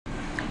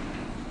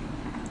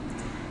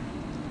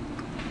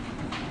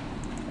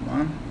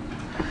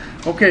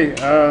Okay,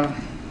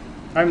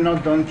 I'm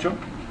not Doncho,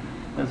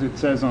 as it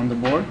says on the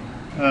board.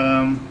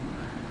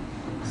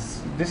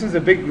 This is a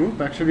big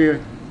group, actually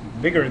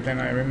bigger than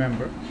I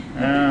remember.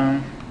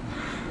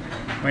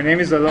 My name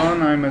is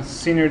Alon. I'm a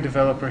senior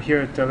developer here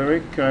at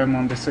Telerik. I'm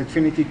on the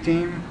Sitefinity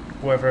team,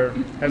 whoever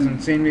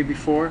hasn't seen me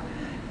before.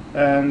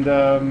 And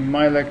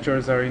my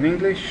lectures are in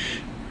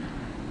English,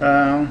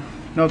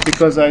 not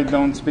because I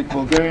don't speak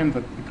Bulgarian,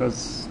 but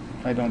because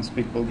I don't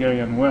speak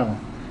Bulgarian well.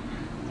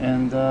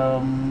 And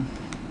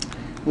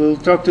we'll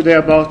talk today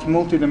about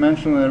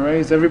multidimensional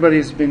arrays.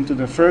 Everybody's been to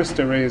the first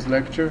arrays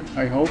lecture,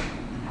 I hope,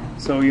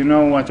 so you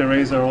know what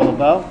arrays are all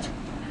about.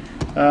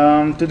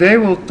 Today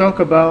we'll talk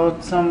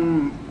about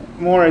some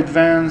more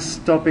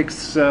advanced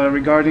topics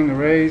regarding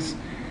arrays.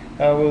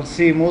 We'll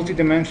see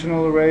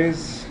multidimensional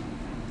arrays,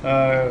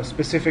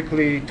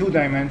 specifically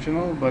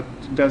two-dimensional, but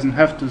it doesn't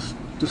have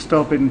to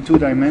stop in 2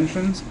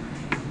 dimensions.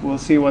 We'll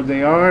see what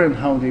they are and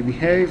how they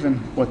behave and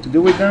what to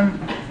do with them.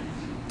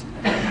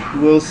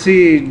 We'll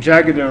see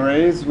jagged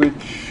arrays,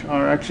 which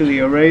are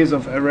actually arrays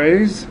of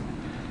arrays.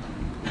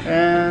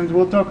 And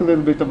we'll talk a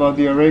little bit about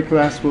the array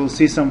class. We'll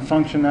see some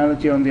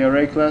functionality on the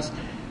array class.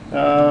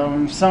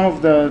 Some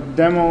of the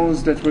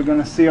demos that we're going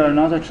to see are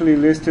not actually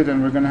listed,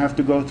 and we're going to have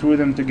to go through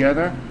them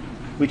together,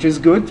 which is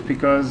good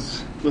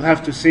because we'll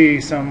have to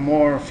see some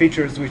more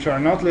features which are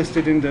not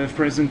listed in the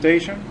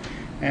presentation.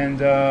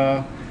 And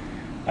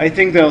I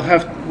think I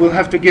will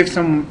have to give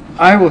some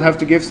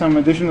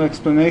additional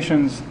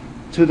explanations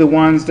to the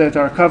ones that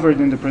are covered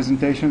in the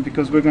presentation,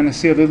 because we're going to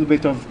see a little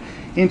bit of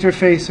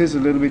interfaces, a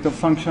little bit of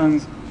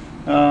functions,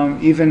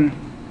 even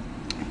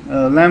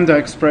lambda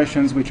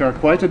expressions, which are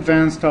quite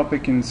advanced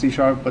topic in C#,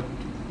 but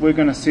we're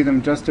going to see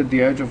them just at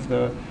the edge of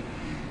the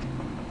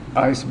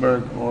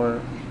iceberg,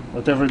 or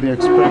whatever the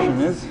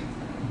expression is.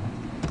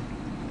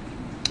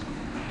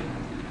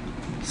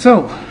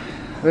 So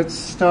let's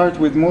start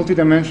with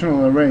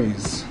multidimensional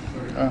arrays.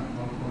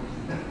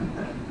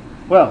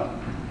 Well,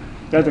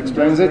 that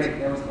explains it.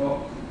 That was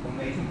all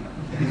amazing.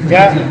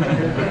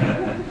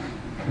 Yeah.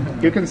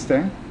 You can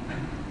stay.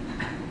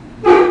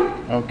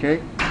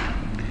 Okay.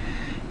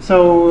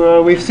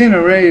 So we've seen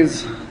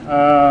arrays,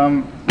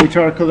 which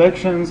are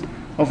collections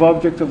of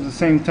objects of the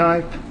same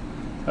type.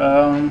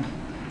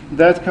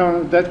 That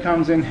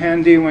comes in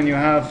handy when you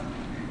have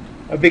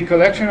a big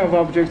collection of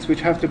objects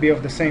which have to be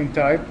of the same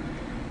type.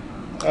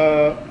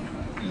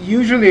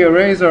 Usually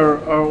arrays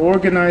are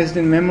organized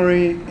in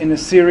memory in a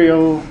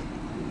serial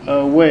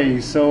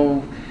way.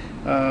 So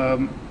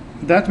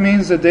that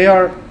means that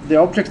the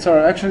objects are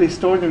actually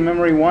stored in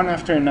memory one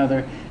after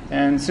another.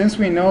 And since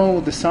we know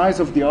the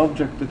size of the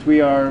object that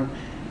we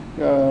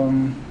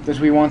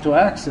want to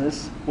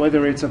access,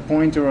 whether it's a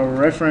pointer or a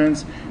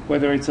reference,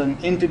 whether it's an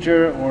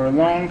integer or a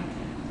long,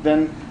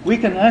 then we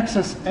can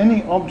access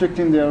any object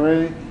in the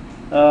array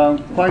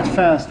quite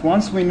fast.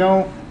 Once we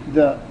know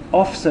the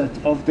offset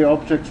of the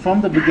object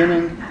from the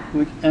beginning,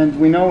 and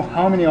we know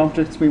how many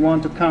objects we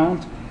want to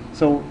count,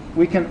 so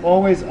we can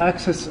always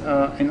access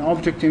an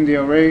object in the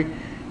array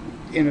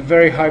in a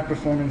very high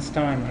performance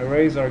time.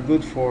 Arrays are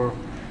good for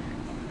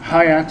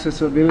high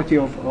accessibility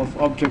of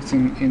objects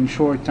in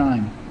short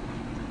time.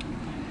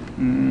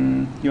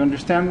 You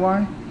understand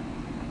why?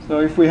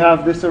 So if we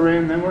have this array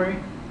in memory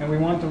and we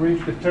want to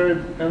reach the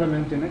third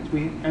element in it,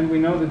 and we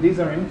know that these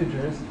are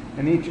integers,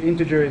 and each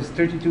integer is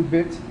 32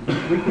 bits,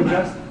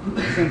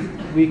 since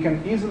we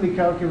can easily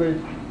calculate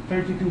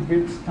 32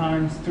 bits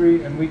times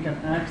 3, and we can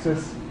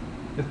access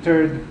the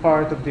third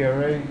part of the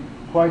array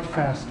quite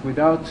fast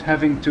without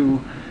having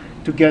to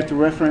get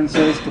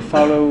references, to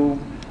follow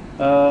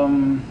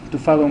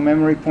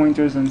memory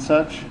pointers and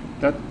such.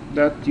 That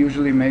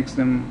usually makes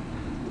them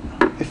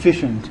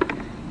efficient.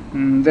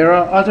 There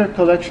are other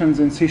collections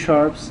in C#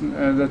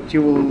 that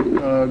you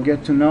will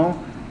get to know,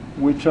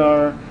 which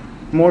are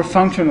more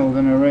functional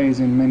than arrays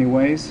in many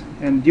ways,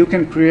 and you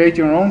can create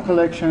your own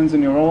collections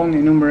and your own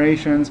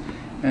enumerations,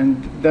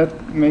 and that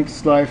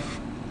makes life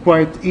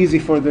quite easy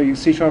for the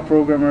C#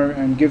 programmer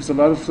and gives a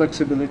lot of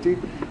flexibility.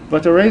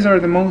 But arrays are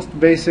the most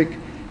basic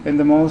and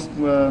the most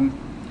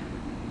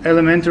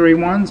elementary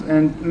ones,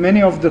 and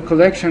many of the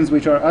collections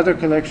which are other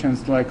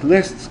collections like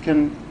lists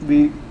can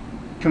be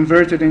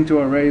converted into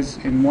arrays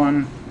in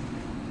one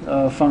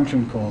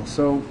function call.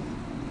 So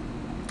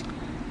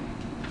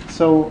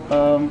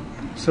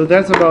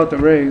that's about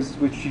arrays,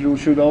 which you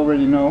should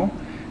already know.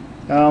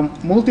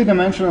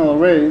 Multidimensional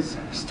arrays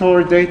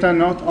store data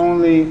not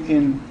only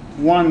in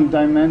one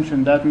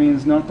dimension, that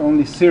means not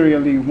only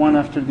serially one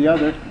after the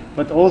other,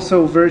 but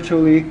also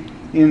virtually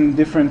in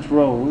different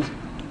rows.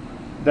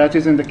 That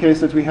is in the case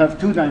that we have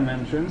 2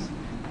 dimensions,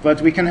 but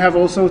we can have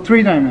also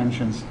 3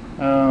 dimensions.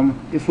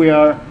 If we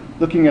are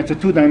looking at a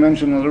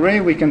 2-dimensional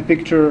array, we can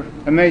picture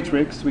a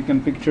matrix, we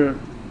can picture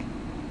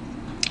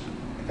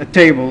a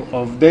table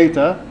of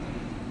data.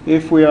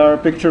 If we are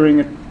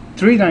picturing a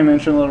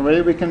 3-dimensional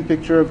array, we can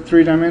picture a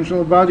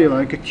 3-dimensional body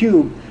like a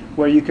cube,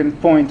 where you can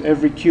point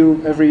every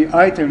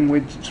item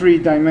with 3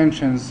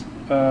 dimensions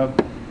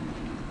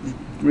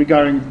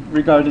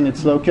regarding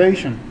its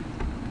location.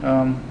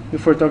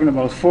 If we're talking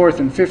about fourth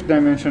and fifth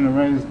dimension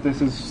arrays,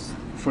 this is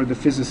for the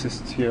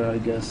physicists here, I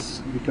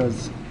guess,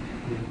 because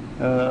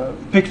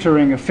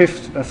picturing a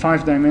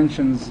five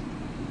dimensions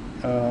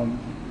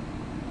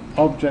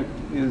object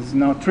is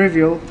not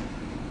trivial.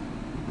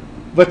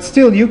 But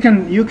still, you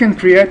can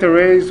create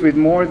arrays with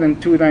more than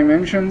 2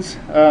 dimensions.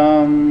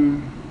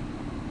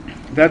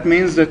 That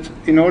means that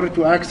in order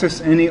to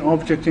access any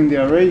object in the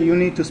array, you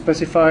need to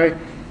specify,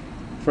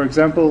 for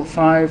example,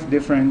 5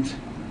 different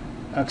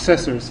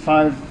accessors,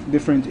 5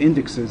 different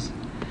indexes.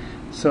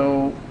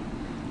 So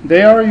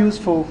they are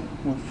useful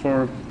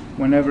for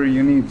whenever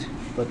you need,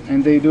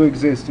 and they do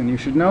exist, and you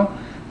should know.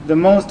 The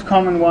most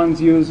common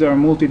ones used are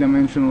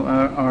multidimensional,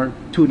 are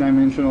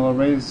 2-dimensional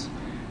arrays,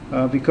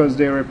 because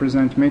they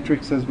represent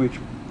matrices which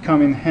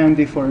come in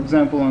handy, for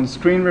example, on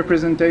screen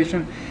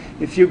representation.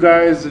 If you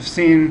guys have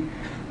seen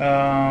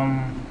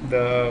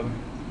the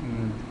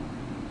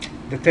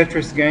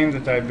Tetris game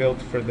that I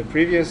built for the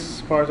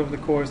previous part of the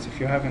course, if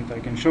you haven't, I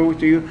can show it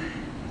to you.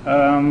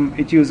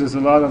 It uses a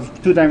lot of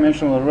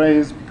 2-dimensional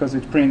arrays because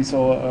it prints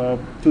all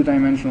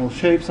 2-dimensional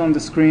shapes on the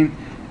screen,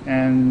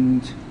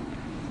 and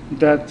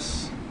that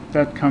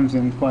comes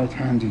in quite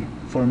handy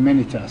for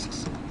many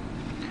tasks.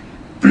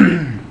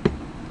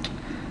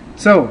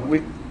 So,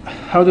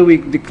 how do we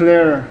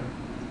declare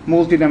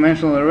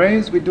multi-dimensional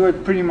arrays? We do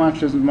it pretty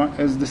much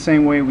as the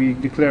same way we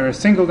declare a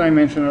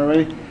single-dimensional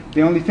array.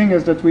 The only thing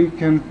is that we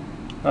can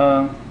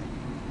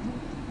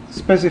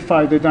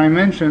specify the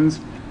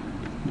dimensions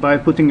by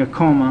putting a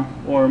comma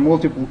or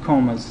multiple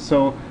commas.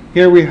 So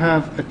here we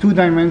have a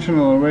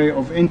 2-dimensional array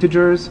of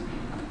integers.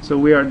 So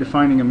we are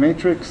defining a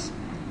matrix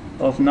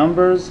of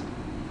numbers.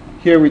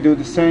 Here we do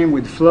the same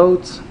with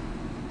floats.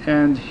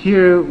 And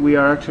here we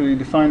are actually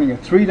defining a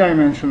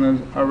 3-dimensional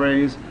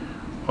arrays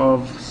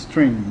of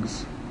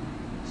strings.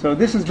 So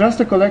this is just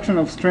a collection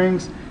of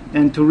strings,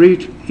 and to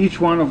reach each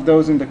one of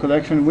those in the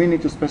collection, we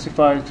need to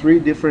specify 3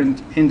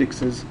 different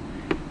indexes.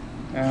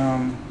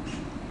 And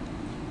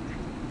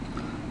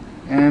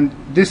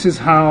this is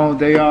how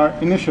they are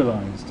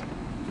initialized.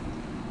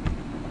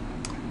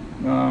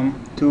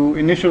 To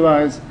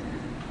initialize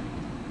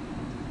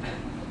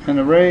an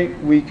array,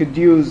 we could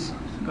use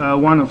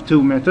one of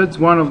 2 methods.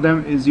 One of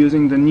them is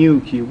using the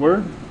new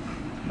keyword.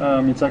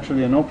 It's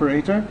actually an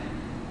operator.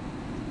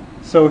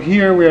 So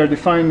here we are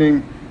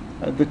defining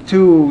the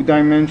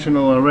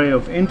 2-dimensional array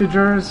of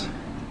integers,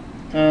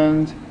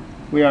 and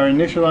we are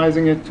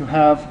initializing it to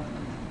have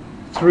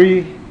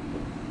 3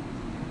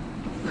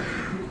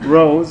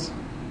 rows,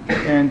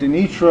 and in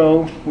each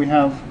row we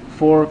have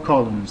 4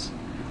 columns.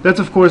 That's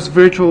of course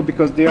virtual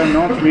because they are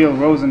not real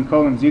rows and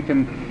columns. You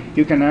can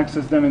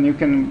access them, and you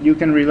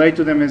can relate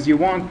to them as you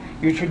want.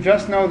 You should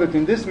just know that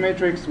in this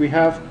matrix we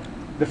have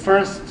the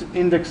first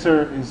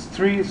indexer is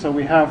 3, so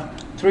we have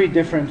 3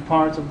 different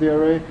parts of the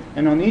array,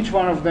 and on each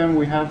one of them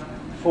we have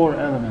 4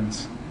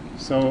 elements.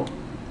 So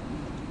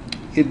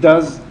it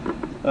does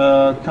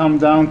come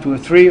down to a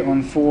 3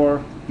 on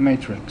 4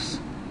 matrix.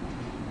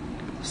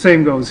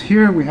 Same goes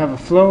here. We have a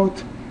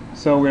float,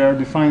 so we are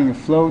defining a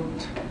float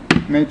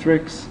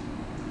matrix,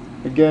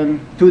 again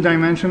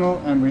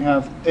 2-dimensional, and we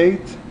have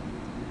 8,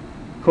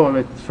 call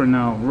it for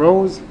now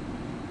rows,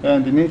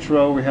 and in each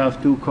row we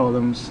have 2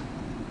 columns,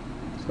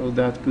 so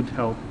that could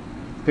help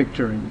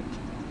picturing it.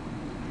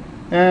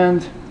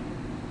 And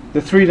the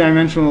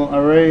 3-dimensional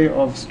array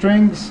of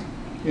strings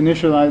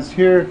initialized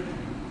here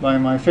by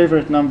my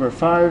favorite number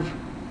 5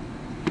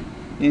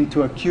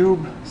 into a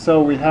cube.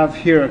 So we have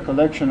here a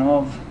collection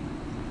of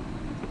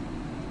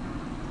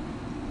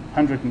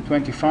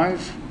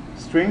 125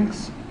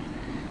 strings,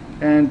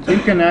 and you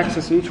can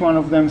access each one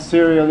of them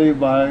serially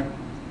by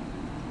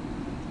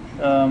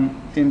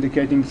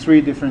indicating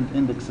 3 different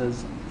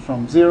indexes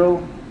from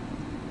 0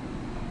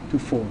 to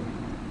 4.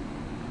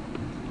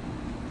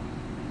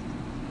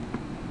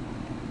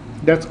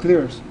 That's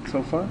clear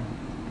so far?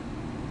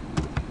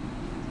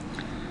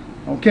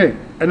 Okay,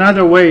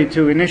 another way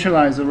to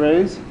initialize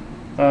arrays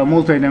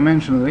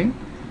multidimensionally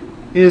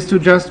is to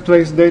just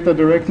place data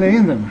directly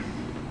in them,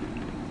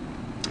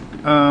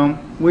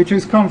 which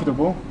is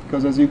comfortable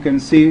because, as you can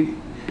see,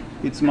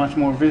 it's much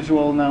more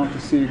visual now to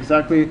see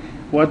exactly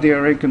what the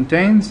array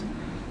contains.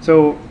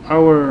 So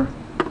our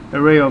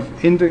array of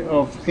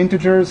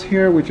integers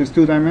here, which is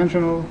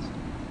 2-dimensional,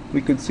 we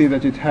could see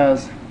that it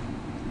has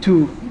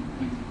 2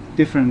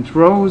 different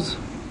rows.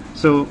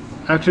 So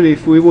actually,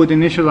 if we would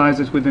initialize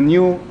it with a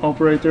new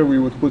operator, we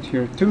would put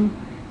here 2,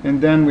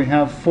 and then we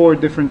have 4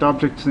 different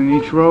objects in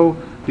each row.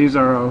 These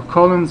are our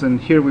columns,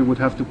 and here we would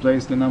have to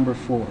place the number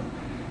 4.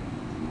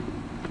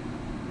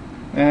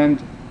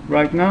 And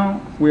right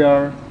now we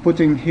are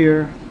putting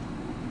here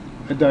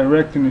a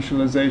direct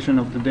initialization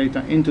of the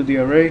data into the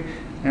array,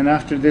 and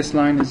after this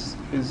line is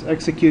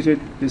executed,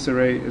 this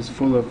array is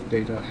full of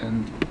data,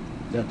 and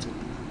that's it.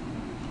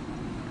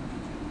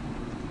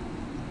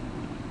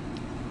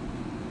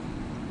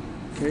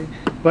 Okay.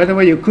 By the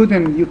way, you could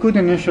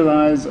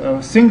initialize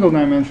a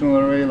single-dimensional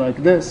array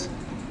like this.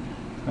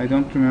 I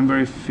don't remember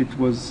if it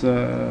was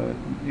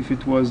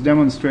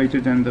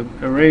demonstrated in the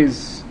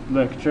arrays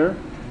lecture,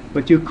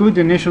 but you could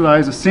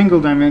initialize a single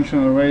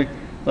dimensional array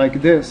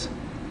like this.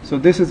 So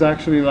this is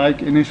actually like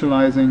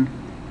initializing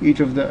each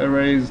of the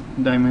array's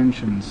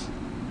dimensions.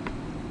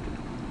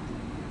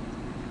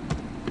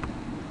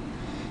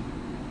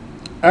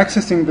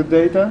 Accessing the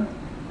data,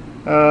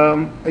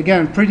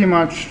 again, pretty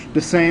much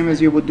the same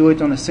as you would do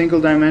it on a single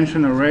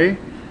dimension array.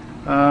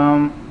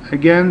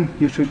 Again,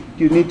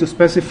 you need to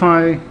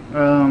specify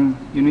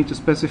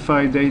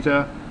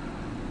data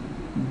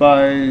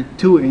by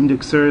 2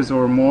 indexers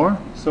or more.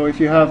 So if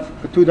you have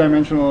a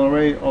 2-dimensional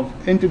array of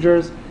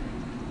integers,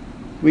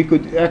 we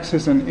could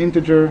access an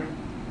integer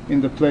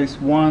in the place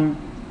 1,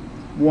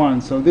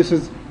 1. So this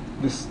is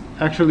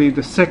actually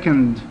the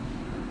second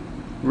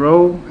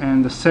row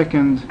and the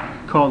second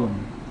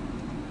column,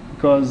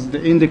 because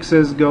the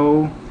indexes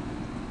go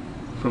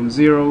from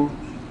 0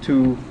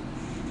 to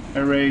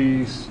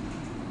arrays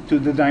to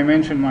the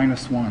dimension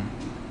 -1.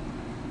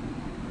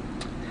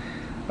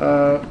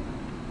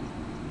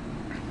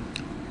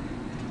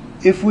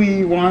 If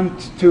we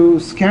want to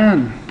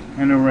scan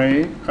an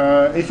array,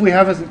 if we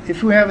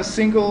have a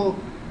single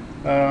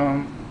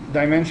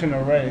dimension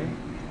array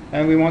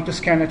and we want to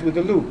scan it with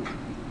a loop,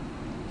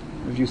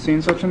 have you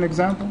seen such an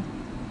example?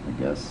 I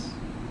guess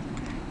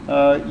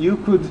you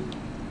could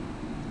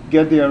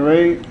get the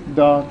array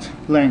dot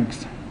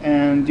length,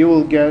 and you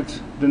will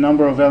get the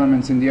number of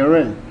elements in the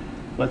array.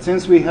 But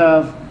since we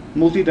have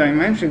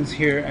multi-dimensions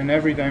here, and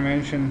every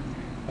dimension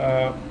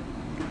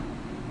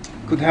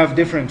could have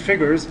different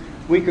figures,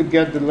 we could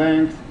get the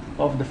length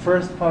of the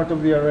first part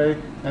of the array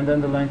and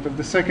then the length of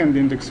the second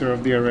indexer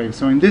of the array.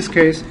 So in this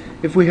case,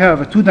 if we have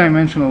a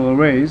 2-dimensional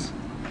arrays,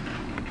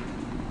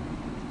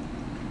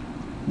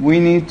 we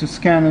need to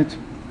scan it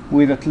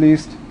with at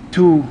least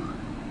 2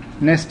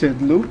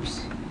 nested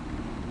loops.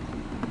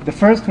 The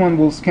first one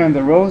will scan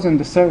the rows and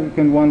the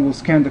second one will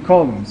scan the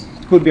columns.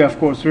 It could be, of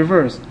course,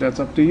 reversed. That's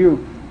up to you.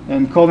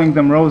 And calling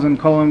them rows and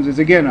columns is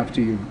again up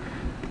to you.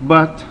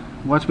 But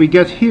what we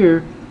get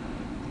here,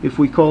 if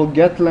we call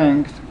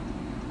getLength,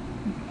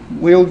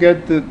 we'll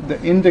get the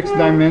index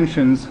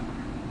dimensions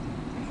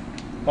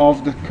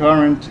of the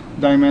current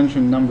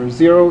dimension. Number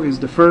 0 is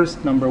the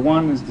first, number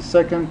 1 is the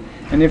second,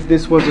 and if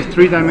this was a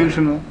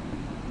 3-dimensional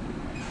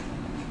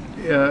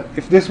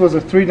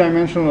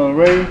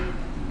array,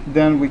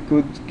 then we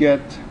could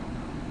get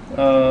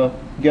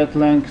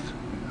length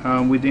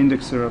with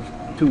indexer of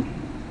 2.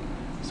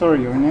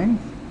 Sorry, your name?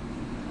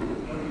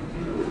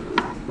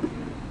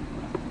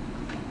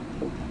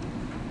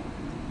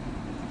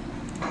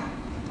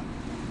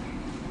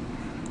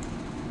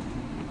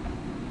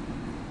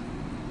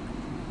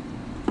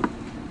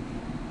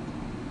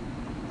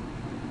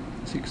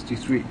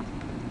 63.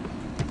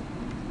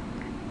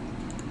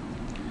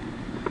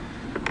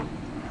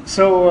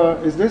 So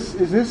is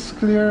this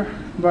clear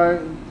by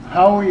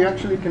how we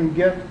actually can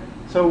get?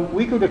 So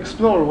we could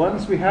explore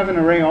once we have an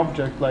array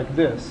object like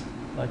this,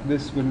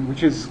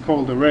 which is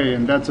called array,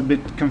 and that's a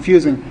bit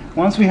confusing.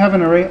 Once we have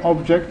an array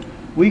object,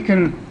 we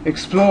can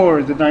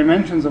explore the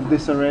dimensions of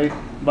this array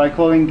by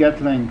calling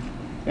getLength.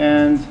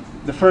 And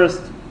the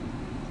first,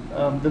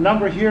 the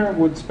number here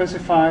would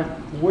specify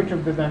which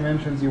of the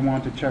dimensions you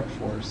want to check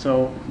for.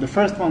 So the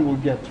first one will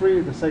get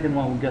 3, the second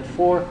one will get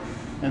 4,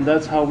 and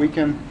that's how we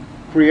can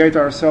create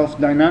ourselves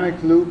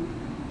dynamic loop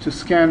to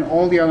scan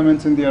all the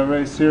elements in the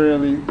array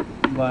serially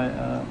by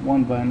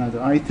one by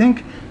another. I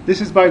think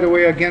this is, by the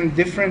way, again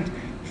different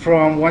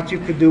from what you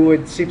could do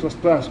with C++,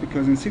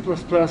 because in C++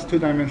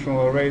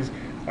 2-dimensional arrays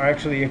are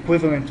actually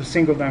equivalent to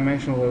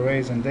single-dimensional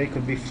arrays, and they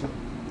could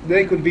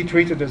be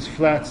treated as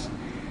flats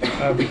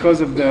because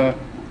of the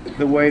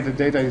way the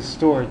data is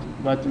stored.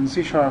 But in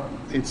C#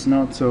 it's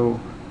not so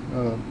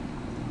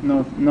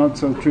not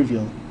so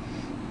trivial.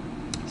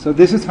 So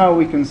this is how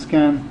we can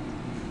scan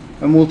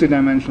a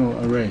multidimensional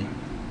array.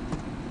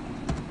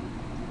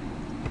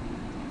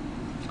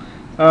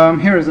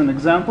 Here is an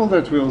example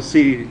that we'll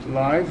see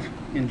live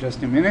in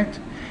just a minute.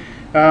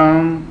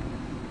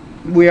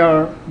 We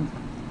are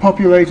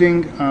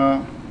populating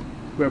a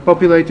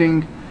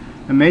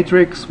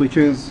matrix which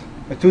is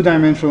a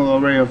 2-dimensional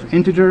array of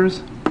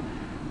integers.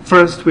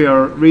 First, we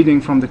are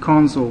reading from the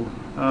console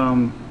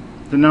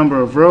the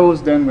number of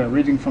rows. Then we are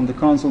reading from the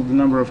console the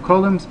number of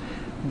columns.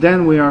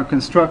 Then we are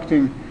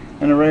constructing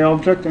an array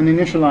object and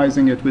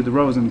initializing it with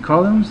rows and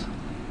columns.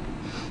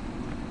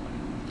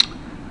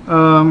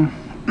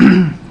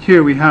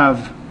 Here we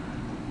have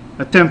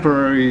a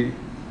temporary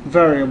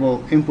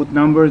variable input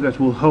number that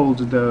will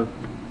hold the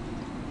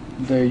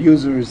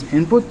user's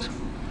input.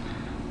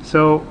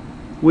 So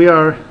we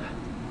are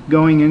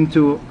going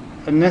into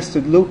a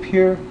nested loop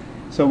here.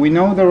 So we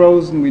know the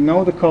rows and we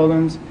know the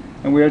columns,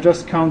 and we are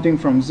just counting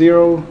from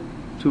 0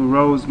 to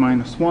rows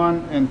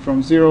 -1 and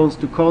from zeros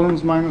to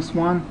columns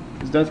 -1.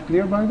 Is that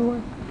clear, by the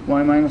way?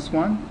 Why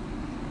 -1?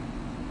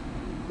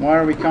 Why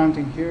are we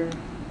counting here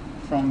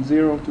from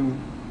 0 to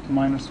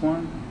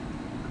 -1?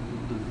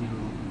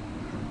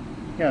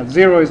 Yeah,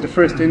 0 is the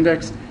first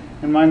index,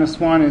 and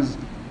 -1 is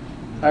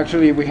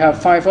actually, we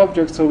have 5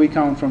 objects, so we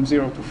count from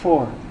 0 to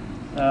 4.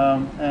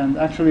 And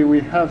actually we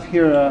have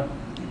here a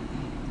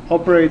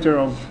operator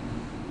of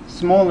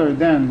smaller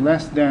than,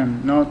 less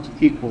than, not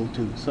equal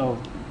to. So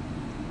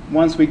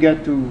once we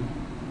get to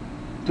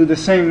the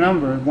same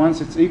number,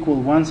 once it's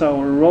equal, once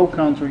our row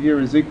counter here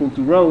is equal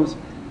to rows,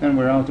 then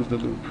we're out of the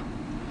loop.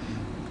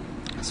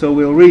 So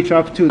we'll reach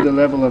up to the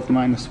level of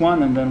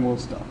 -1 and then we'll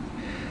stop.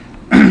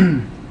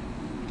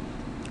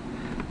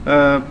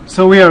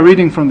 So we are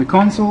reading from the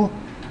console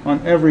on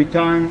every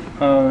time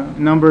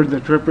number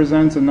that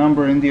represents a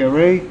number in the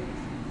array.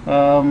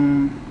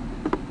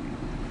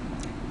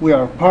 We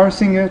are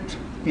parsing it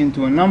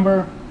into a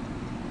number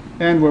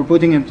and we're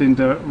putting it in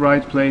the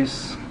right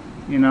place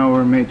in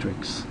our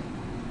matrix.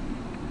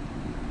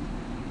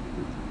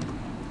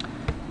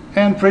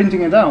 And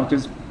printing it out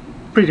is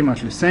pretty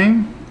much the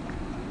same.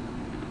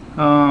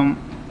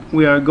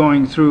 We are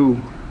going through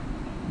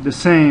the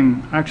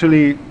same.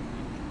 Actually,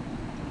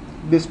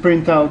 this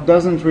printout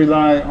doesn't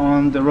rely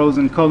on the rows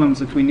and columns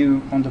that we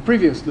knew on the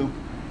previous loop.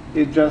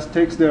 It just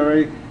takes the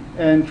array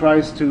and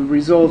tries to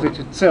resolve it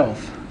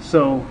itself.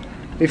 So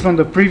if on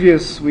the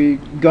previous we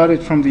got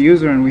it from the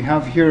user and we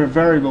have here a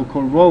variable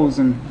called rows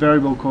and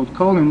variable called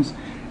columns,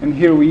 and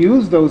here we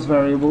use those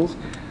variables,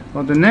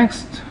 on the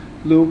next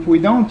loop we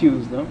don't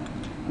use them.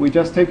 We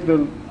just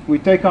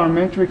take our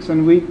matrix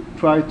and we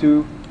try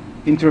to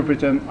interpret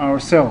them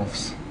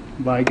ourselves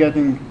by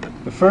getting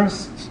the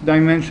first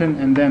dimension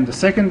and then the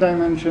second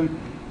dimension,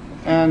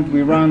 and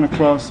we run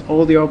across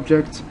all the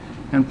objects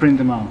and print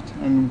them out.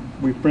 And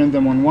we print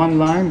them on one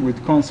line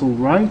with console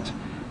write,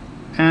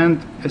 and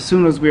as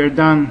soon as we are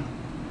done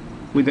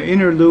with the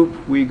inner loop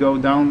we go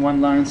down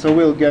one line, so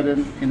we'll get it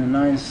in a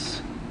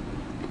nice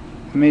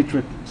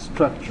matrix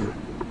structure.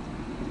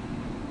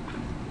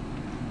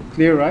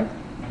 Clear, right?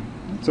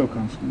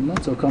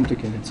 Not so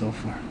complicated so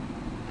far.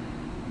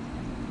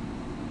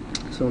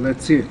 So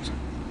let's see it.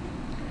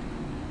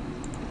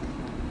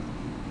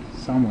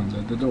 Someone's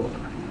at the door.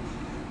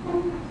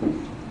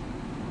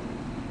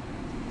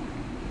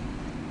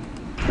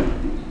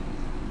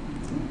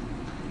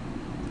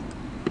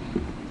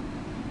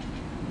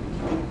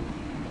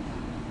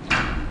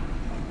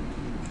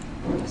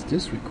 Is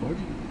this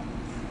recording?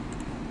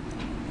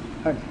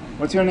 Hi,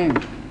 what's your name?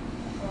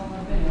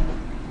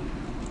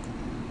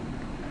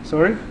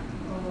 Sorry?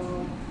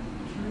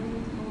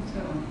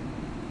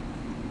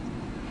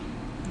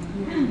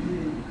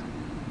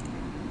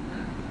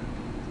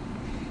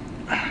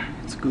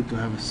 It's good to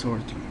have a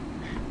sorting.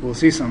 We'll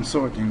see some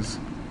sortings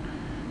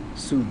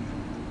soon.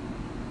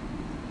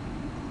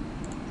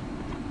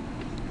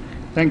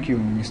 Thank you,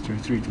 Mr.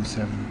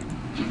 327.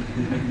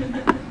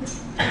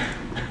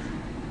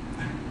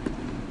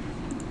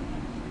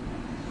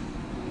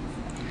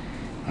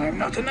 I'm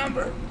not a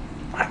number,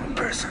 I'm a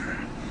person.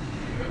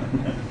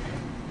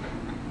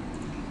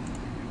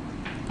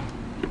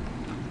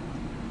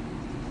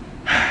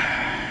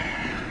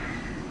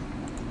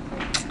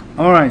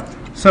 All right,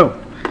 so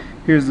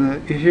here's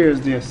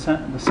the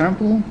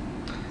sample,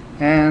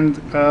 and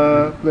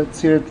let's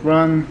see it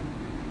run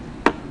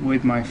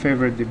with my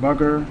favorite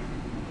debugger.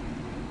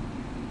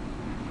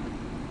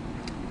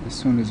 As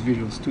soon as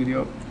Visual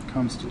Studio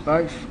comes to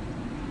life.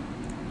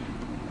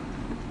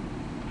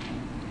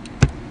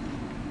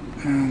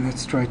 And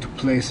let's try to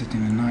place it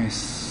in a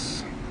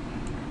nice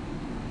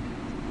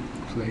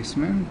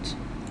placement.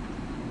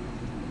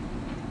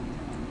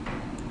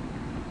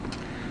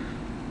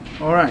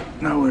 Alright,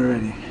 now we're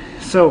ready.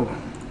 So,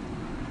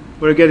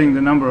 we're getting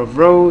the number of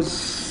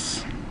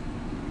rows,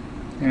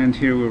 and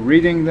here we're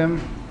reading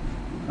them.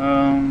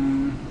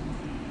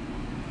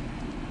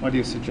 What do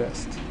you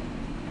suggest?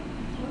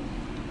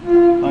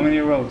 How many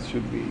rows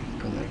should we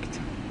collect?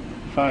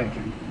 5.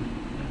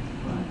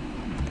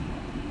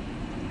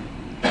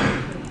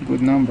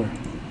 Good number.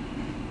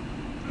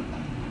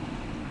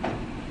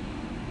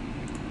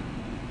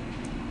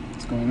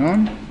 What's going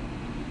on?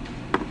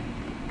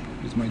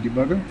 Here's my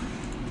debugger.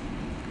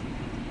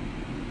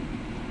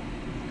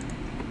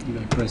 Did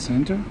I press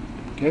enter?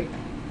 Okay.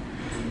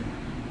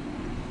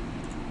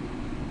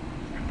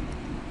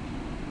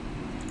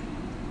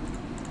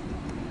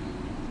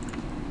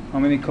 How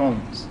many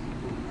columns?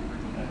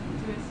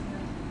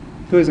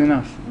 2 is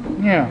enough.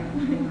 Yeah.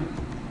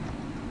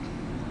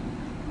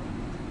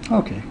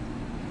 Okay.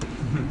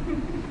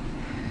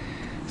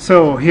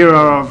 So here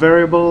are our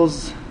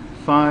variables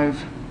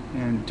 5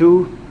 and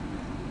 2,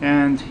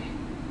 and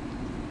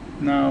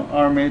now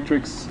our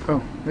matrix.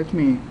 Oh, let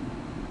me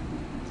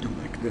do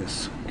like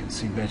this. You can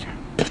see better.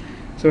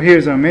 So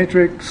here's our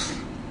matrix,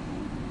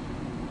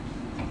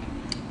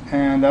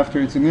 and after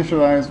it's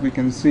initialized we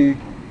can see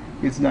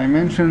its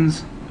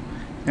dimensions,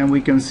 and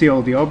we can see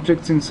all the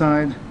objects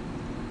inside.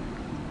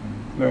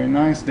 Very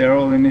nice. They're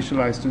all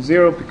initialized to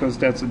 0 because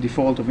that's the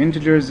default of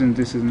integers, and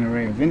this is an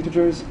array of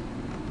integers.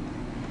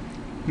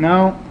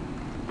 Now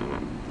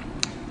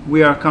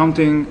we are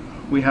counting.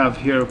 We have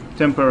here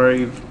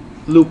temporary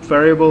loop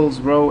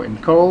variables row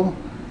and col.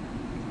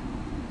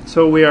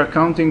 So we are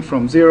counting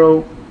from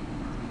 0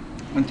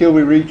 until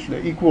we reach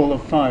the equal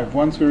of 5.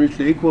 Once we reach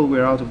the equal,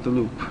 we're out of the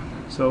loop.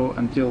 So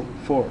until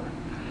 4.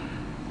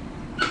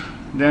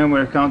 Then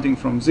we're counting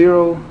from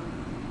 0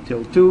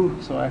 till 2.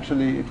 So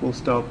actually it will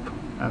stop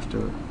after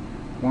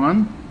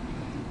 1.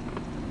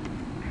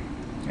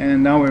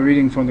 And now we're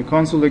reading from the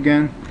console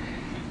again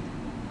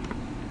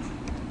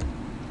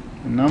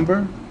a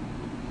number.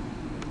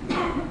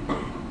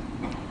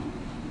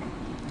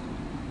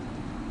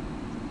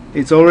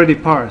 It's already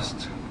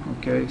parsed.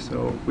 Okay,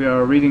 so we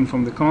are reading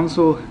from the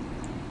console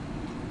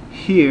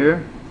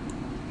here,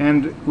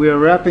 and we are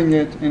wrapping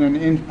it in an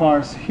int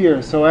parse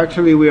here. So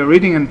actually we are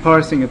reading and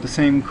parsing at the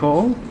same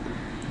call.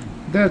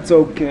 That's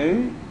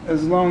okay,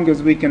 as long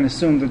as we can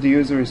assume that the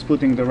user is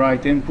putting the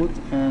right input,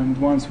 and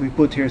once we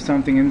put here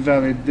something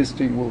invalid, this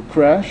thing will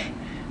crash.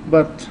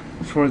 But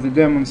for the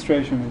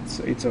demonstration,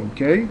 it's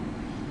okay.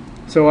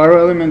 So our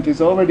element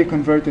is already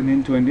converted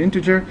into an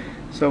integer,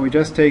 so we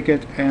just take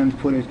it and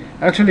put it.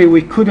 Actually,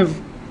 we could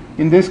have,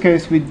 in this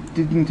case, we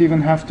didn't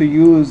even have to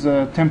use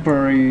a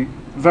temporary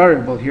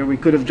variable here. We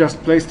could have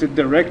just placed it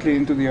directly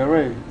into the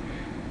array.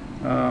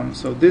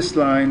 So this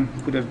line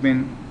could have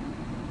been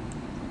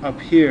up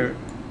here.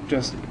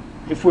 Just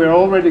if we're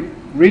already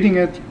reading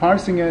it,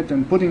 parsing it,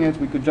 and putting it,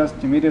 we could just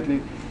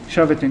immediately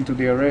shove it into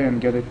the array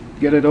and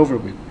get it over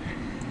with.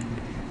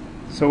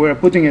 So we're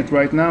putting it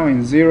right now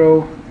in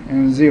 0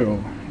 and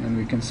 0, and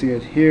we can see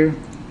it here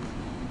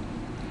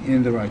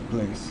in the right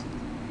place.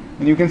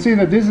 And you can see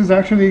that this is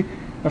actually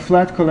a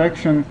flat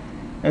collection,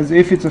 as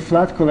if it's a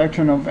flat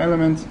collection of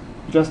elements,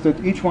 just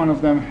that each one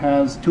of them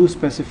has 2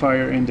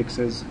 specifier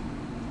indexes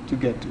to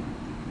get to.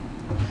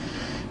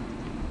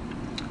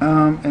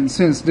 And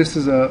since this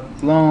is a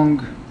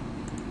long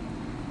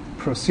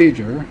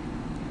procedure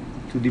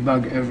to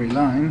debug every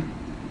line,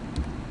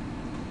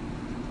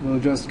 we'll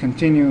just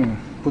continue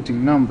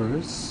putting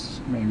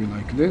numbers, maybe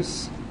like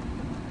this.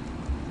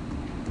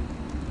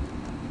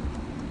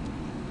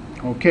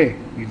 Okay,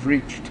 we've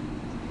reached.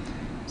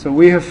 So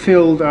we have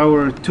filled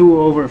our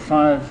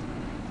 2/5,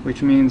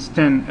 which means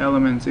 10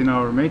 elements in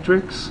our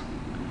matrix,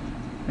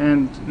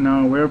 and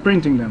now we're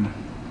printing them.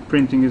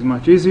 Printing is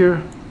much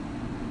easier.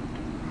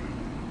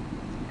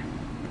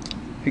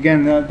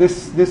 Again,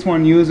 this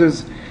one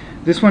uses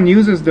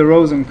the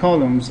rows and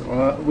columns,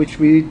 which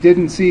we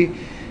didn't see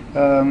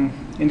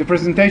in the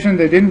presentation.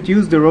 They didn't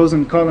use the rows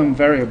and column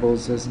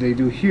variables as they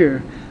do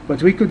here,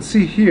 but we could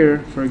see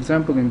here, for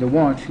example, in the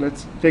watch.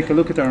 Let's take a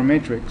look at our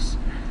matrix.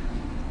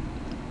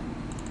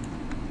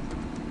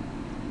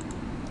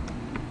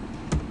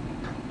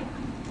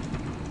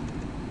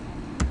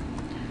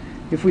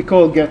 If we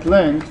call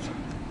getLength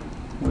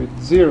with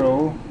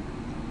 0,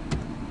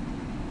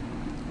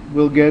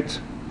 we'll get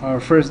our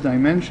first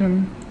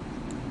dimension.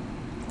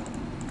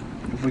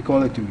 If we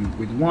call it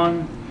with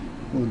 1,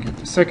 we'll get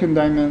the second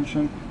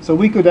dimension. So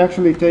we could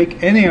actually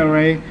take any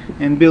array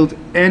and build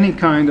any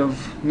kind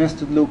of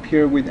nested loop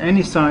here with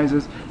any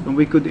sizes, and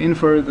we could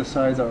infer the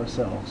size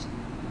ourselves.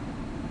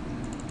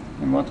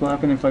 And what will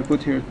happen if I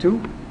put here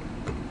 2?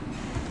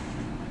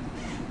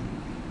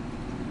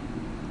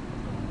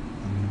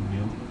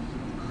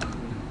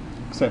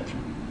 Exception.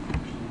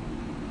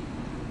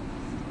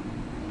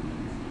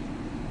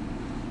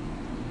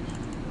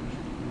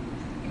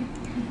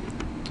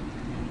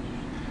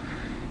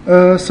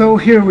 So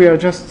here we are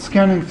just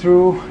scanning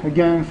through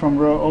again from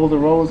all the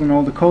rows and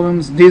all the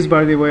columns. These,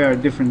 by the way, are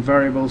different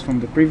variables from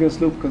the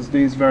previous loop, because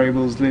these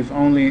variables live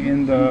only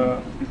in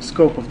the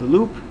scope of the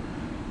loop,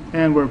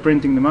 and we're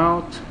printing them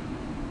out.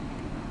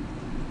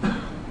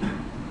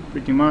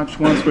 Pretty much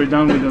once we're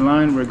done with the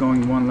line, we're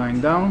going 1 line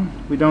down.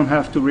 We don't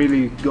have to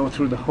really go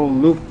through the whole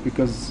loop,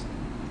 because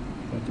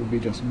that would be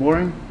just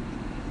boring.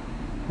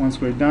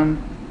 Once we're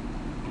done,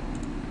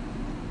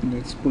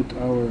 let's put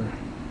our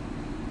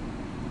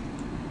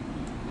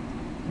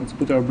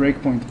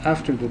breakpoint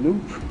after the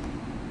loop,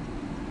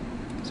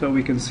 so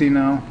we can see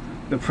now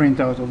the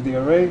printout of the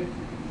array.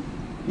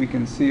 We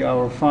can see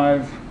our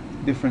 5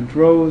 different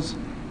rows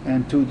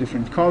and 2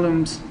 different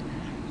columns.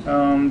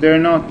 They're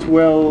not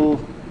well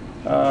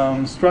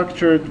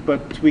structured,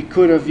 but we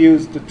could have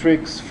used the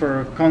tricks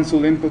for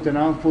console input and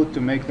output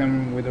to make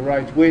them with the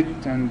right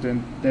width, and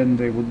then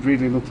they would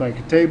really look like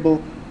a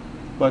table.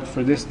 But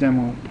for this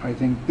demo, I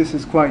think this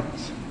is quite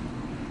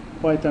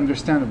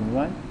understandable,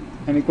 right?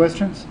 Any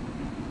questions?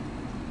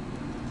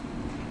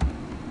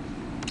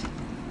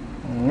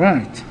 All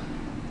right.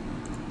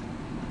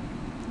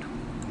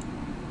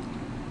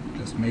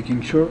 Just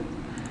making sure,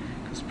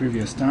 because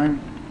previous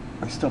time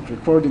I stopped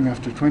recording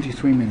after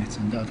 23 minutes,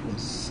 and that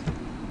was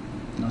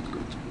not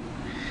good.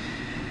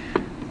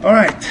 All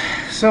right,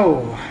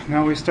 so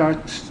now we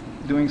start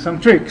doing some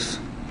tricks.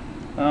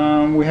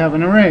 We have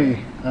an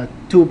array,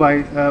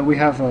 we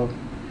have a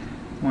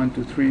 1,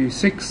 2, 3,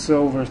 6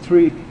 over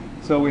 3.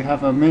 So we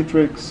have a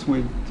matrix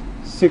with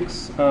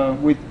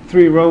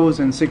 3 rows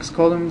and 6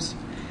 columns,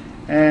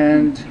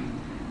 and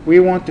we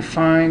want to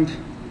find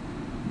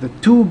the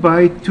 2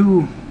 by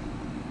 2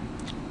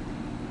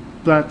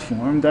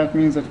 platform. That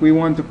means that we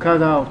want to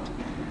cut out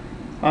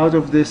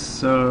of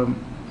this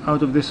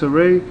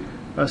array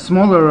a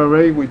smaller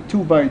array with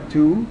 2 by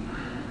 2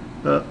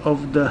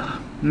 of the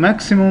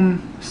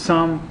maximum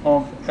sum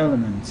of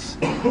elements.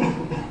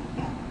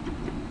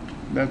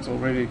 That's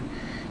already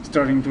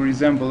starting to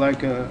resemble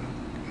like a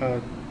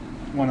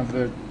one of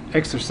the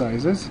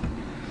exercises.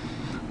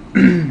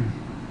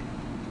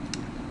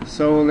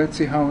 So let's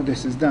see how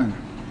this is done.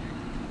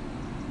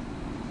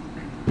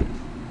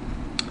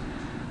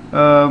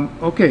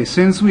 Okay,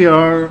 since we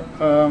are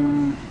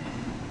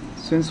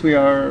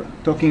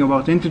talking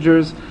about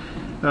integers,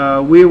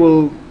 we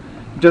will,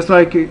 just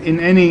like in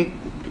any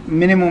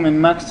minimum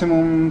and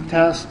maximum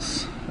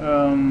tasks,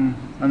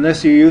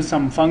 unless you use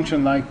some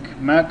function like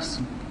max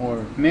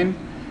or min,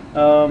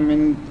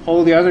 in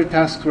all the other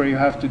tasks where you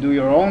have to do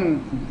your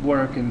own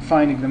work in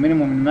finding the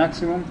minimum and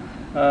maximum,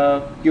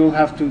 you'll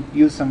have to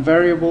use some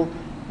variable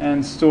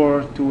and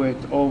store to it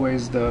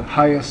always the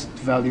highest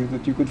value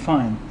that you could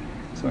find.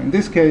 So in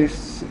this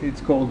case, it's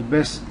called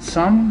best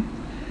sum,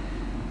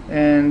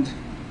 and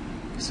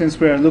since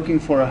we are looking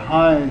for a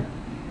high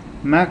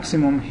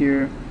maximum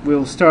here,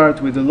 we'll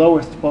start with the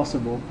lowest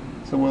possible.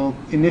 So we'll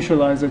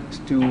initialize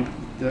it to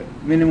the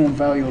minimum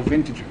value of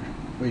integer,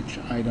 which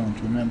I don't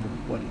remember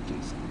what it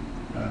is.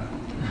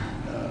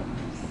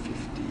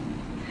 50.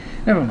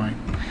 Never mind.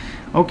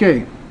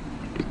 Okay.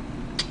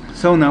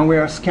 So now we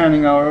are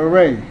scanning our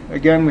array.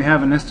 Again, we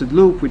have a nested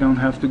loop. We don't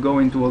have to go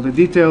into all the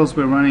details.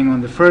 We're running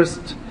on the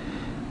first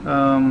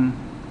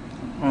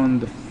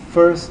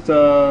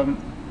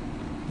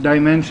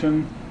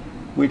dimension,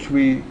 which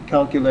we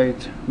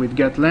calculate with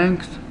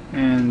getLength,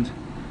 and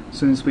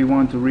since we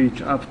want to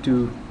reach up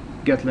to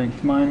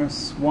getLength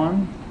minus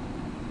 1,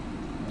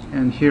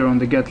 and here on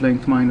the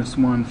getLength minus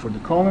 1 for the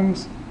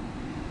columns.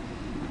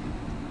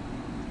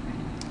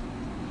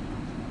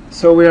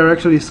 So we are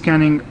actually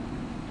scanning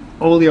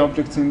all the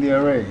objects in the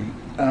array.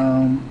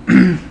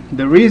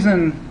 The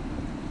reason,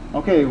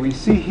 okay, we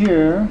see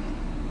here,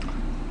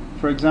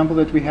 for example,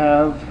 that we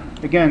have,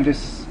 again,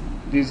 this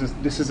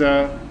is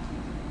a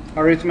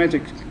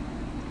arithmetic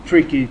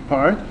tricky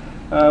part.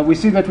 We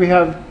see that we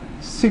have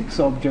 6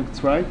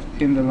 objects, right,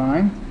 in the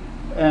line,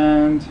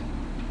 and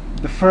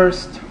the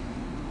first,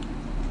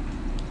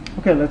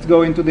 okay, let's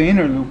go into the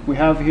inner loop. We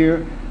have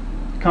here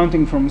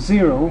counting from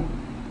 0,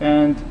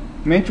 and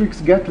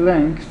matrix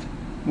getLength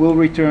will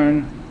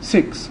return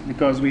 6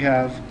 because we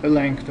have a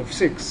length of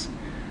 6.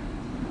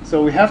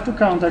 So we have to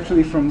count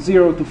actually from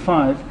 0 to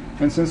 5,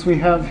 and since we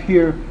have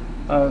here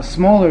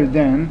smaller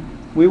than,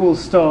 we will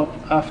stop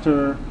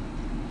after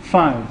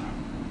 5,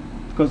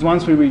 because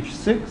once we reach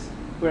 6,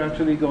 we're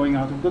actually going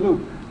out of the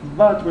loop.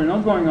 But we're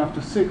not going up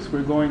to 6,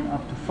 we're going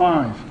up to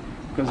 5,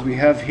 because we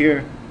have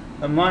here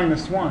a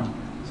minus 1.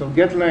 So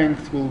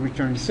getLength will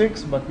return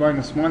 6, but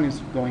minus 1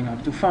 is going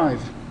up to 5.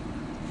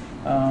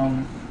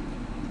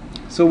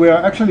 So we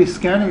are actually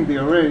scanning the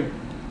array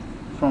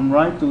from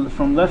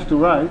left to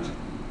right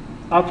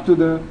up to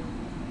the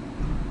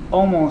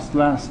almost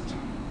last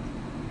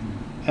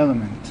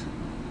element.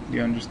 Do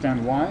you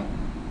understand why?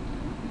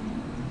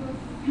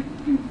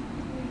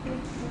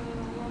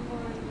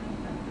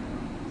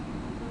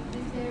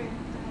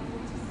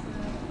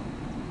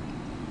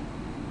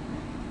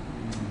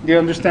 Do you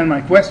understand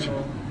my question?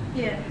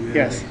 Yes.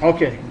 Yes.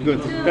 Okay.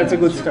 Good. That's a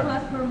good start.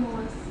 Platform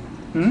was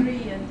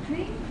 3 and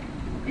 3.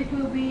 It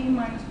will be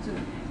minus 2.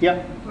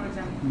 Yeah. For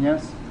example.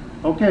 Yes.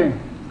 Okay.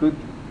 Good.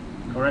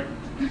 Correct.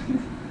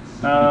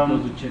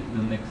 Because we check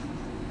the next.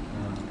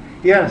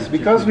 Yes,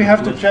 because we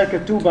have to check a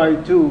 2 by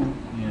 2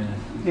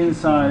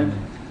 inside.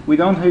 We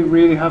don't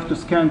really have to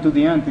scan to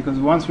the end, because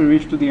once we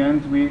reach to the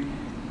end, we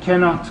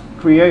cannot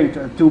create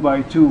a 2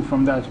 by 2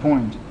 from that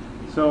point.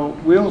 So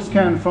we'll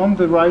scan from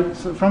the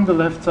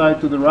left side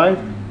to the right,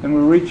 and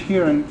we'll reach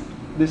here, and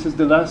this is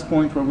the last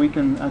point where we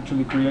can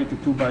actually create a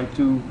 2 by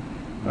 2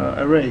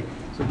 array.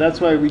 So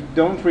that's why we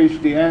don't reach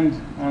the end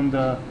on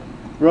the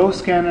row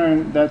scanner,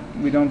 and that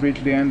we don't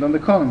reach the end on the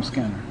column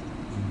scanner.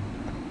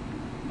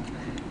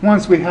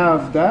 Once we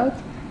have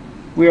that,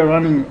 we are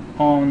running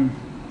on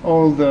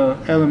all the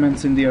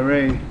elements in the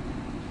array.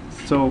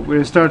 So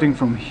we're starting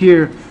from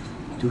here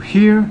to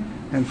here,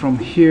 and from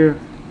here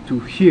to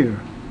here.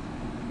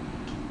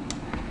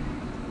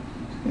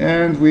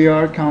 And we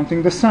are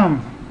counting the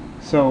sum.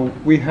 So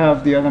we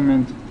have the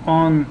element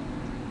on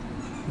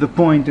the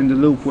point in the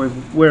loop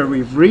where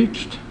we've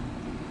reached,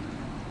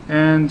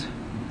 and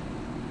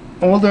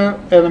all the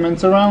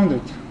elements around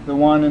it. The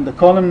one in the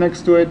column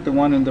next to it, the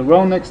one in the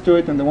row next to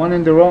it, and the one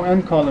in the row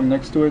and column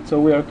next to it. So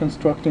we are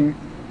constructing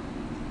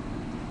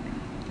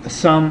a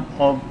sum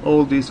of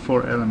all these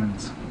 4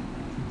 elements.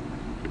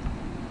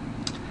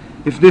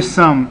 If this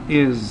sum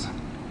is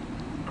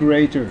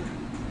greater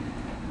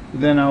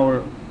than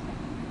our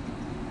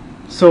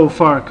so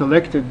far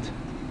collected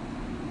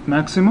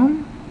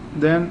maximum,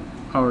 then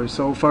our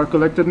so far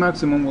collected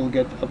maximum will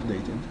get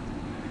updated.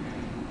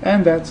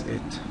 And that's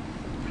it.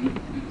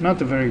 Not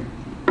a very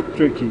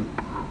tricky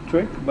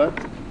trick, but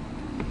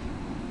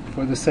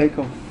for the sake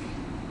of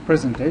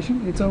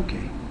presentation, it's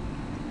okay.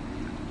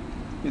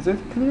 Is it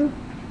clear?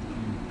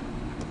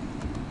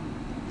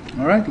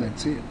 All right,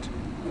 let's see it.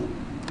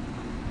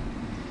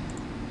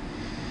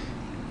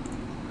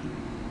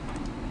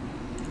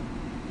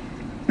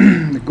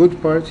 The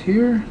good part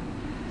here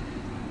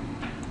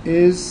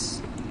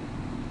is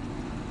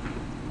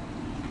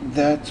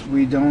that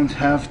we don't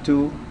have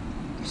to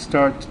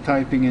start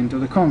typing into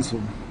the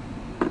console,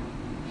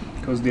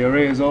 because the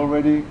array is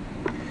already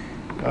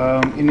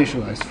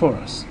initialized for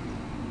us.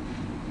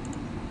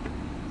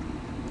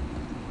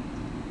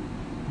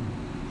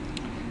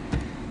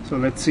 So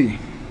let's see.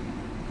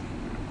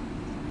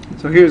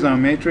 So here's our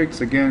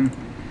matrix again,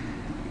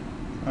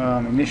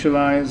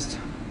 initialized,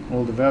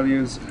 all the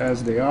values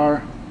as they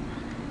are.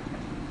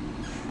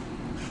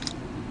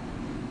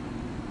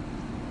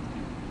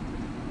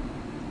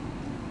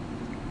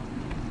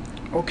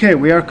 Okay,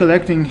 we are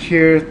collecting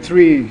here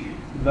 3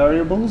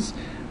 variables.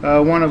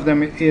 One of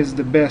them is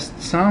the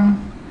best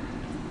sum,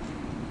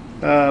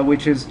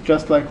 which is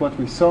just like what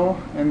we saw,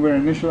 and we're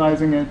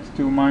initializing it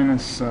to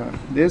minus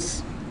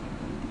this,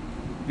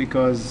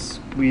 because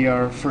we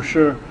are for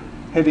sure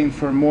heading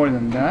for more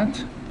than that.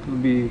 It will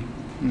be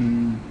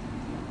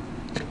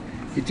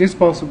it is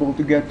possible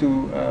to get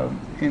to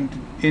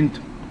int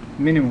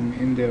minimum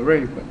in the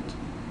array, but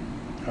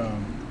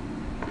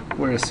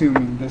we're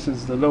assuming this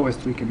is the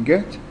lowest we can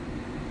get.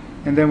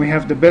 And then we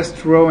have the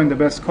best row and the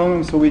best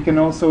column, so we can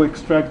also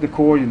extract the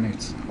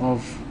coordinates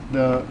of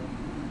the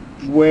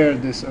where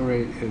this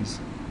array is,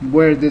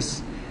 where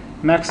this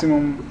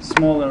maximum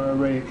smaller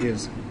array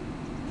is.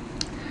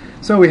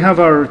 So we have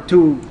our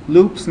 2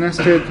 loops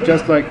nested,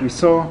 just like we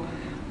saw.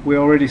 We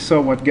already saw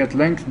what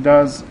getLength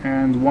does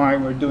and why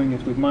we're doing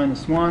it with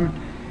 -1.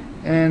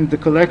 And the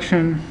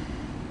collection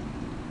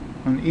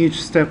on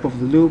each step of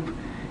the loop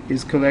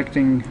is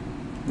collecting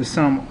the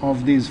sum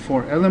of these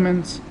 4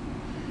 elements.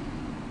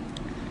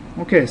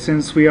 Okay,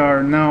 since we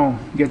are now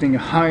getting a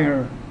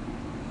higher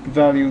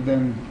value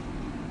than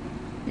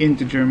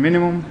integer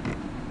minimum,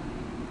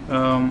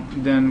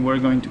 then we're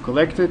going to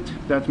collect it.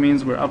 That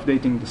means we're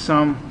updating the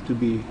sum to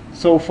be,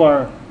 so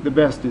far the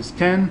best is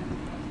 10,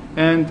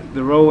 and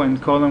the row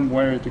and column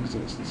where it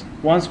exists.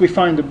 Once we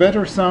find a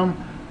better sum,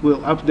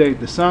 we'll update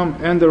the sum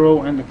and the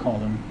row and the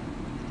column.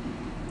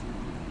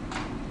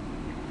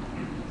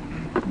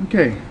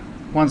 Okay,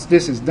 once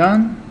this is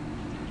done,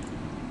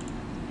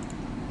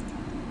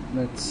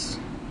 let's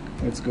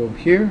go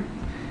here.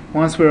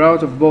 Once we're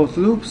out of both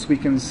loops, we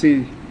can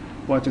see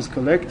what is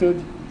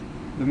collected.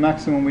 The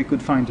maximum we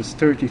could find is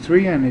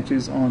 33, and it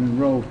is on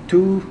row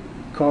 2,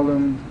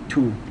 column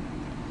 2,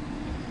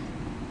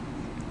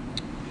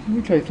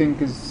 which I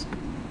think is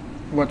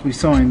what we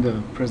saw in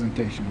the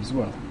presentation as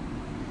well.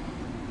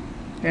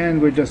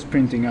 And we're just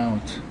printing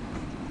out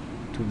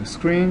to the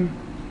screen.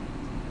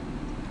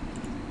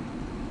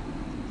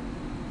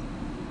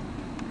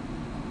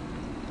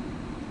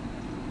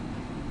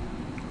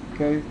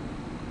 Okay,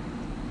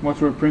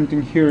 what we're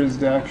printing here is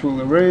the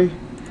actual array,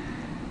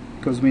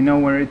 because we know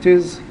where it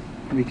is.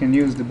 We can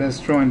use the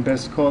best row and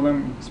best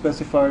column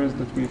specifiers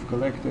that we've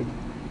collected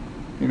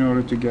in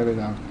order to get it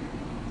out.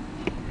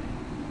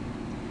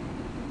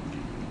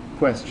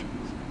 Questions?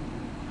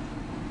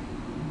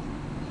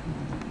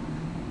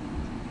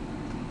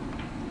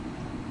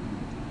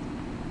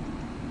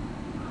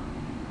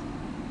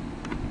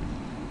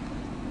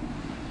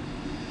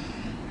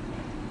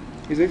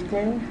 Is it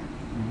clear?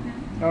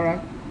 All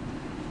right.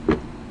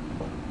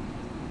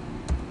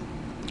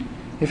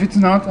 If it's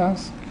not,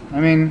 ask. I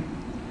mean,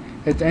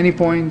 at any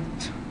point,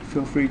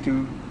 feel free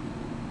to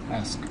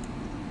ask.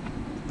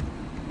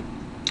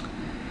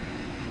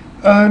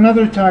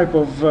 Another type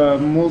of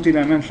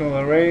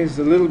multidimensional array is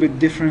a little bit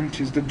different,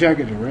 is the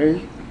jagged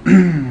array.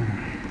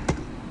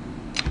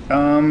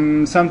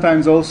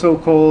 Sometimes also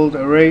called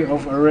array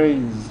of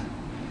arrays,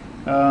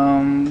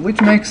 which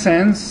makes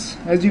sense.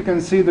 As you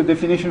can see, the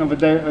definition of a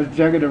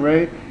jagged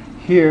array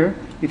here,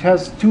 it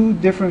has 2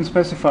 different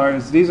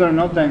specifiers. These are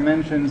not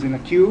dimensions in a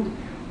cube.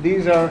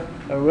 These are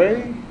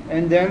array,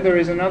 and then there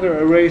is another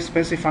array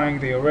specifying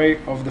the array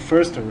of the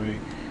first array.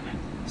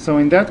 So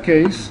in that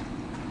case,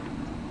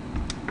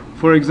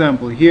 for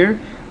example, here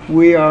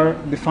we are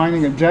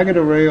defining a jagged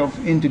array of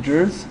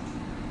integers,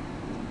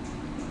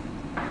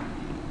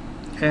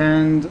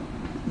 and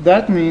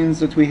that means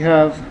that we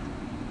have,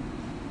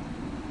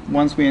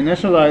 once we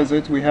initialize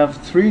it, we have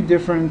 3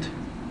 different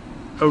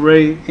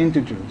array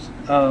integers,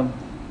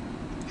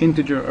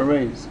 integer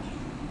arrays.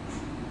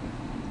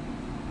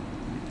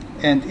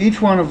 And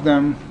each one of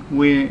them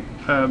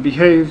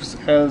behaves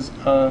as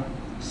a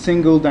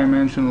single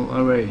dimensional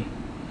array.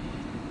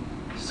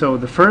 So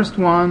the first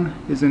one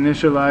is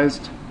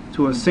initialized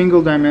to a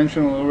single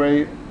dimensional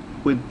array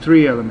with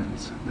 3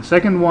 elements. The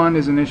second one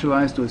is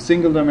initialized to a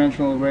single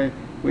dimensional array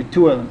with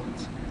 2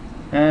 elements.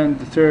 And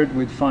the third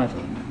with 5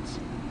 elements.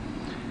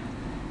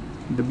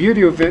 The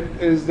beauty of it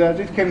is that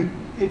it can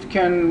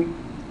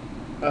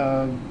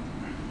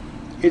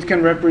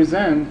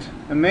represent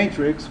a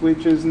matrix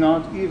which is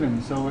not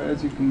even. So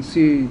as you can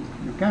see,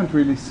 you can't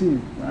really see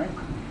it, right?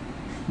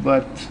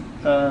 But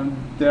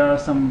there are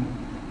some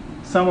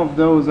of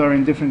those are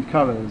in different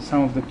colors.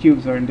 Some of the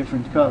cubes are in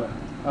different color.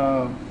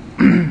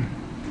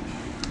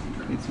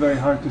 It's very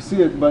hard to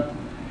see it, but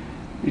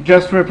it's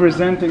just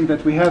representing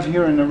that we have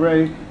here an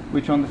array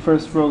which on the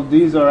first row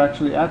these are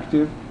actually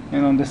active,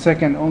 and on the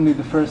second only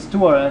the first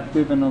 2 are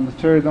active, and on the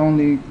third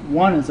only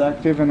 1 is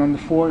active, and on the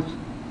fourth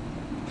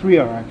 3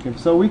 are active.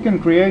 So we can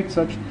create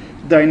such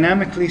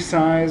dynamically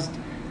sized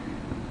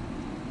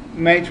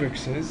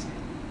matrices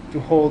to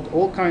hold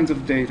all kinds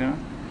of data.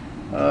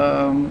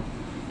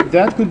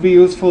 That could be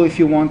useful if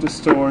you want to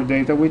store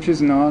data which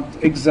is not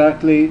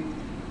exactly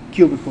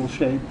cubicle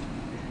shaped,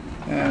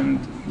 and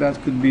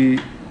that could be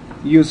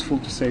useful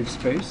to save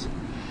space.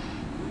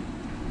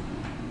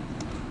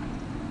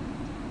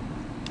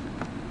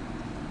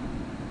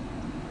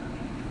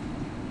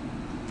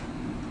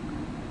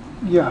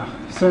 Yeah,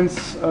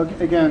 since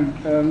again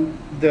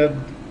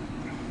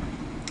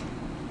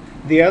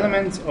the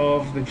elements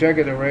of the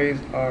jagged arrays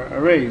are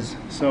arrays.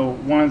 So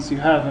once you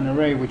have an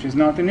array which is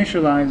not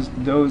initialized,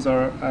 those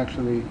are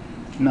actually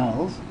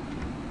nulls.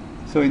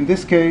 So in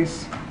this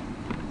case,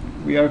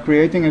 we are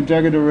creating a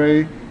jagged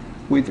array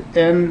with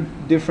n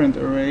different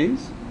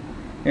arrays,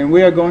 and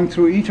we are going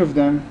through each of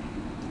them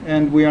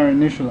and we are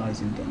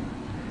initializing them.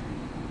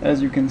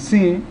 As you can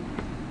see,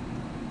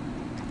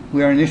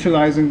 we are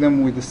initializing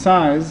them with the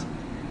size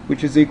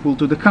which is equal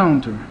to the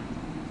counter.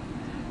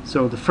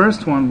 So the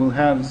first one will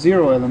have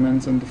 0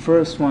 elements, and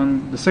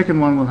the second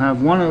one will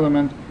have 1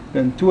 element,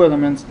 then 2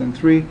 elements, then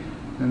 3,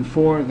 then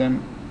 4,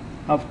 then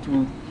up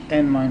to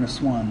n minus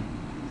 1.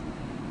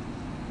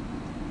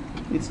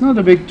 It's not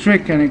a big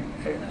trick, and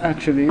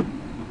actually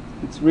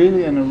it's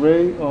really an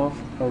array of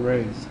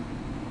arrays.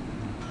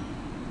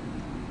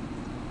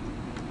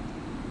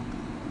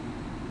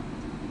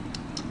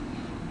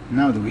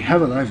 Now, do we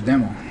have a live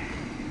demo?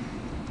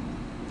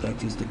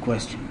 That is the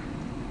question.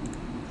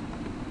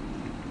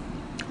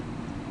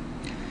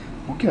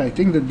 Okay, I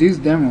think that these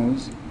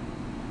demos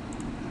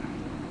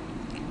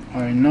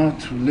are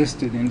not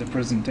listed in the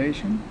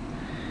presentation,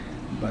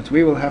 but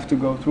we will have to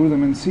go through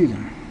them and see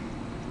them.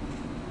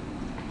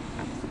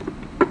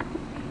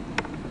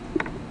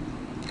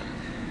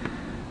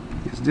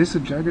 Is this a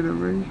jagged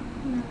array?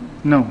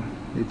 No,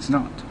 it's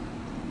not.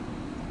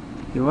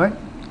 You what?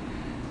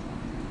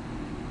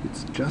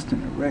 It's just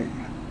an array.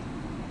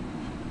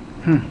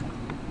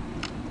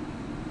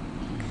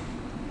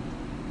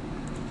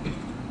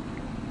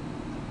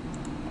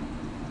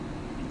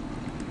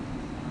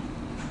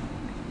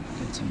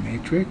 It's a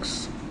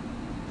matrix.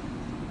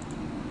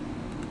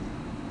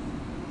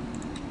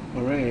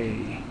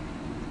 Array.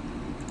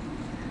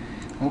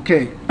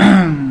 Okay.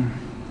 Do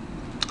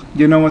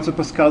you know what's a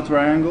Pascal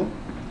triangle?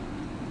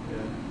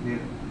 Yeah.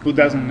 Who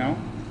doesn't know?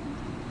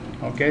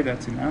 Okay,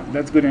 that's enough.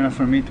 That's good enough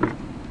for me to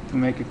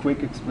make a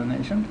quick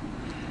explanation.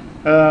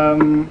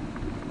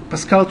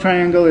 Pascal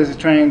triangle is a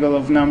triangle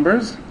of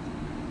numbers,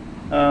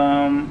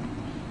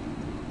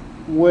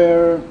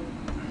 where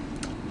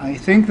I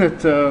think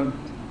that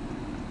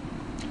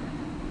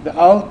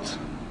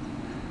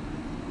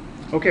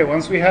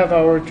once we have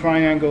our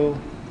triangle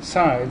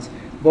sides,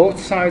 both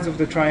sides of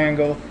the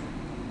triangle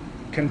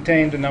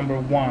contain the number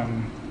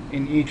 1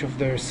 in each of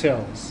their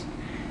cells.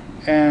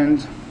 And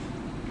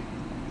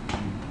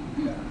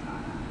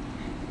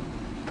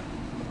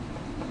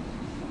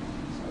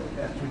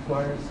that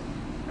requires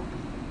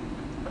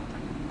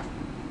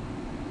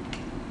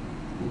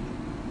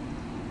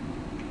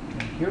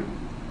thank you.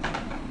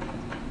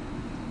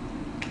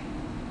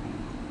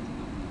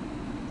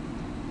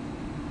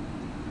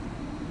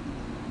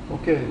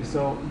 Okay,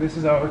 so this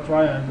is our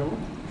triangle.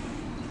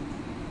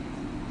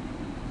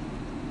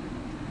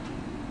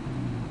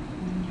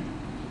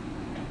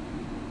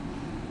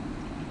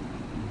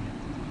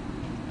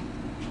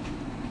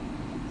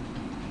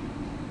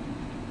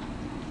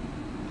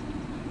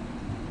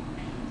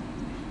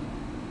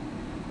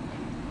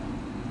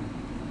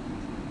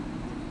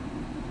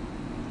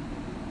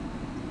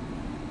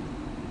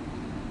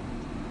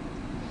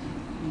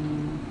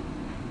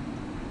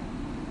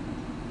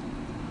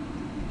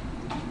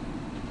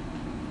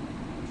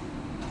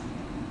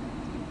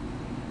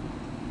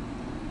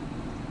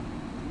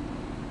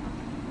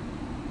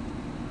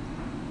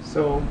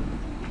 So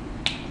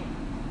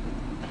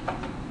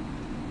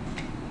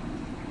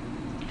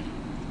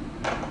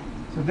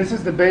this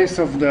is the base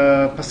of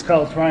the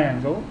Pascal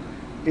triangle.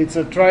 It's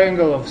a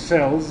triangle of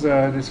cells.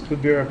 This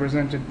could be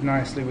represented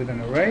nicely with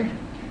an array.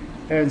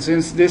 And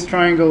since this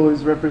triangle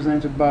is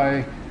represented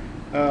by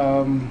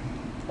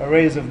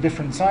arrays of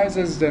different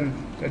sizes, then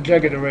a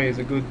jagged array is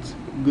a good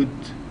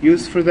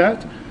use for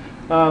that.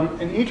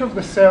 And each of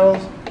the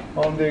cells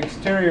on the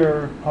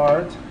exterior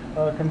part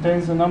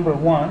contains the number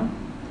 1.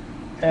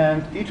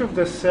 And each of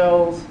the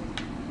cells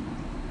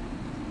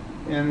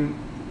in,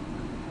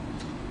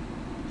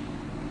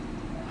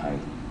 I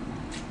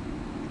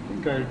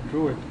think I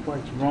drew it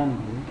quite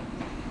wrongly.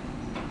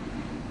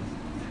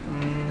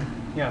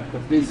 Yeah,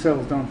 because these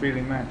cells don't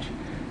really match.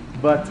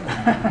 But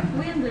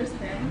We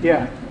understand.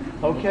 yeah,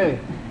 okay.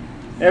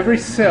 Every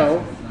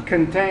cell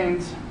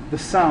contains the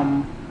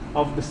sum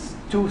of the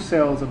 2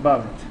 cells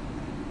above it.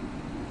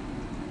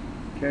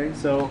 Okay,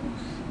 so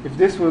if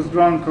this was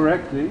drawn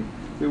correctly,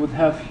 we would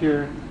have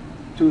here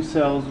 2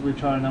 cells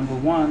which are number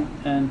 1,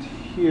 and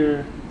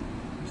here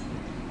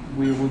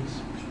we would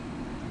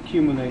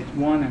accumulate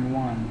 1 and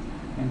 1,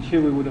 and here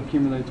we would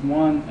accumulate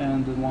 1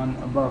 and the one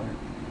above it.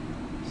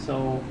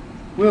 So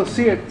we'll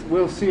see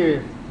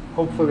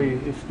hopefully,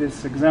 if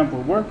this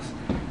example works,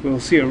 we'll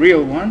see a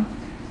real one,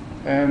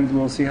 and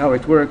we'll see how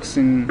it works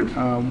in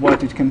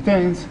what it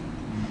contains.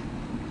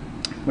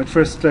 But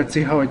first, let's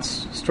see how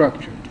it's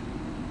structured.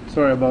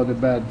 Sorry about the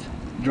bad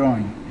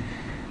drawing.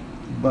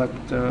 But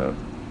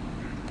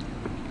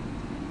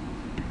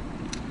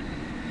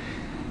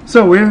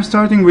so we're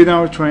starting with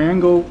our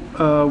triangle,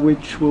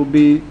 which will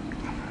be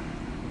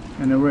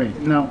an array.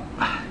 Now,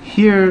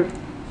 here,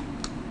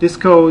 this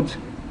code,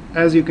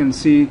 as you can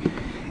see,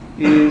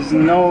 is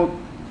not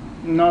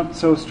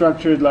so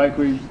structured like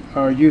we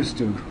are used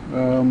to.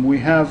 We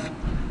have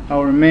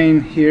our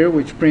main here,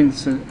 which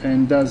prints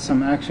and does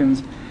some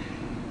actions.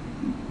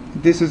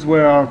 This is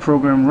where our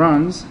program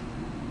runs,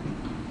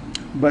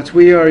 but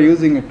we are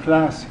using a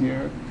class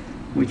here,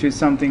 which is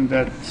something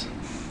that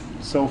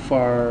so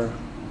far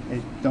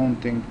I don't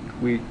think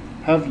we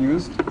have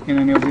used in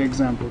any of the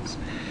examples.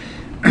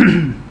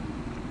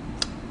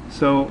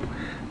 So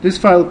this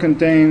file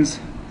contains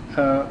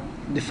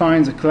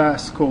defines a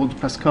class called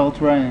Pascal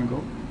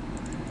Triangle,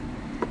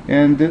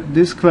 and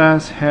this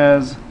class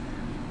has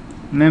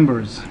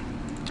members.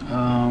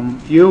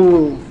 You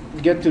will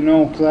get to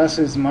know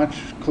classes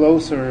much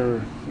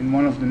closer in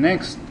one of the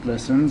next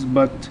lessons,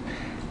 but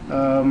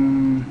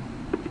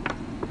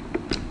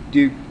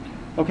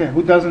okay,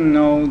 who doesn't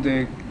know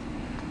the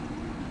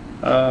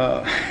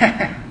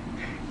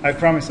I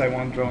promise I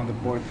won't draw on the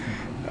board.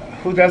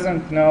 Who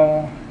doesn't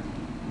know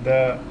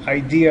the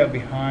idea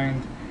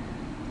behind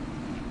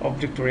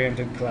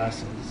object-oriented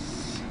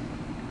classes?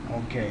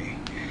 Okay,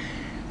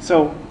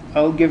 so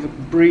I'll give a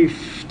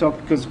brief talk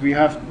because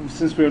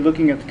since we're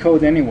looking at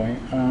code anyway,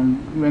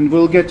 and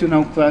we'll get to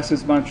know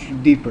classes much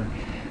deeper.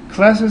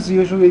 Classes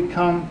usually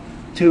come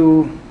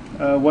to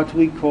what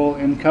we call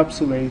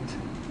encapsulate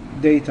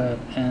data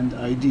and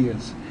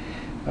ideas.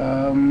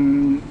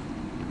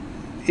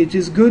 It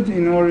is good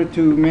in order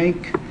to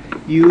make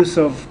use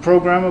of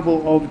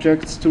programmable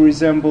objects to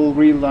resemble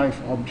real-life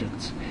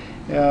objects,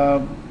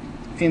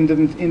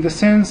 in the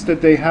sense that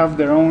they have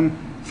their own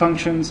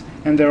functions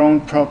and their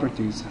own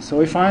properties.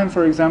 So if I am,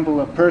 for example,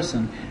 a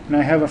person, and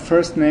I have a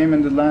first name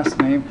and a last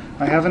name,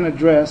 I have an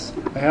address,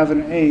 I have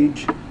an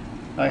age,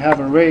 I have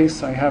a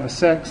race, I have a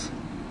sex,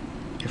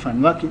 if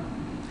I'm lucky.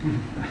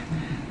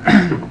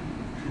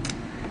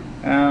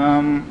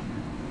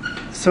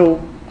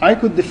 So I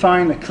could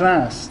define a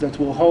class that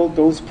will hold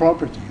those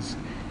properties,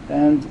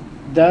 and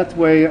that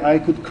way I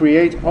could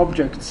create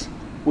objects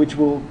which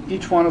will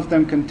each one of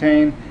them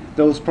contain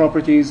those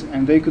properties,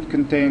 and they could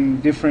contain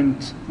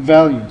different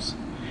values.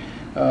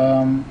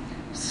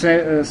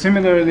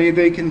 Similarly,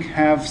 they can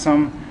have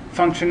some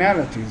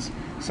functionalities.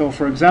 So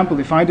for example,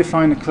 if I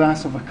define a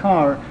class of a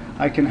car,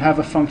 I can have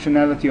a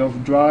functionality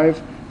of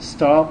drive,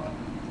 stop,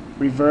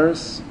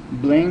 reverse,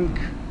 blink,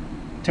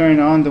 turn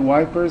on the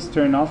wipers,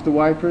 turn off the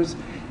wipers.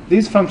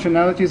 These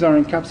functionalities are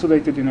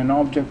encapsulated in an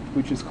object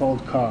which is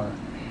called car.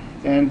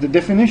 And the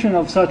definition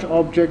of such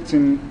objects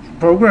in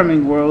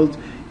programming world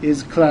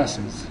is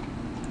classes.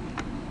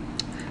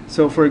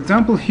 So for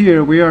example,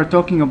 here we are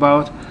talking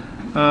about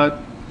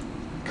a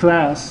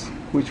class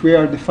which we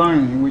are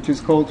defining, which is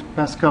called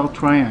Pascal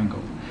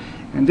Triangle.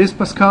 And this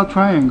Pascal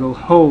Triangle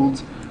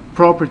holds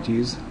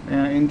properties.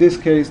 In this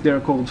case, they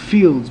are called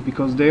fields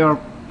because they are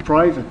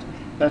private.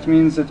 That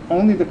means that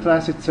only the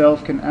class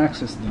itself can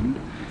access them.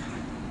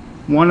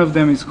 One of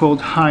them is called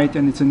height,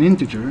 and it's an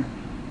integer.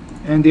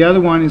 And the other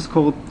one is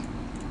called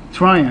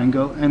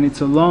triangle, and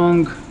it's a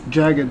long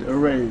jagged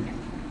array.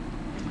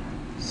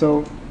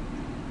 So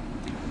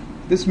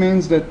this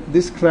means that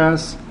this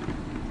class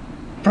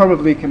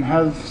probably can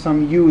have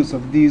some use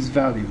of these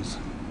values.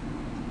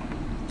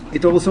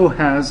 It also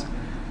has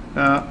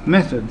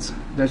methods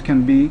that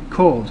can be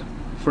called.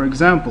 For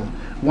example,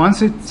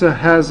 once it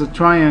has a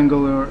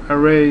triangular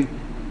array,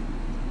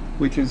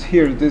 which is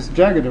here, this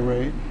jagged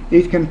array,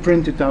 it can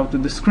print it out to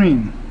the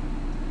screen.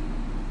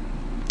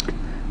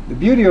 The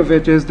beauty of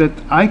it is that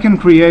I can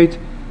create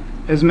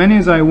as many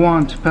as I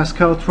want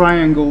Pascal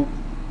Triangle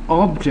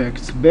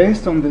objects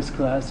based on this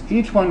class.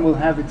 Each one will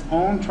have its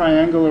own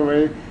triangle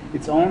array,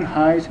 its own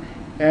height,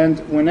 and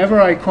whenever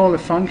I call a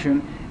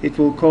function, it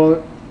will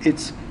call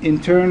its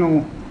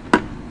internal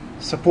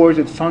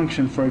supported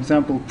function, for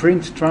example,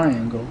 print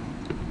triangle,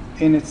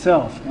 in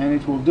itself, and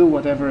it will do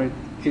whatever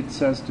it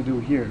says to do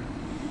here.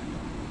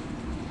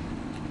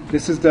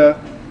 This is the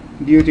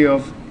beauty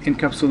of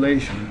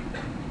encapsulation,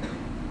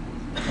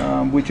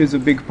 which is a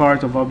big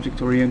part of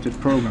object-oriented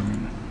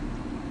programming.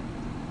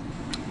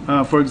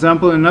 For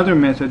example, another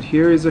method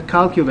here is a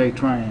calculate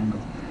triangle,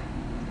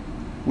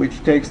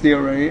 which takes the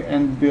array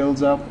and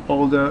builds up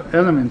all the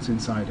elements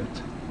inside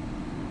it.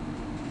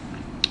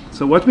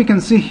 So what we can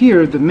see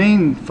here, the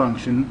main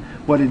function,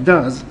 what it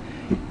does,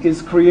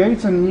 is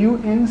creates a new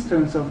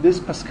instance of this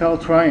Pascal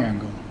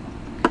triangle.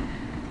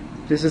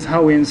 This is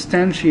how we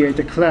instantiate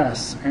a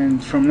class,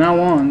 and from now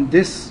on,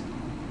 this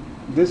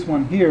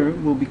one here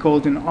will be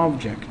called an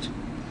object.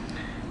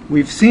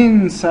 We've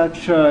seen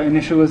such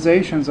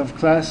initializations of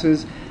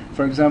classes.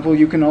 For example,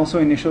 you can also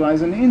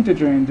initialize an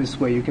integer in this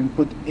way. You can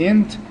put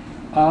int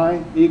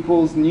I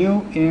equals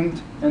new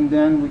int, and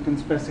then we can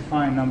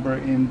specify a number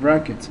in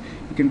brackets.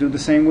 You can do the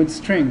same with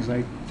strings.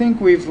 I think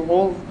we've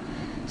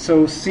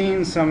also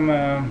seen some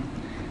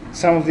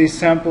of these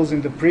samples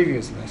in the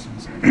previous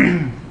lessons.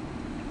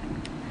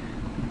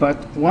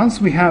 But once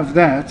we have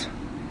that,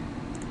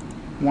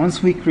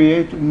 once we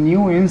create a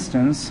new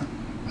instance,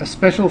 a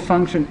special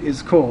function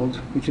is called,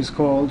 which is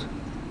called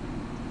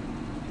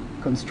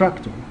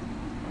constructor,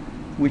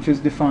 which is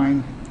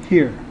defined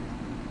here.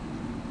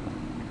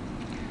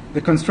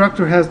 The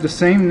constructor has the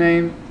same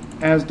name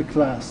as the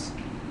class,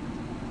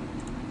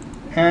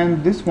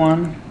 and this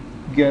one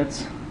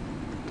gets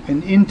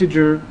an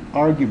integer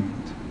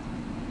argument.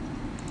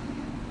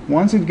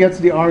 Once it gets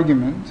the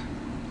argument,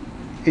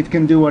 it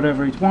can do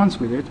whatever it wants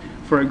with it.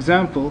 For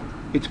example,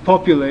 it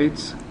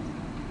populates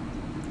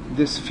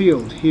this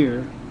field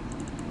here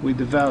with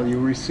the value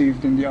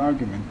received in the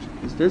argument.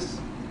 Is this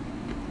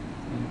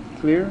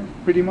clear,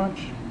 pretty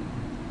much?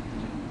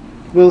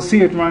 We'll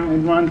see it in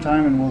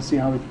runtime, and we'll see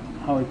how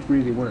it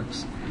really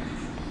works.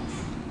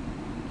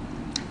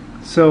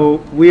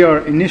 So we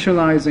are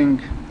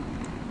initializing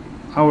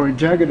our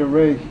jagged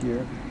array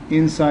here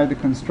inside the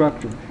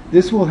constructor.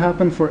 This will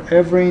happen for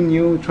every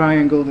new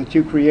triangle that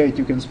you create.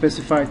 You can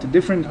specify it a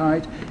different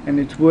height, and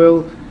it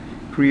will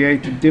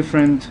create a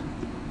different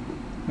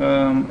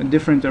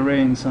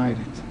array inside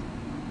it.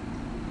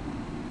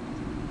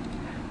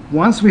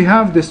 Once we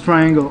have this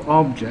triangle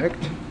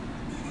object,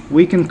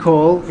 we can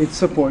call its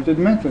supported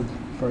method.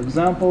 For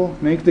example,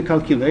 make the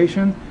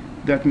calculation,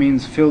 that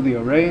means fill the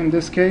array in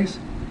this case,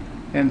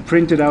 and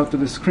print it out to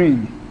the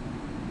screen.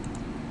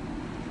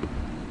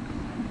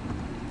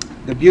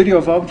 The beauty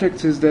of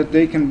objects is that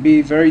they can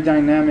be very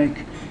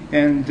dynamic,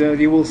 and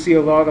you will see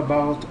a lot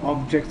about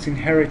objects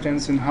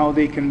inheritance and how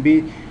they can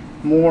be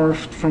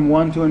morphed from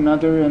one to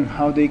another and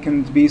how they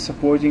can be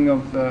supporting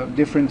of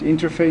different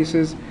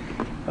interfaces.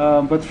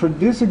 But for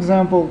this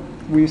example,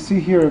 we see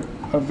here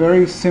a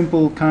very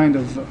simple kind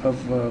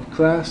of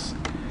class,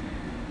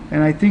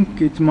 and I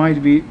think it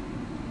might be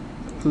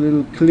a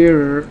little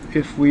clearer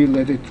if we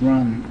let it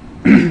run,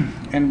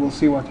 and we'll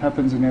see what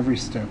happens in every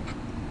step.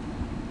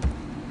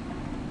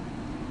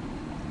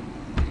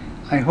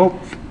 I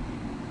hope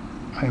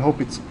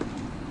it's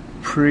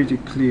pretty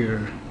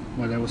clear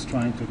what I was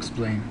trying to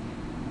explain.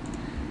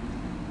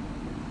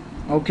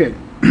 Okay.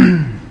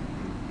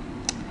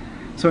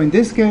 So in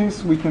this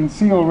case, we can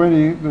see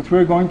already that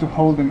we're going to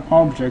hold an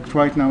object.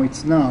 Right now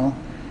it's null,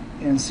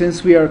 and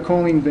since we are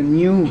calling the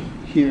new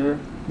here,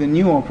 the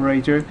new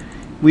operator,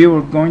 we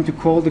are going to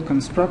call the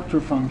constructor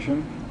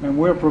function, and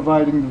we're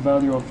providing the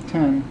value of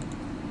 10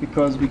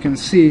 because we can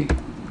see,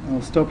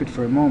 I'll stop it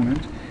for a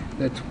moment,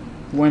 that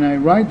when I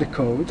write the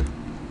code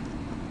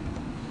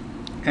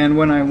and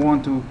when I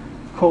want to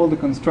call the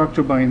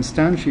constructor by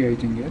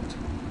instantiating it,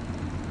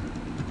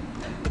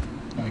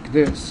 like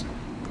this,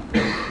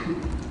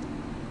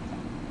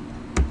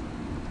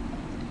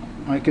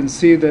 I can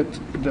see that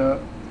the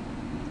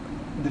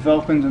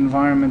development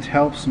environment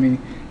helps me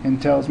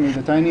and tells me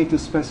that I need to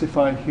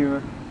specify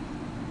here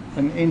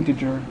an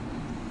integer,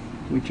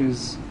 which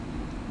is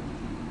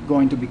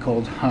going to be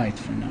called height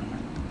for now.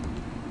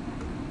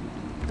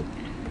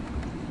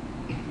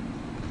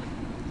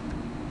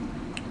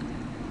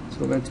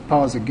 So let's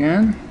pause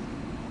again,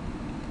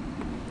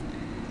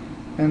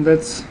 and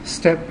let's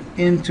step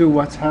into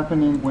what's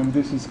happening when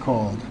this is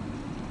called.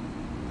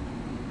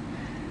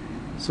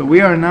 So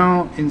we are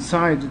now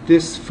inside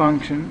this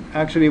function.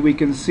 Actually, we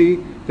can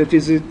see that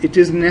it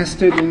is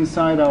nested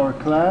inside our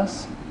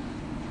class.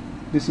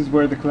 This is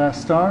where the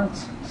class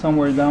starts.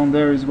 Somewhere down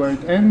there is where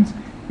it ends.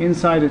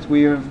 Inside it,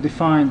 we have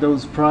defined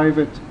those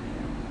private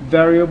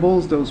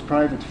variables, those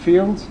private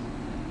fields,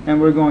 and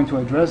we're going to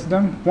address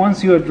them.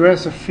 Once you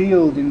address a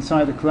field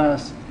inside a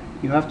class,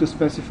 you have to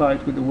specify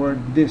it with the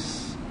word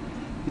this.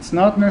 It's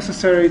not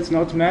necessary, it's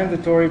not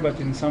mandatory, but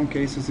in some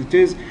cases it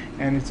is,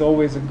 and it's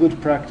always a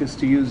good practice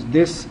to use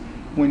this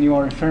when you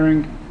are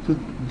referring to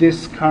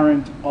this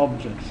current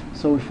object.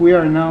 So if we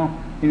are now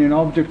in an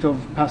object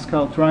of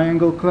Pascal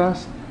triangle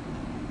class,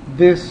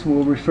 this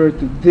will refer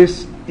to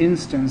this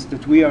instance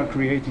that we are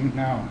creating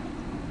now.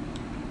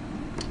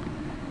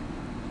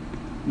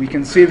 We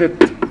can see that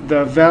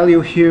the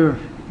value here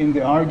in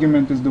the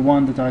argument is the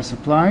one that I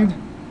supplied.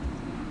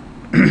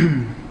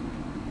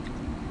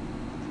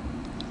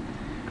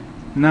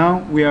 Now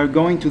we are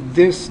going to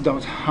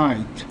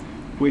this.height,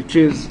 which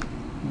is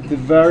the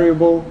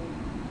variable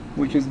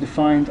which is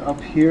defined up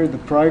here, the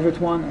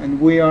private one,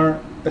 and we are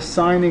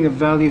assigning a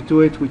value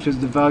to it, which is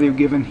the value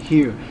given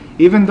here.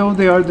 Even though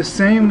they are the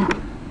same,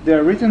 they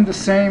are written the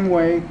same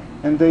way,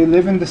 and they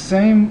live in the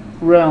same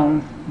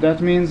realm,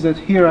 that means that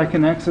here I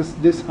can access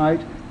this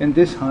height and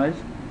this height,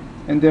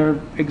 and they're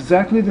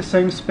exactly the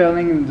same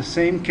spelling in the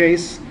same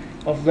case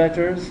of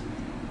letters.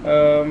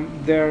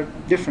 They're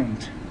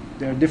different.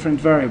 They're different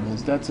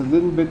variables. That's a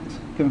little bit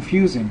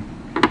confusing,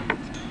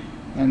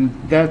 and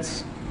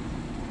that's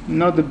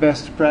not the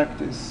best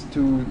practice,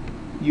 to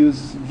use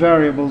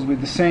variables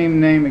with the same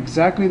name,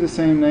 exactly the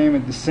same name,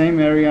 at the same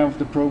area of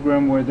the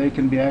program where they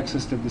can be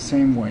accessed at the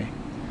same way.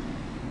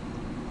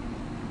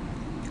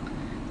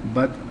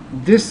 but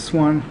this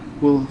one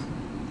will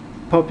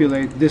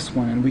populate this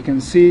one, and we can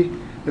see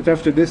that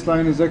after this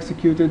line is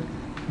executed,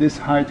 this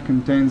height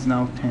contains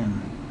now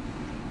 10.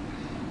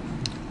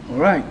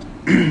 Alright,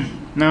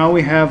 now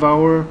we have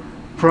our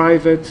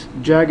private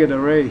jagged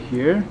array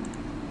here,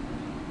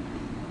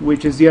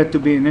 which is yet to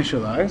be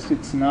initialized.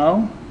 It's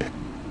now,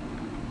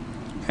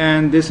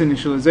 and this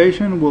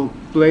initialization will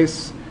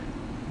place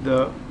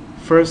the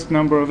first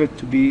number of it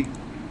to be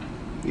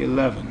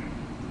 11.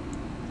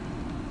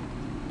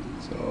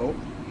 So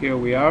here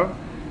we are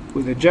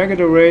with a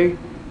jagged array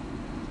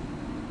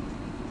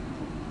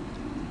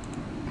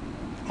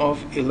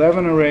of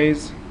 11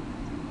 arrays.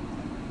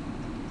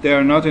 They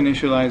are not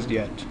initialized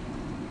yet.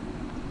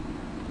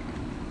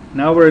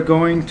 Now we're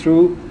going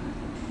through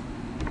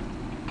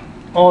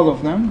all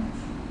of them.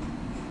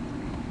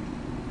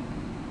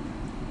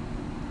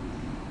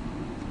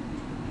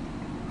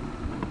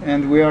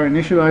 And we are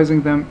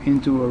initializing them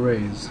into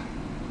arrays.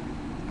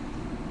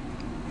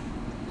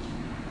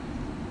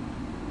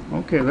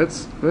 Okay,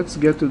 let's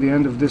get to the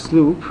end of this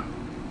loop.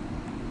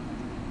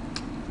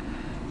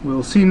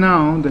 We'll see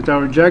now that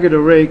our jagged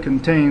array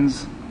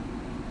contains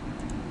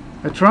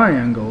a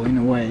triangle in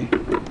a way,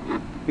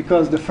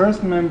 because the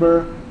first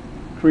member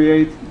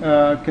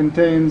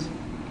contains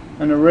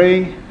an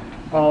array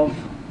of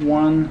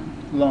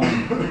 1 long,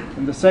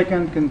 and the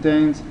second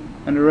contains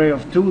an array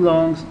of 2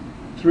 longs,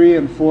 3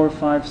 and 4,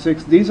 5,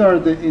 6. These are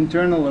the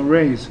internal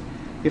arrays.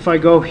 If I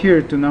go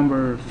here to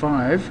number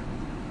 5,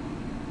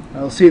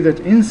 I'll see that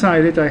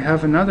inside it I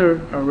have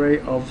another array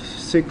of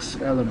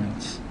 6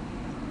 elements.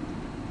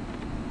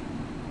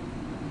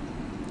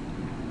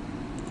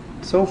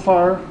 So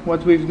far,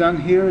 what we've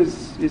done here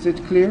is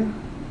it clear?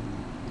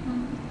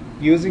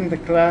 Using the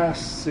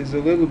class is a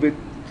little bit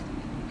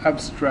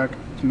abstract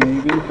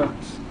maybe, but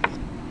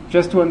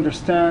just to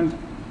understand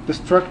the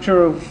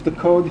structure of the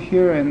code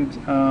here and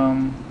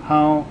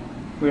how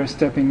we are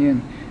stepping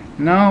in.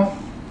 Now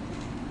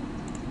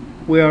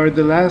we are at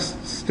the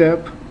last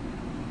step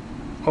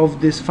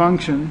of this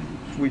function,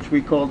 which we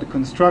call the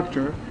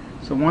constructor.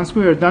 So once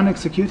we are done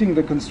executing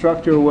the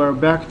constructor, we're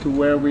back to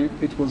where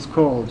it was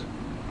called,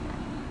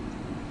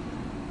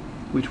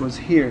 which was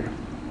here.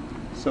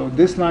 So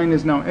this line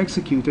is now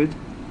executed,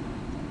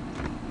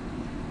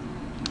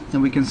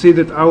 and we can see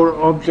that our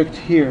object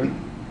here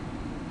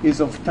is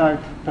of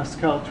type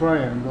Pascal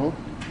triangle,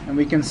 and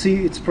we can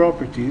see its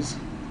properties.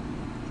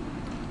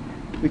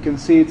 We can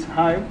see its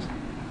height,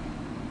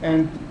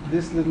 and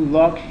this little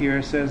lock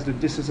here says that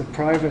this is a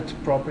private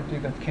property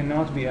that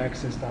cannot be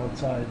accessed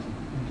outside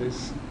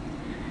this.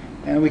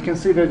 And we can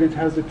see that it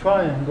has a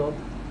triangle,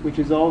 which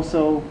is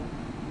also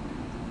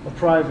a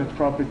private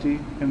property,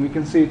 and we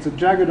can see it's a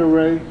jagged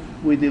array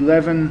with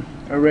 11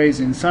 arrays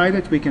inside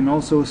it. We can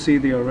also see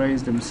the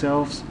arrays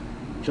themselves,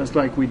 just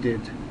like we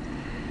did.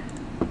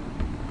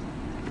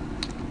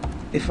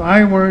 If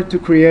I were to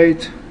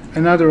create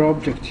another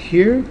object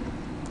here,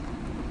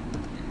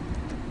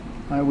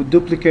 I would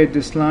duplicate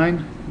this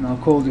line, and I'll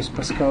call this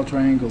Pascal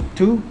triangle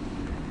 2,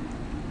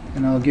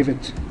 and I'll give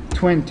it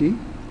 20.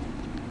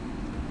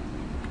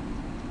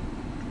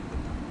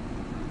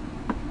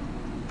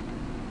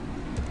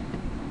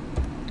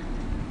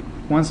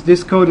 Once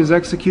this code is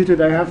executed,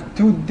 I have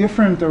 2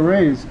 different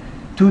arrays,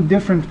 2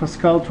 different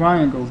Pascal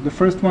triangles. The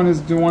first one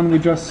is the one we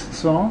just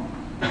saw,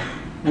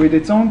 with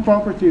its own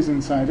properties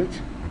inside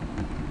it.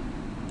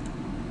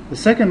 The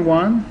second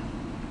one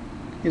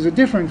is a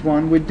different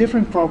one with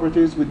different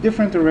properties, with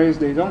different arrays.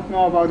 They don't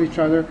know about each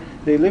other.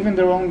 They live in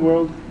their own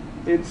world.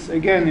 It's,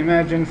 again,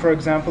 imagine, for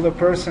example, a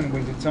person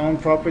with its own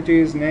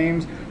properties,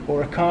 names,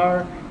 or a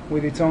car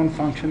with its own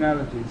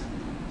functionalities.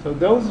 So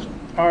those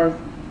are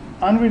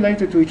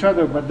unrelated to each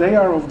other, but they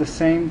are of the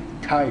same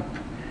type,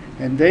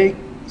 and they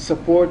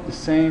support the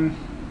same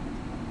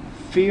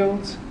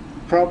fields,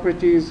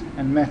 properties,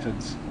 and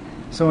methods.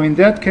 So in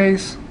that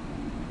case,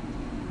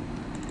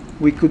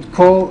 we could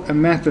call a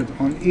method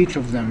on each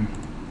of them.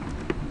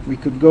 We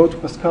could go to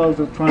Pascal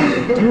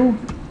triangle 2,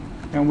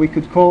 and we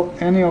could call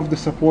any of the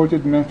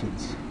supported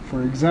methods.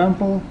 For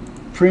example,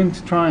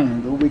 print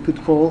triangle we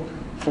could call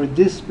for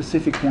this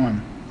specific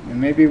one, and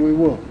maybe we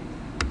will.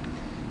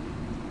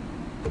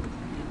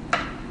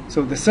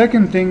 So the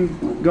second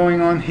thing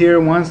going on here,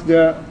 once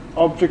the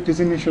object is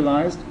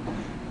initialized,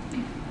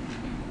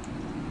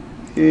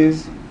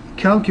 is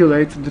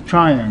calculate the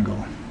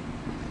triangle.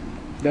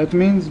 That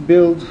means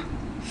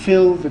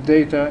fill the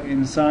data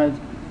inside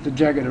the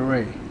jagged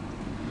array.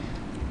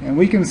 And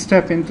we can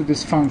step into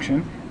this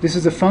function. This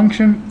is a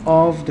function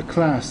of the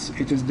class.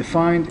 It is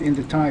defined in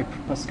the type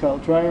Pascal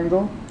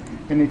triangle,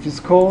 and it is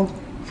called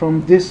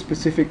from this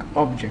specific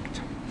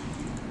object.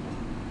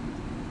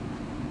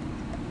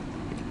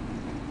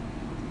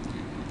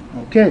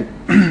 Okay,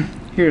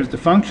 here's the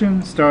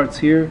function, starts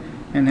here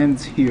and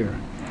ends here.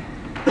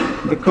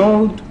 The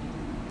code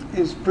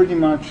is pretty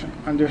much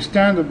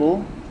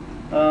understandable.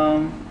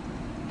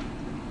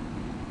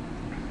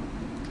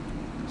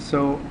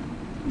 So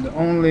the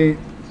only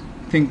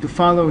thing to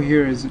follow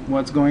here is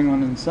what's going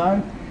on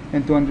inside,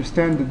 and to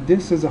understand that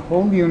this is a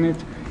whole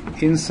unit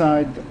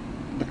inside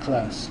the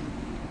class.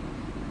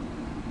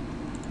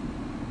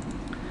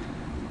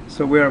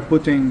 So we are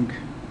putting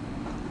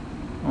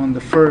on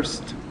the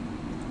first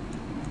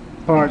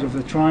part of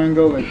the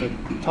triangle at the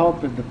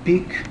top, at the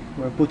peak,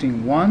 we're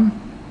putting 1.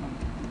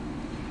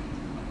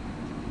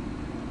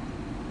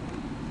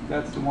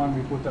 That's the one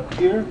we put up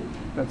here.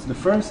 That's the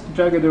first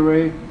jagged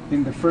array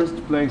in the first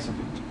place of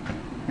it.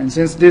 And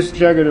since this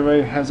jagged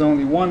array has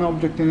only one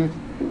object in it,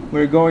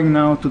 we're going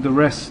now to the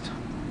rest.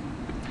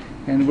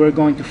 And we're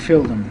going to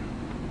fill them.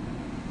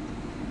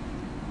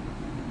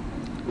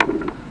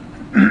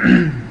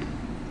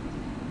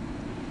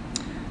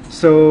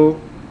 So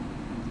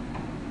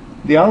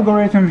the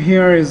algorithm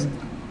here is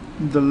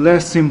the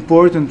less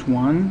important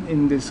one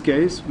in this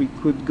case. We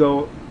could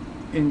go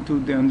into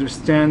the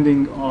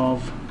understanding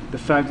of the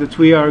fact that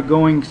we are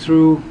going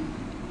through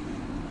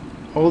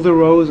all the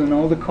rows and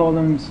all the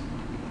columns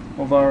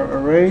of our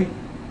array,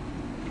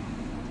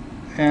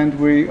 and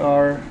we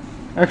are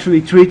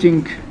actually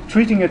treating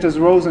it as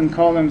rows and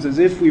columns as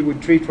if we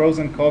would treat rows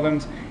and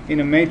columns in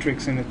a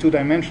matrix, in a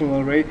two-dimensional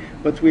array,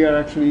 but we are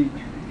actually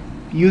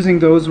using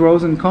those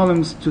rows and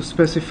columns to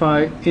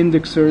specify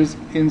indexers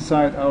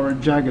inside our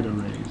jagged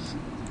arrays.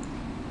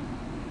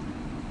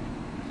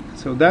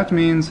 So that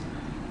means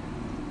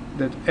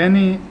that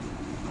any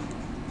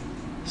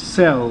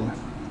cell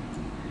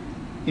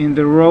in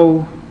the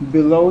row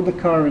below the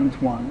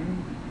current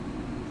one,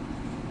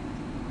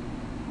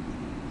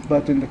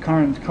 but in the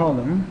current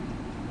column,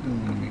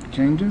 we'll make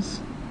changes,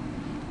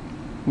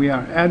 we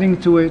are adding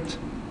to it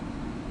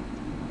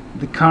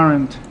the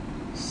current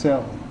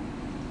cell.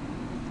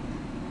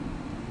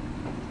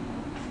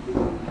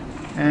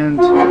 And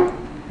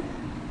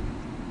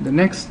the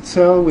next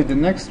cell with the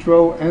next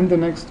row and the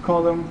next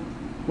column,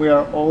 we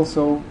are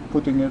also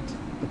putting it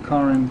the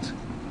current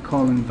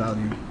column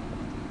value.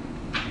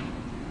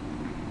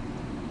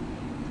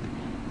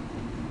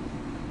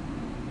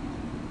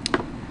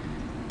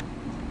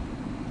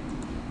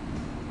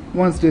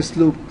 Once this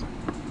loop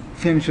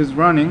finishes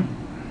running,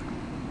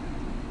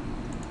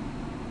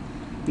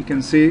 you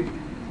can see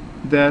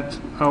that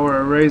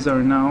our arrays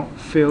are now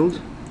filled.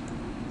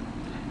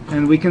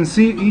 And we can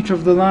see each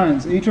of the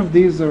lines. Each of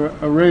these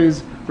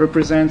arrays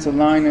represents a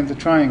line in the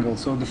triangle.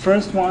 So the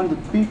first one, the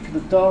peak,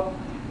 the top,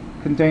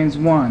 contains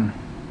 1.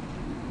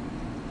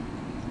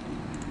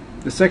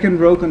 The second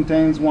row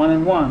contains 1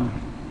 and 1,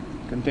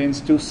 contains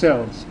 2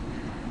 cells.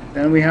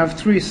 Then we have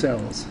 3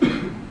 cells.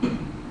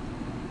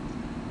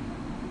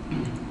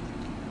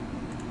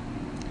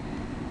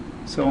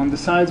 So on the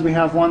sides we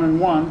have 1 and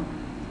 1,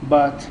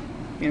 but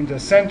in the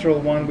central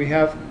one we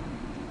have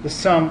the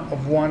sum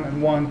of 1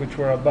 and 1 which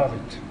were above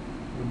it.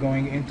 We're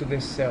going into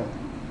this cell.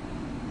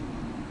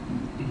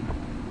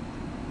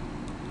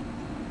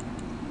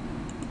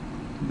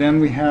 Then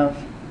we have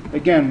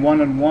again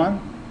 1 and 1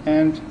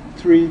 and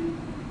 3,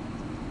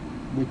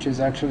 which is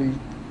actually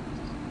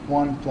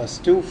 1 plus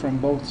 2 from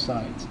both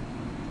sides.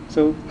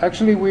 So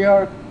actually we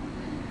are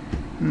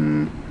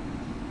I'm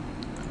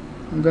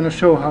going to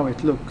show how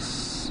it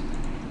looks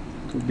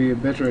to be a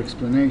better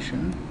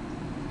explanation.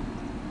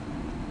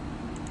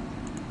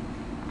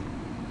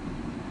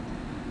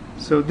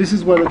 So this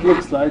is what it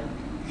looks like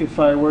if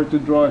I were to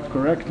draw it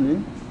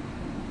correctly.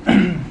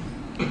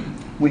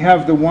 We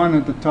have the 1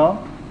 at the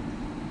top,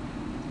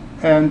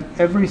 and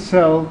every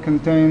cell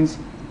contains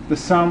the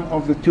sum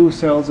of the 2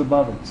 cells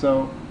above it.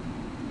 So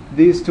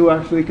these 2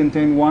 actually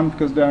contain 1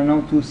 because there are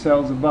no 2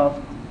 cells above,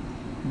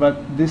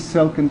 but this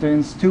cell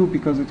contains 2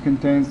 because it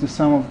contains the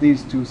sum of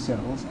these 2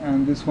 cells,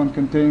 and this one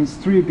contains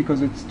 3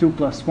 because it's 2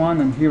 plus 1,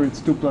 and here it's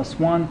 2 plus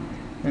 1,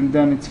 and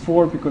then it's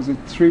 4 because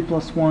it's 3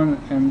 plus 1,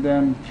 and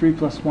then 3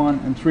 plus 1,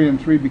 and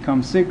 3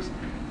 become 6.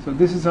 So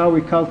this is how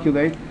we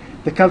calculate.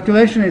 The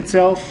calculation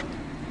itself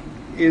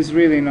is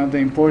really not the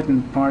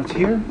important part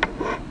here.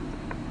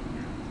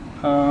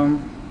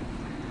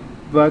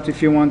 But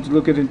if you want to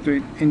look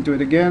into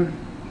it again,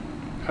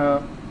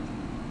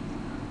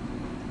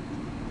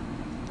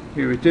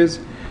 here it is,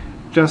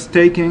 just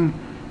taking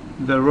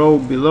the row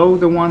below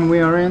the one we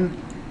are in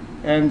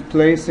and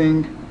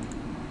placing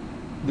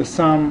the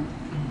sum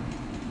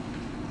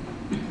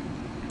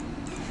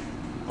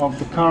of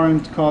the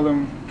current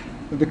column,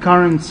 the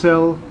current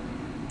cell,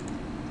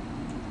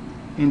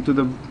 into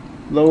the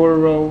lower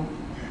row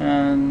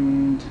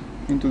and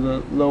into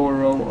the lower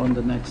row on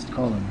the next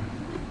column,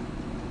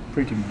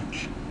 pretty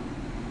much.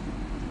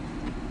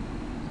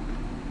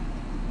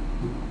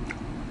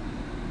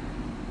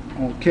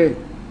 Okay.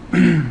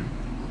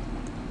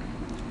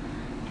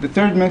 The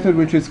third method,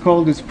 which is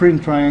called is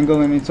print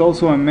triangle, and it's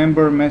also a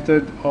member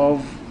method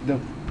of the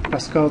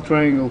Pascal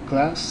triangle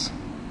class.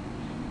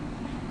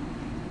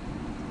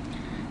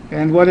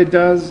 And what it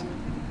does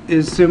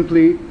is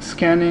simply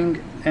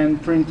scanning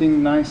and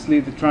printing nicely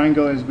the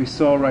triangle as we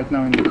saw right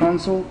now in the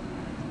console.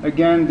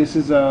 Again, this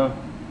is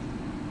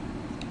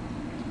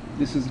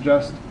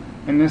just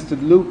a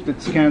nested loop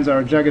that scans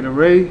our jagged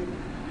array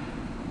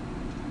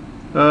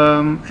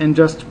and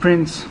just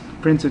prints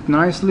it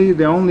nicely.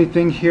 The only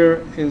thing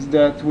here is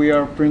that we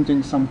are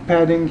printing some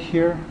padding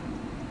here,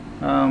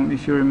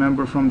 If you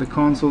remember from the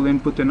console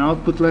input and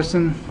output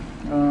lesson,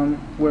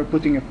 we're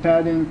putting a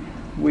padding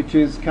which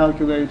is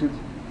calculated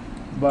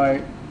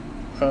by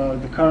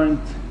the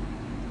current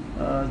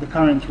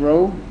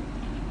row.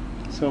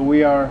 So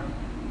we are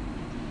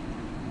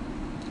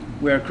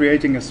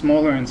creating a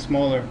smaller and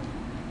smaller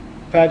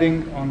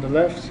padding on the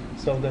left,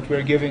 so that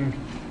we're giving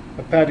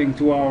a padding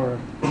to our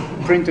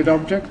printed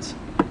objects,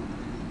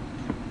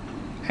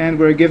 and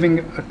we're giving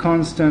a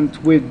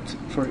constant width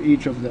for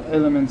each of the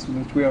elements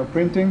that we are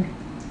printing,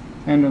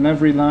 and on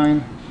every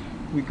line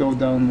we go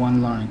down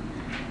one line,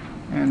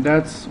 and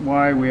that's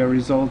why we are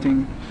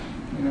resulting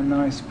in a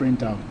nice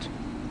printout.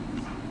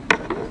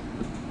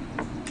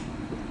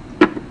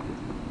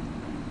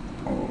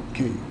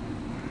 Okay.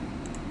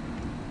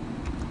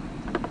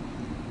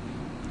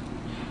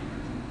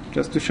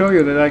 Just to show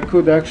you that I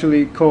could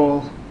actually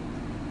call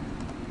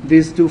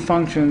these two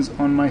functions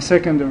on my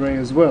second array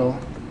as well.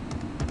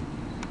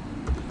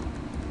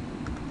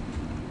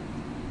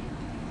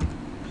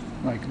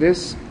 Like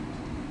this.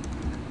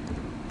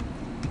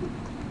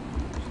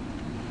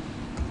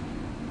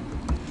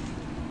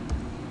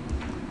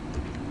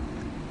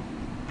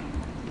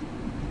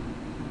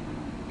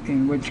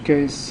 In which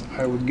case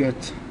I would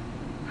get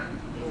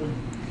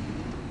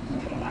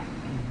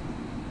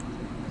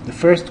the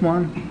first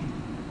one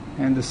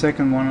and the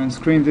second one on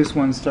screen. This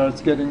one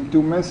starts getting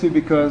too messy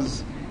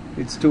because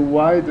it's too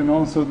wide, and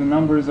also the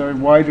numbers are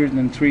wider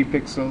than 3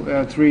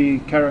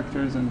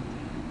 characters, and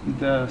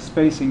the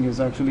spacing is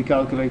actually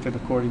calculated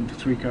according to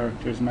 3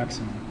 characters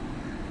maximum.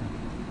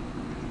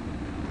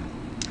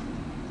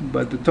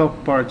 But the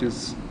top part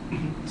is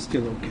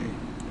still okay.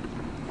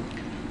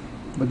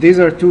 But these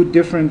are two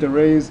different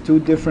arrays, two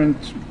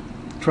different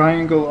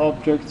triangle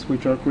objects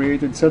which are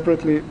created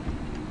separately.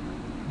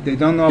 They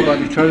don't know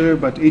about each other,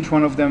 but each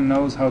one of them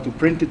knows how to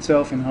print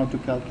itself and how to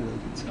calculate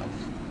itself.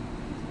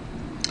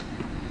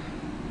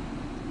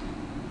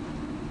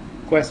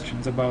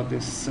 Questions about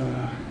this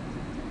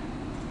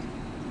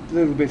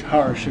little bit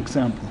harsh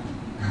example?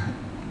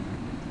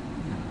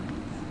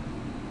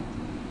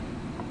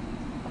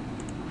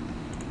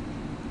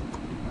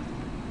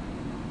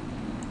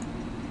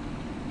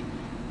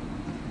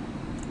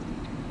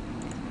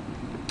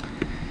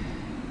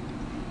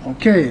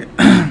 Okay.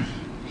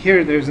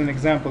 Here there's an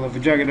example of a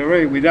jagged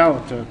array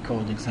without a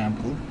code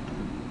example,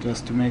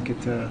 just to make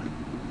it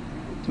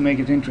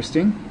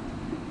interesting.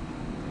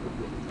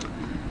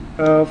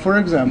 For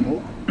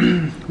example,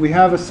 we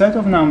have a set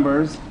of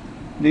numbers.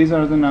 These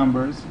are the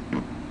numbers,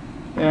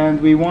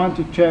 and we want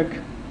to check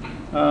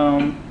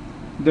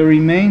the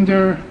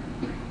remainder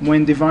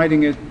when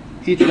dividing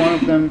each one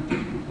of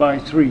them by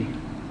 3.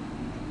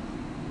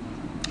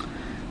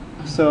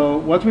 So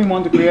what we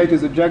want to create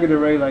is a jagged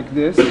array like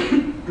this,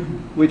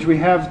 which we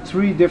have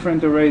 3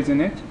 different arrays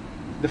in it.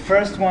 The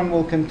first one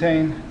will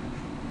contain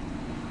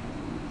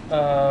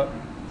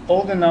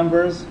all the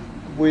numbers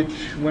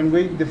which, when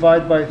we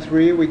divide by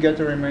 3, we get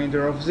a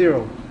remainder of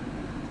 0.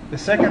 The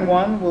second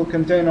one will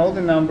contain all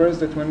the numbers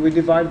that when we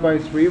divide by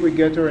 3, we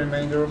get a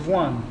remainder of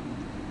 1.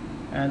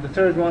 And the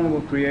third one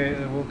will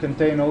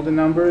contain all the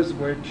numbers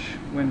which,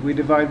 when we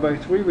divide by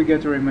 3, we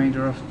get a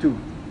remainder of 2.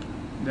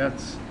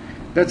 That's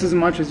as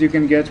much as you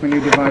can get when you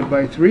divide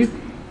by 3.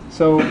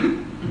 So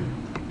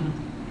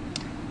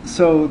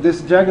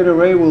this jagged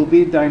array will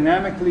be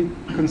dynamically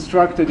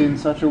constructed in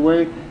such a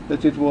way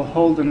that it will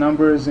hold the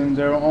numbers in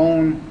their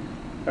own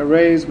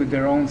arrays with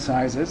their own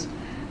sizes.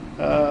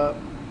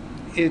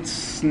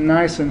 It's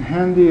nice and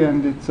handy,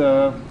 and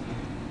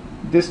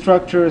this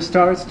structure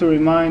starts to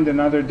remind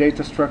another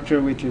data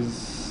structure which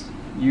is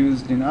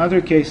used in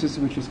other cases,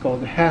 which is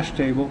called a hash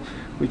table,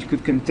 which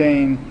could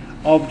contain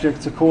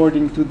objects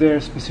according to their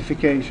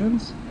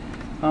specifications.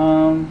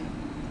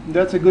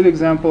 That's a good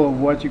example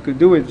of what you could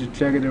do with a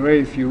jagged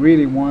array if you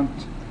really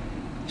want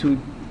to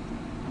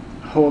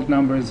hold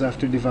numbers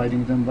after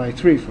dividing them by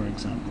 3, for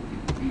example.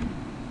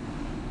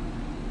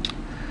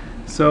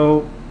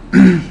 So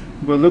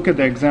we'll look at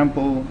the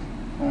example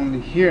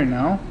only here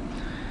now.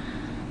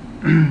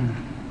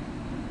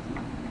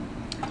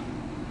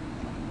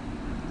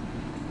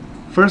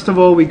 First of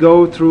all, we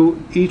go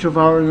through each of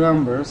our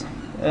numbers,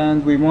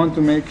 and we want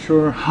to make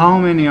sure how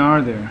many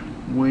are there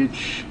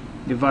which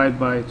divide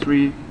by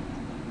 3.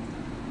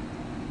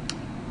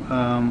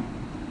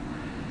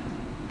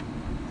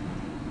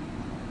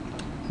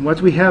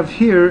 What we have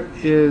here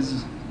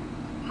is,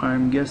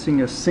 I'm guessing,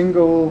 this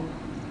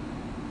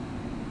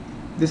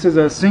is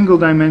a single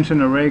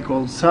dimension array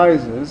called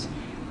sizes,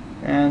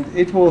 and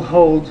it will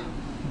hold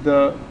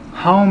the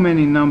how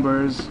many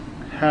numbers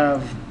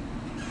have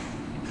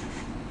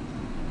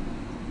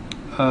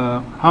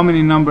a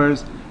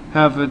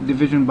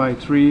division by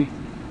 3.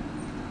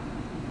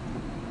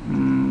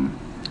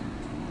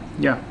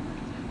 Yeah,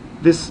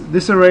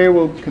 this array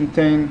will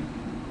contain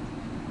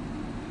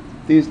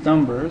these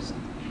numbers.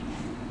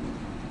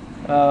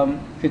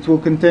 It will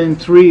contain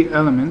 3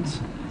 elements,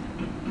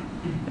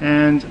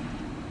 and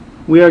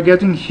we are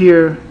getting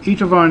here,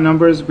 each of our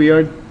numbers, we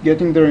are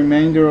getting the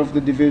remainder of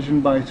the division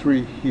by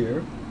 3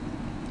 here,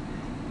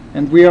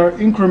 and we are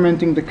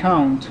incrementing the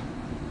count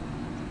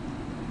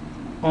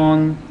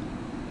on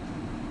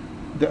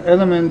the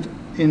element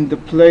in the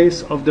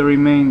place of the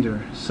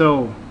remainder.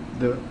 So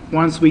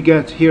once we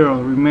get here a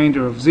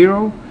remainder of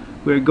 0,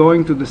 we're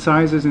going to the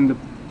sizes in the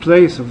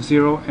place of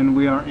 0 and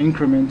we are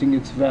incrementing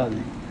its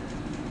value.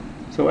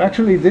 So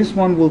actually this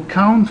one will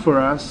count for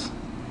us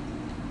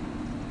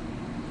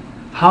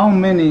how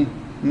many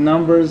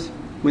numbers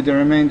with the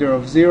remainder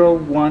of 0,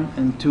 1,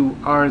 and 2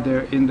 are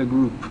there in the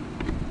group.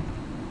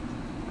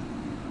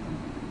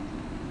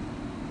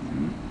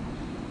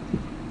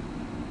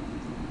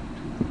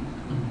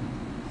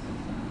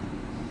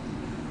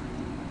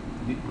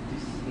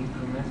 This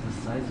increments the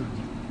size of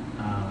the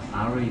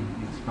array,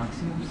 its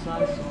maximum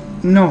size?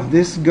 Or? No,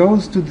 this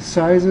goes to the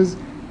sizes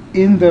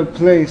in the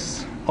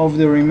place of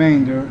the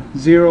remainder,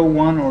 0,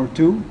 1, or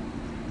 2,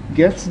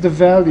 gets the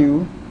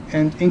value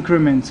and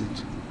increments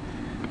it.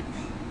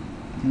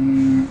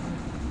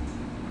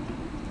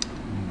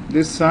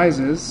 This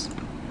sizes,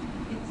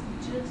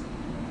 It's just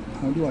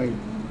how do I do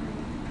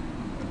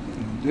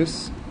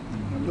this?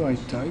 How do I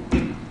type?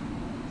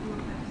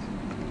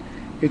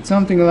 It's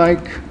something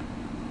like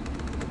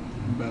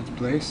bad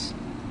place.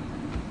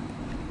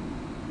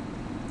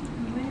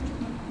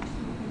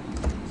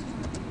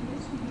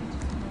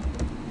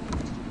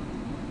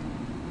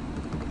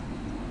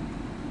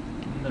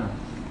 No.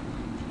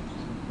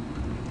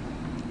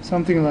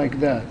 Something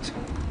like that.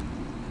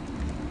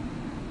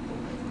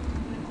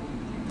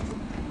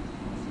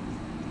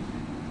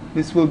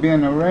 This will be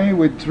an array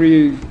with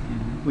three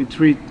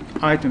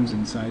items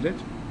inside it.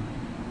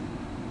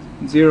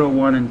 0,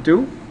 1, and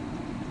 2.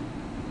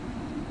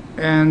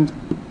 And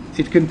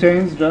it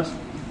contains just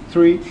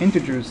 3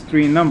 integers,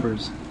 3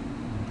 numbers.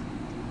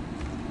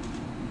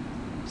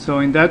 So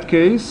in that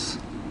case,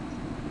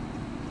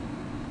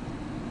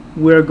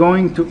 we're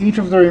going to each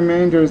of the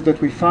remainders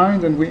that we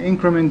find and we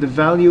increment the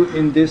value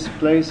in this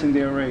place in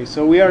the array.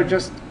 So we are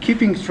just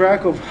keeping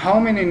track of how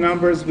many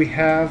numbers we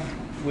have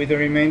with a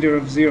remainder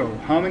of 0,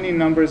 how many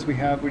numbers we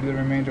have with the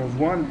remainder of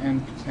 1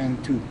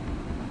 and 2,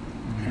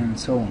 and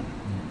so on.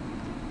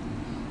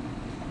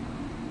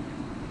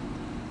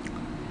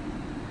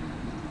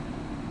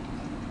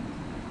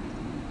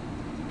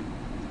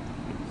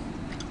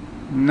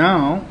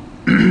 Now,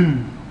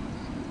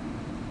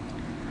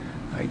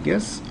 I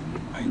guess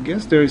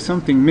there is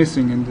something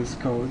missing in this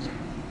code.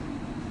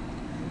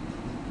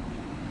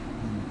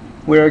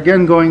 We're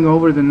again going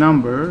over the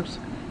numbers,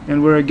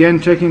 and we're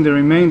again checking the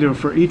remainder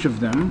for each of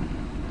them.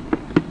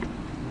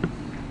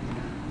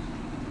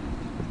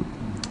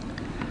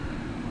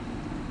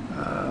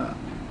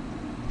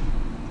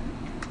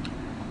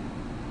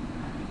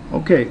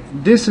 Okay,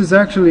 this is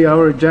actually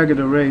our jagged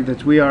array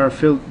that we are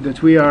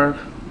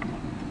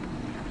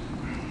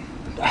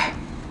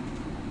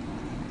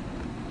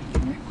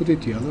put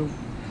it yellow.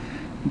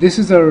 This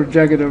is our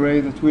jagged array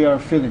that we are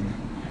filling.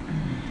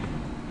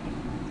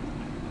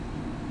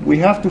 We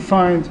have to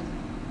find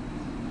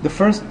the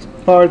first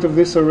part of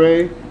this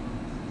array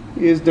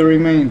is the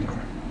remainder.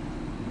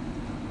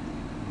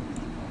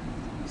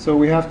 So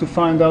we have to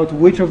find out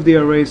which of the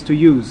arrays to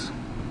use.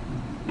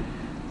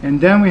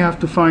 And then we have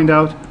to find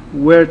out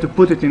where to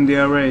put it in the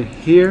array.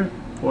 Here,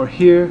 or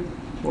here,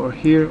 or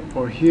here,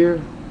 or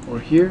here, or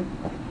here.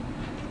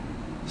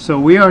 So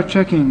we are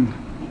checking,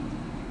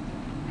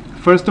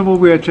 first of all,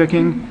 we are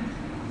checking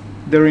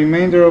the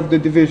remainder of the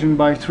division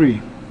by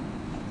 3.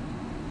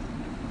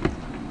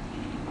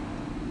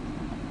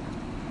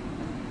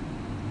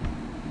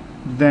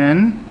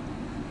 Then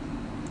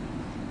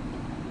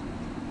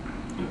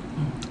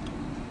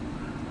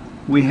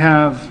we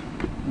have,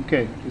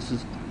 okay, this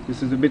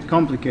is a bit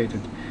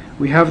complicated.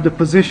 We have the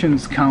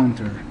positions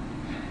counter.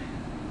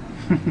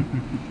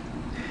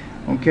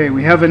 Okay,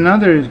 we have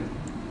another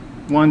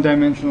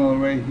one-dimensional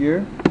array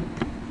here.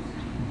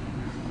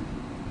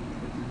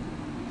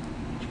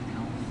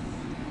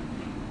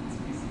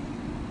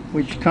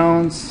 Which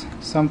counts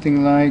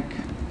something like,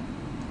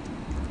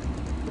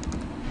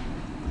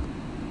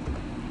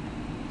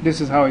 this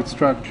is how it's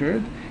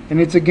structured, and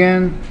it's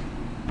again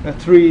a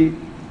three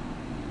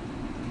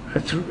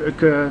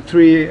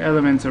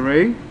elements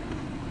array,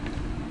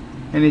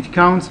 and it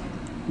counts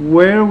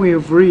where we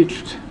have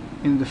reached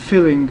in the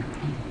filling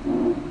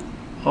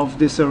of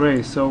this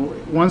array. So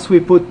once we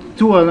put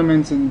 2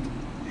 elements in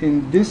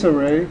this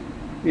array,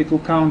 it will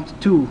count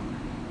 2,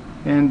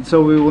 and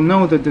so we will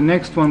know that the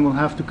next one will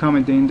have to come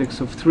at the index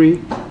of 3,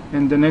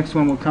 and the next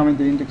one will come at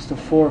the index of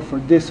 4 for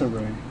this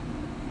array.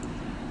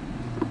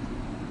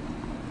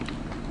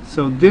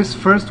 So this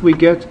first we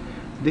get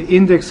the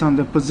index on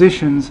the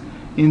positions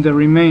in the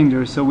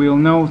remainder, so we'll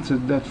know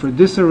that for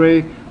this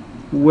array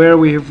where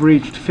we have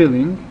reached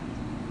filling,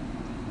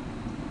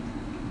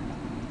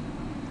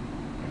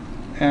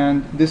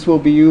 and this will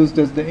be used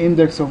as the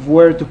index of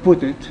where to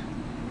put it,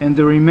 and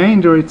the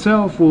remainder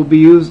itself will be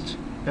used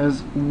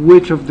as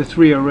which of the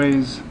 3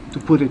 arrays to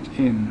put it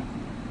in,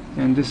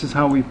 and this is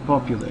how we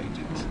populate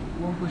it.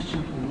 One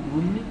question,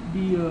 wouldn't it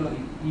be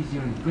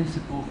easier in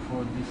principle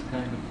for this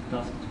kind of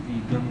task to be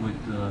done with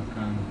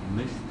kind of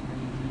list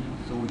maybe?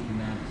 So we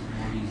can add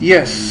more easily.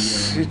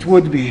 Yes, it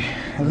would be.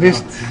 A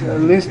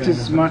list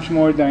is much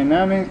more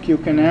dynamic. You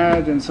can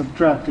add and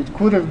subtract. It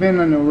could have been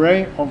an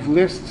array of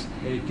lists.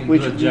 Yeah, you can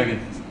which do a jagged.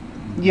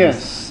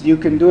 Yes, you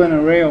can do an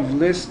array of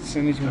lists,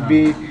 and it would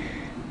be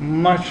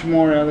much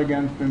more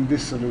elegant than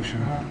this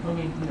solution.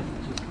 Okay,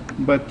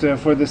 But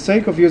for the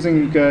sake of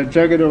using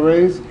jagged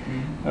arrays,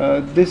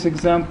 this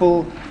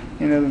example,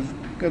 in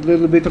a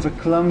little bit of a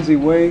clumsy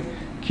way,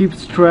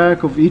 keeps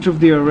track of each of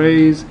the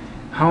arrays,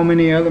 how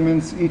many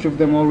elements each of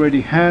them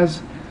already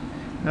has.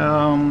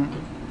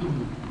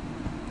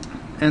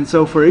 And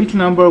so for each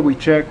number, we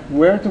check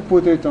where to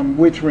put it on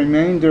which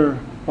remainder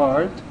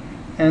part,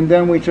 and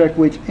then we check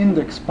which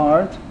index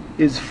part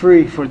is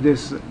free for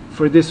this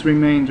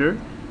remainder.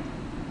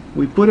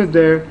 We put it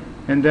there,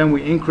 and then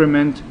we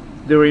increment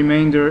the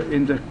remainder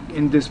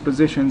in this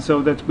position,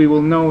 so that we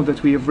will know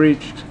that we have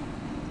reached,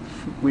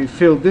 we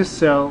filled this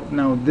cell.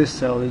 Now this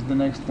cell is the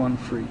next one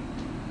free.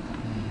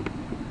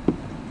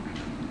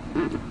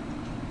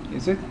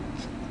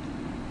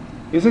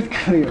 Is it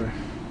clear?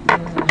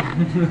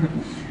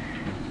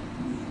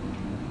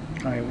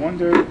 I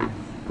wonder.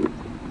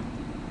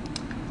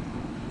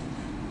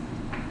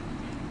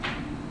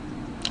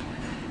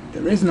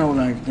 There is no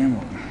live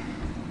demo.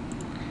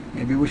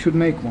 Maybe we should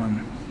make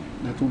one.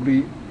 That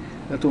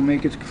will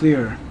make it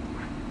clear.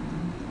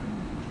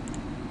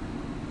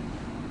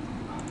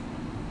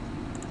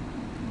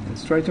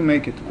 Let's try to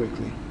make it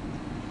quickly.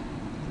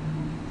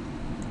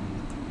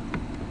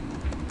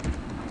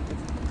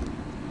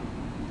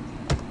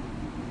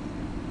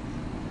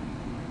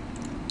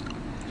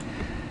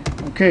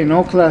 Okay,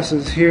 no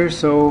classes here,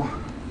 so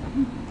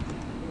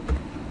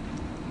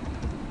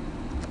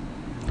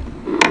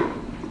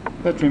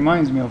that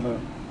reminds me of a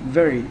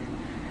very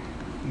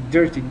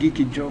dirty,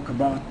 geeky joke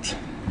about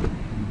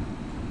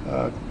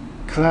a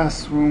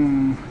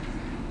classroom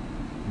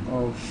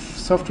of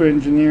software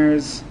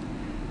engineers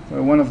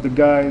where one of the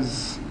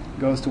guys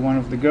goes to one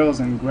of the girls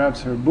and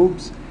grabs her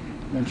boobs,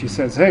 and she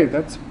says, "Hey,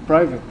 that's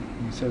private."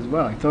 He says,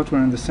 "Well, I thought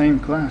we're in the same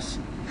class."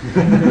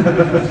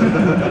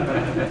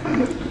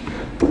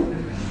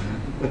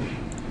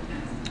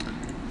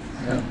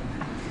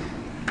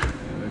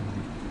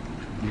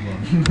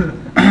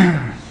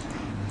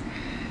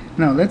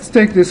 Now let's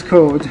take this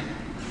code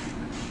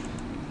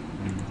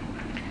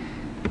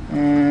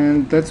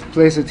and let's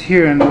place it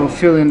here, and we'll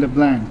fill in the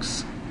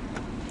blanks.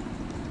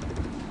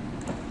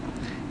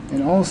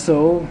 And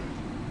also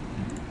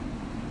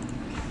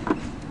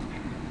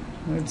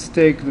let's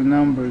take the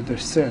number, the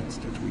sets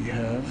that we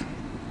have,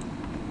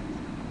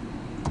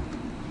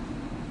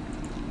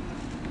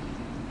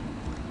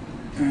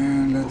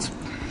 and let's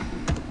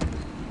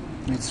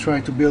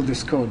try to build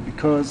this code,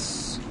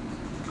 because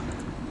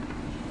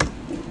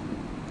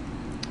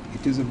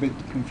it is a bit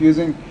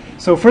confusing.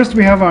 So first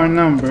we have our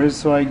numbers,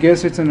 so I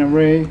guess it's an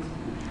array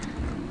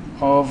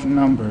of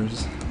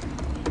numbers.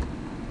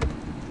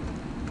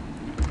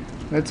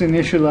 Let's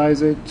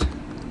initialize it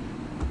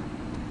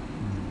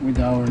with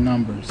our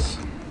numbers.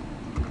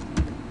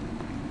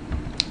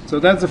 So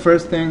that's the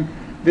first thing.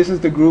 This is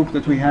the group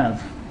that we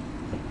have.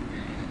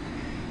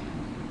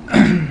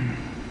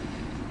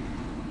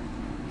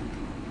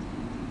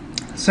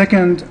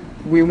 Second,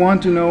 we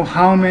want to know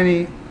how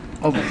many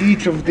of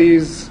each of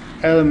these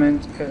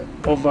elements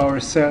of our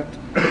set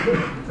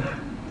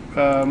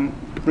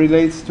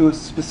relates to a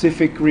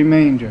specific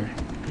remainder.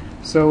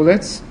 So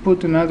let's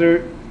put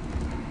another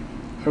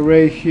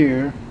array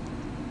here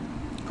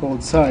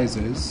called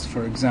sizes,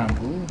 for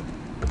example.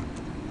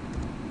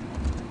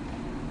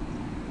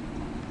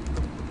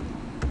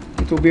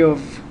 It will be of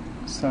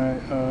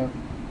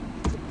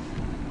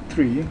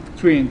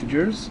three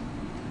integers.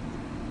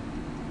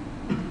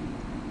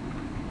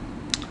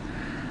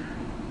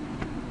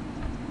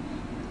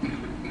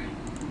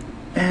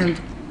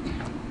 And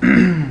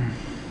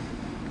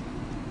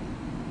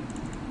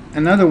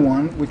another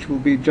one, which will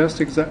be just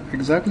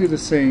exactly the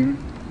same,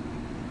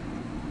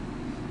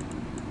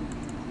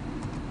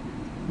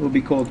 will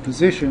be called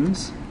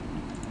positions.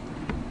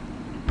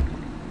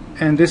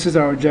 And this is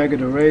our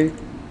jagged array.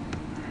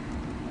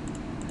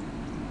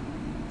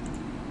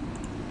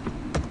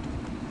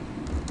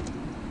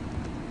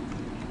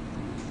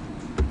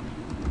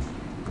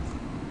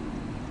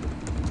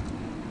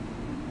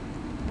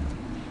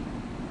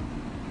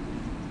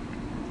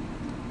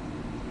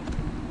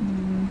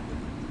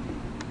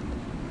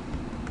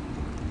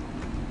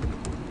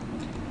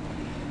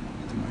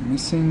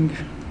 Missing.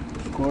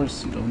 Of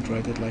course, you don't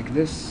write it like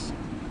this.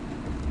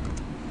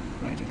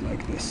 Write it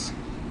like this.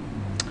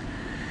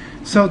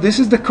 So this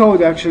is the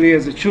code actually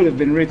as it should have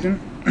been written,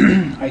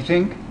 I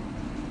think.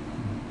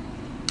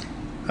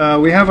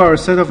 We have our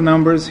set of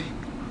numbers.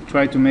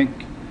 Try to make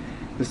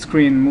the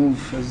screen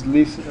move as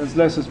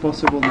less as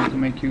possible, not to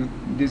make you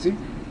dizzy.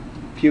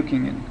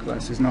 Puking in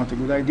class is not a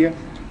good idea.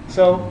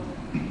 So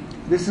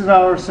this is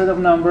our set of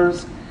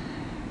numbers.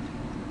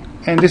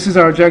 And this is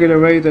our jagged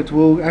array that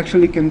will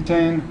actually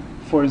contain,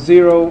 for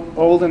 0,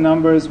 all the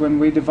numbers when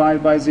we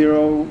divide by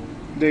 0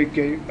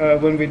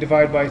 when we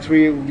divide by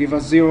 3, it will give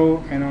us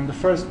 0, and on the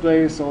first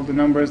place, all the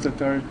numbers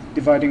that are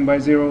dividing by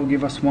 0 will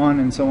give us 1,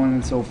 and so on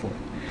and so forth.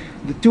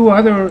 The two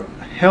other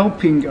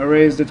helping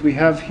arrays that we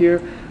have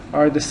here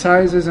are the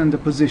sizes and the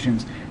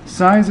positions.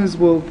 Sizes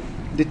will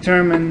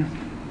determine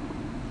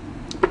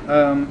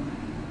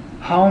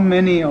how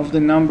many of the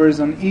numbers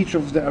on each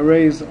of the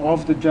arrays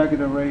of the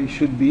jagged array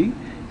should be,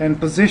 and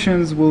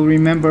positions will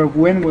remember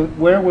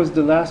where was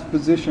the last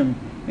position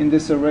in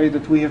this array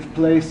that we have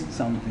placed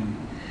something.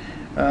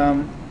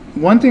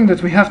 One thing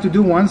that we have to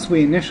do once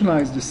we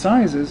initialize the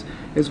sizes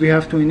is we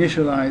have to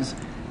initialize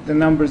the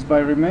numbers by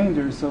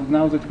remainder, so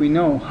now that we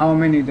know how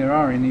many there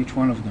are in each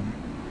one of them.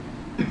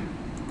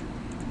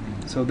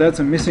 So that's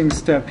a missing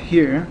step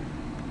here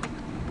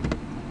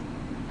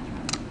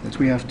that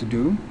we have to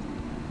do.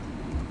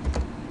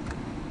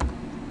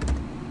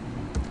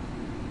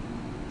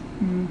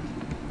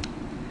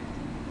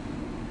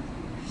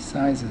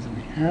 Sizes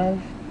we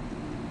have,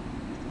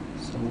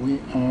 so we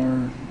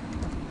are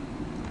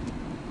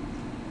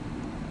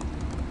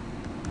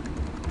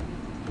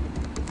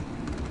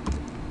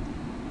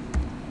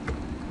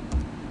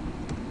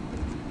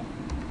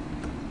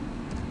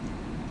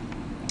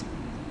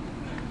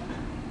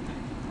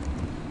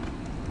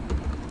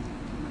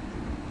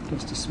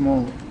just a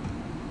small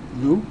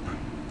loop.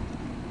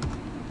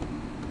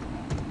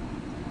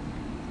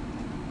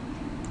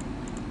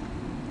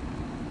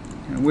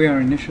 And we are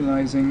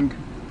initializing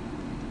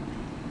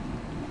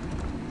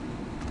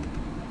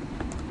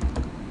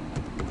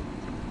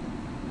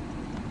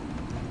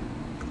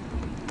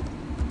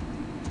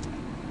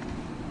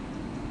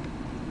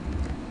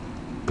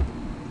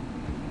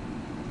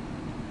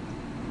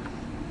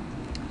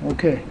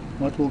okay,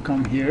 what will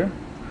come here?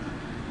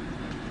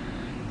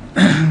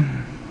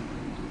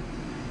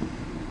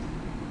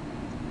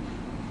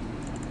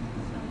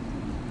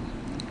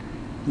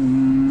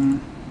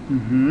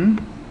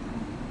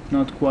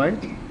 Not quite.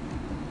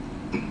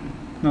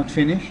 Not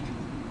finished.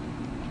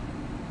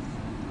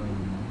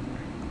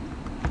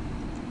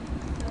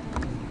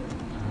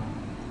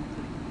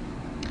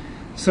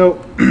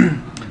 So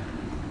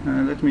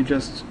let me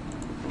just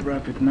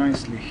wrap it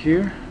nicely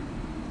here.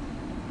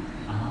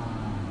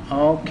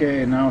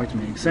 Okay, now it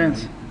makes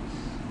sense.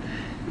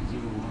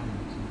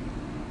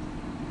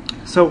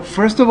 So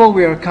first of all,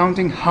 we are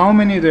counting how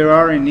many there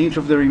are in each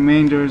of the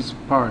remainders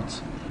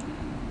parts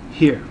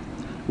here.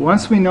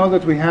 Once we know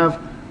that we have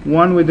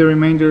 1 with the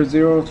remainder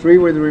 0, 3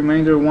 with the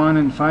remainder 1,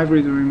 and 5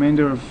 with the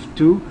remainder of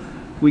 2,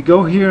 we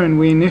go here and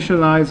we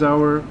initialize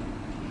our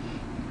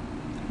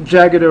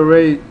jagged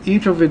array,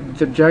 each of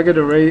the jagged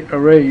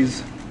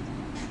arrays,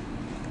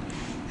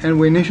 and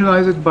we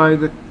initialize it by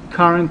the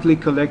currently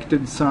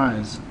collected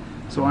size.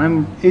 So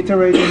I'm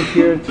iterating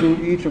here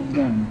through each of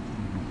them.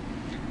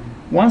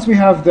 Once we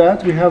have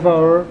that, we have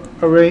our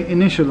array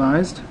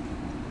initialized.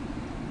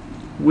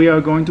 We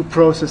are going to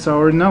process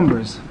our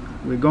numbers.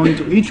 We're going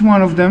to each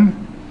one of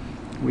them.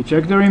 We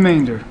check the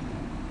remainder.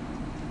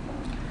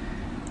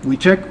 We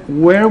check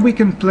where we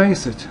can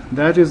place it.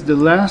 That is the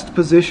last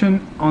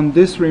position on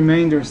this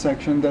remainder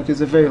section that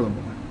is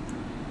available.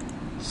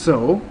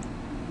 So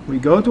we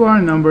go to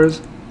our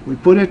numbers. We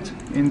put it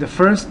in the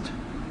first,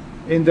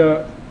 in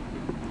the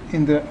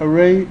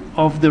array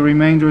of the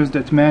remainders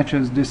that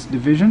matches this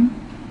division.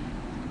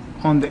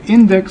 On the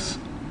index,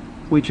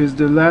 which is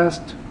the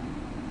last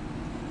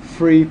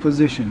free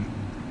position,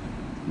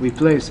 we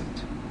place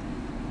it.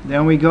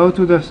 Then we go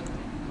to the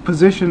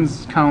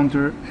positions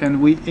counter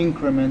and we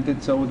increment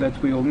it so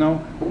that we'll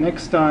know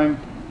next time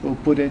we'll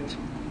put it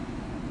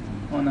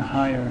on a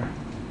higher.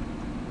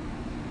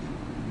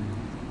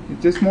 Is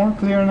this more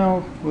clear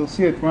now? We'll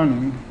see it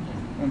running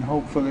and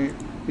hopefully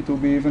it will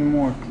be even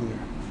more clear.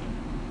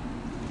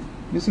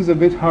 This is a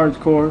bit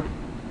hardcore,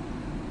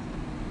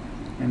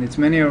 and it's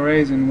many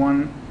arrays in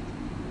one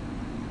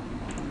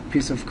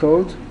piece of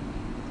code.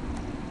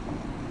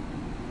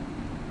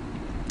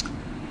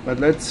 But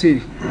let's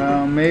see,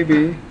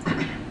 maybe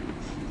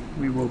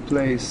we will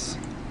place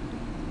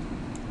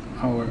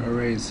our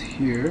arrays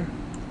here.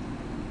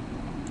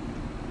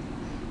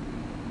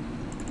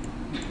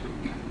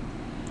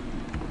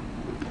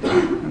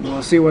 And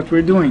we'll see what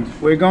we're doing.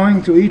 We're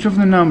going to each of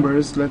the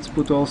numbers. Let's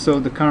put also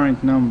the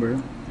current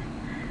number.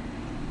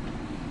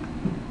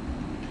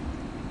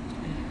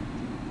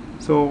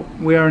 So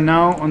we are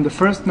now on the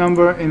first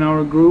number in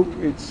our group,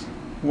 it's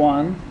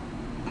 1.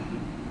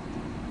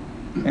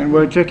 And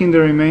we're checking the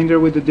remainder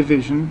with the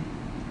division.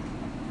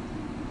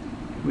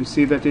 We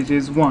see that it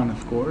is 1,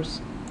 of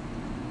course.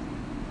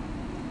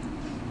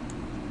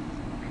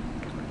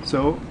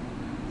 So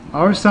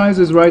our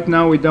sizes right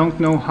now, we don't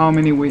know how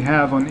many we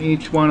have on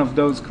each one of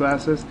those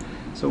classes.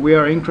 So we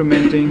are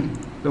incrementing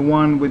the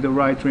one with the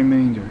right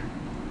remainder.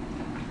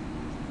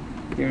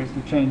 Here's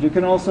the change. You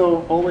can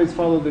also always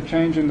follow the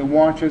change in the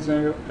watches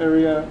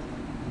area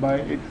by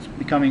it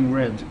becoming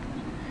red.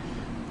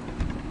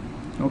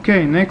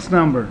 Okay, next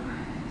number.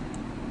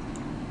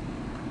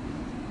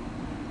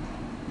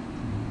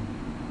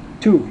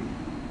 2.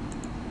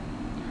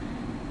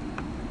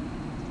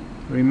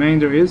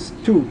 Remainder is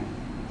 2.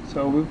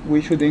 So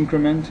we should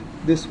increment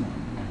this one.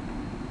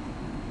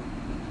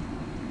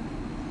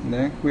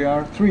 Then we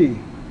are 3.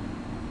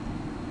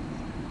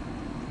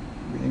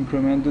 We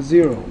increment the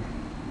 0.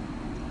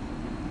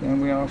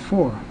 Then we are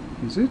 4.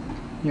 Is it?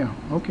 Yeah,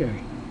 okay.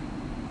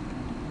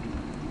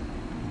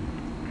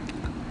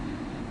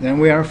 Then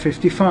we are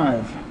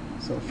 55.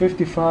 So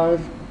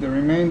 55, the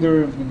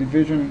remainder of the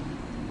division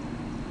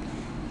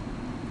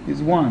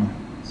is 1.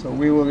 So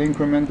we will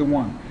increment the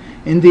 1.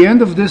 In the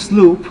end of this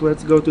loop,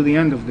 let's go to the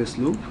end of this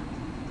loop.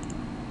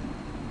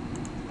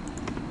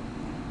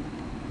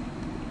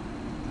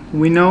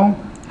 We know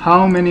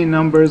how many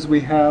numbers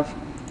we have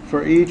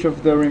for each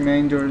of the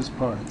remainders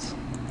parts.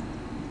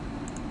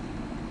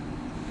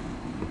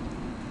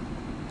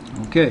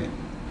 Okay.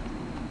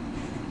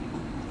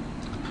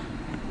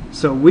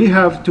 So we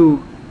have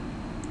to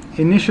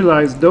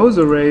initialize those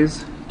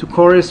arrays to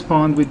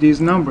correspond with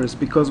these numbers,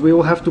 because we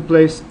will have to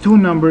place 2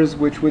 numbers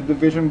which with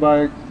division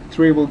by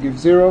 3 will give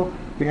 0.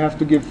 We have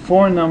to give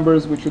 4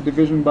 numbers which with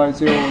division by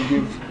 0 will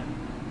give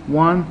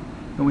 1.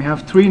 And we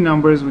have 3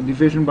 numbers with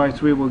division by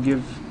 3 will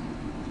give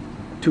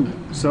 2.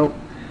 So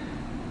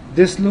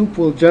this loop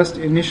will just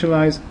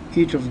initialize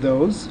each of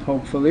those,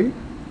 hopefully.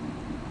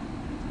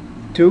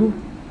 2,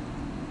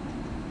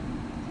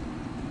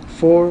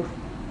 4,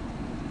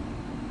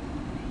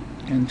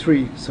 and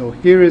 3. So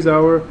here is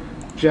our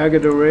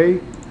jagged array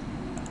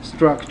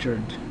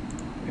structured,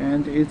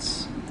 and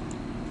it's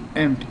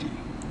empty.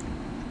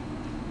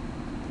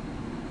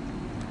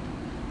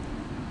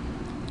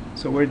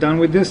 So we're done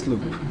with this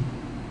loop.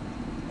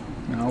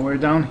 Now we're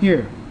down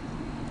here.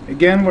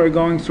 Again, we're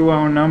going through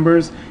our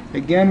numbers.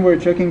 Again, we're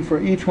checking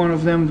for each one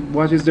of them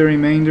what is the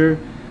remainder.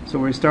 So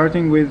we're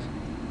starting with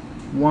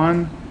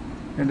 1,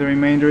 and the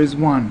remainder is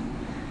 1.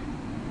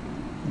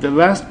 The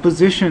last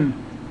position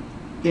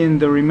in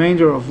the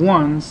remainder of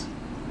 1s,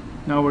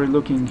 now we're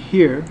looking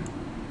here,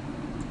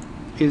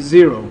 is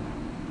 0.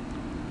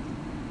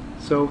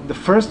 So the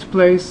first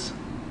place,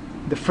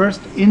 the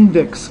first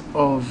index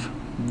of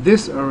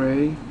this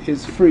array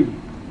is free.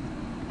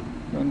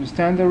 You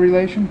understand the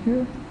relation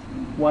here?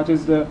 What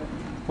is the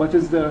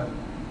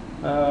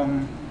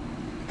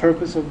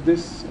purpose of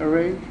this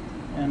array,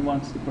 and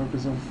what's the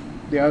purpose of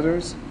the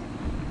others?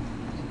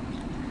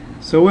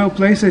 So we'll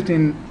place it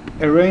in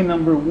array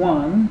number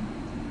 1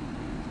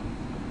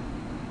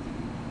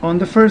 on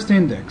the first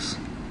index.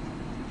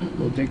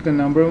 We'll take the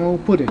number and we'll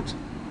put it.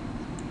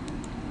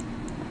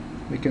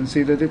 We can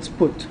see that it's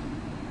put.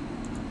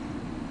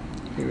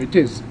 Here it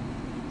is.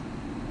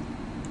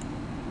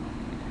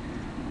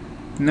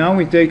 Now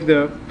we take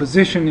the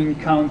positioning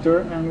counter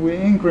and we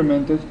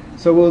increment it.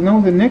 So we'll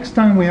know the next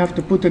time we have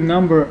to put a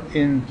number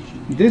in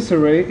this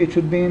array, it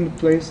should be in the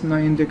place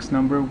index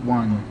number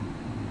 1.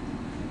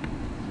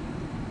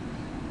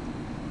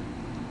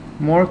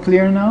 More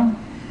clear now?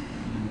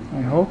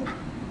 I hope.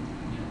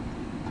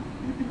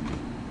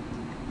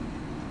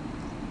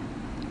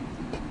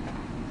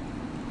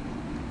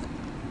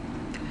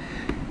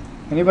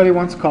 Anybody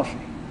wants coffee?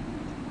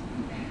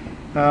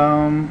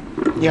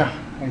 Yeah,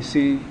 I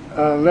see.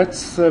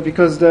 Let's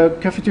because the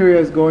cafeteria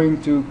is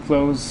going to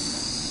close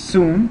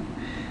soon,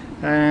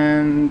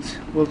 and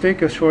we'll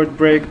take a short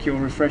break. You'll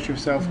refresh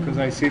yourself, because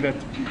I see that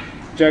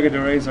jagged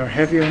arrays are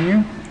heavy on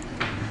you,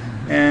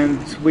 and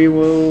we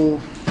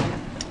will,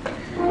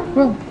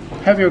 well,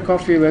 have your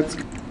coffee. Let's.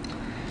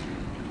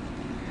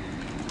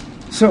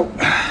 So,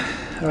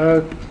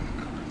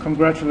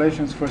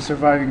 congratulations for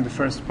surviving the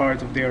first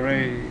part of the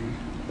array,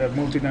 the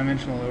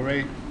multidimensional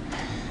array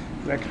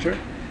lecture.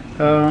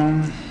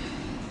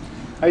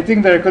 I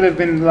think there could have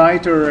been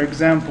lighter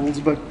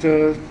examples, but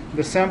the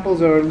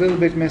samples are a little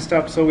bit messed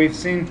up. So we've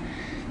seen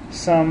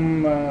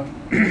some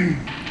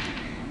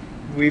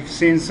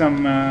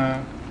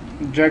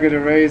jagged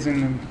arrays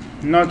in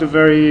not a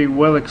very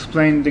well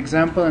explained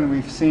example, and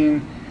we've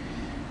seen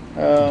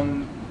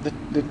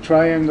the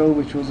triangle,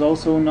 which was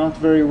also not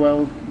very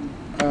well.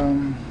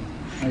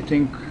 I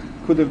think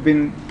could have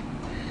been.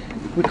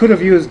 We could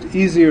have used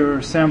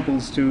easier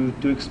samples to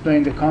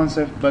explain the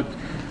concept, but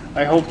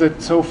I hope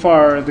that so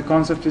far the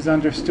concept is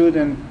understood,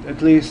 and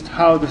at least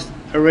how the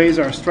arrays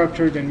are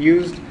structured and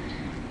used.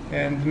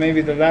 And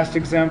maybe the last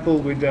example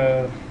with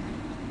the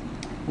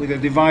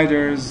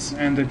dividers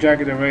and the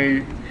jagged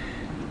array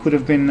could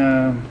have been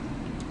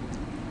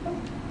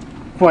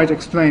quite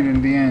explained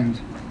in the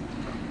end.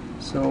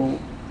 So,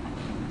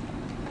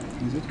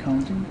 is it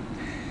counting?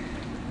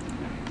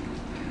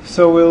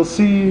 So we'll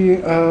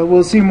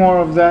see more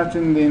of that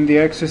in the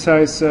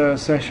exercise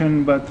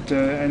session. But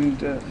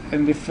and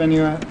if any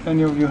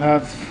of you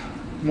have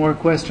more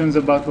questions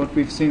about what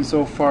we've seen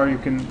so far, you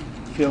can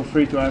feel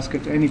free to ask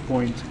at any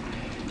point,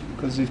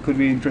 because it could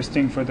be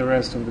interesting for the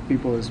rest of the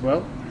people as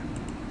well.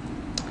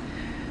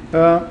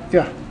 Yeah.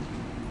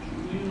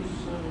 Should we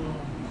use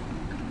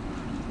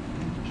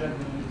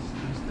jagged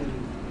instead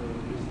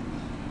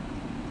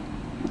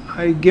of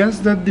I guess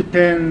that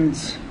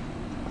depends.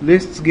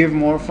 Lists give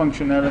more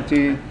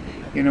functionality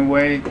in a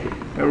way.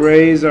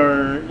 Arrays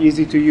are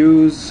easy to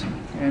use,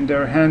 and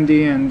they're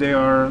handy, and they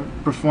are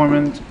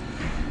performant.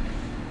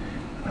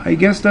 I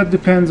guess that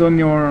depends on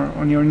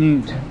your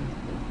need.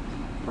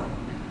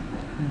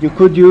 You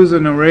could use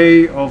an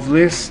array of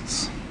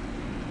lists.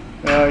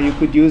 You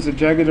could use a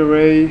jagged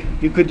array.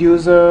 You could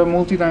use a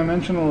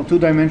multidimensional,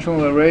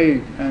 two-dimensional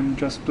array and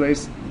just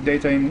place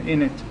data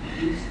in it.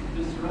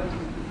 This writes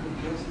the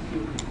complexity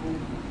of the code.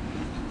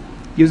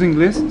 Using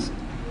lists?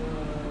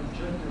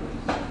 Jagged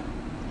arrays.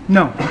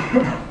 No.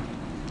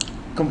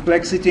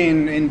 Complexity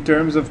in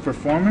terms of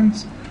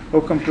performance,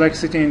 or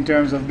complexity in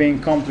terms of being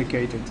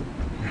complicated?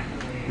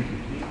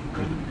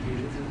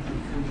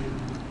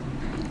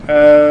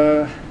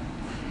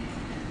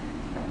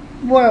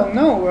 Well,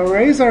 no,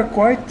 arrays are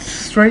quite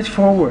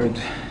straightforward.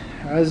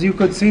 As you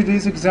could see,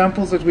 these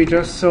examples that we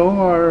just saw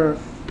are,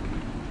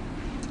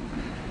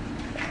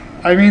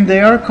 I mean,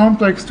 they are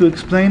complex to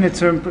explain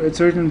at a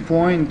certain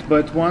point,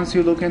 but once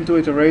you look into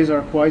it, arrays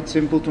are quite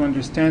simple to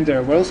understand. They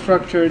are well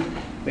structured,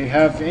 they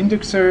have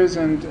indexers,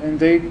 and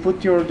they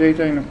put your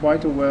data in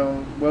quite a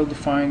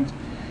well-defined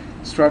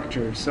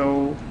structure.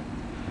 So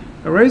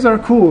arrays are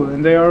cool,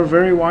 and they are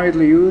very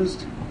widely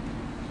used.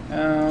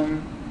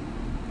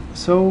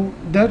 So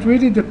that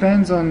really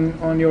depends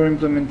on your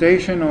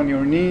implementation, on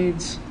your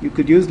needs. You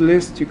could use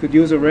lists, you could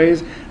use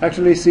arrays.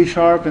 Actually, C#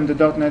 and the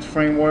 .NET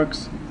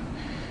frameworks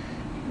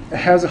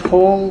has a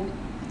whole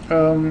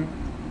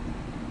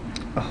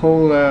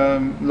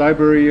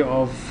library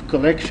of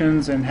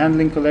collections and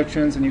handling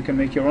collections, and you can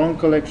make your own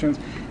collections.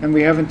 And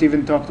we haven't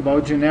even talked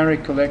about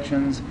generic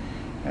collections.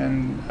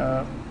 And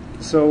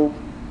so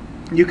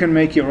you can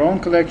make your own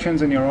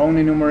collections and your own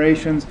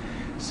enumerations,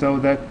 so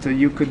that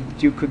you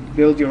could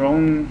build your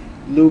own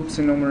loops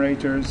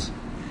enumerators,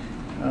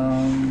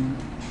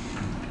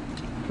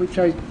 which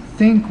I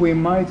think we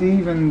might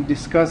even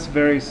discuss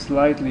very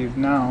slightly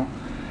now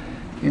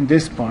in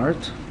this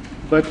part.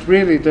 But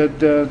really,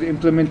 the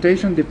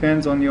implementation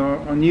depends on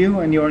you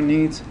and your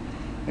needs,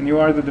 and you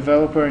are the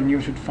developer, and you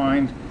should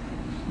find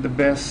the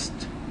best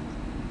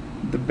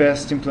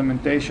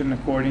implementation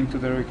according to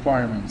the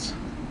requirements.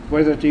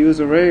 Whether to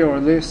use array or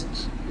list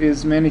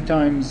is many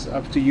times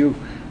up to you.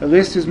 A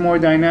list is more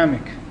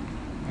dynamic.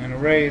 An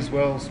array is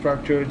well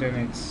structured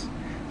and it's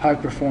high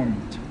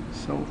performant.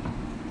 So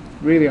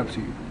really up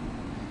to you.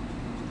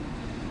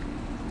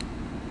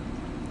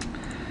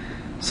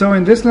 So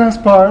in this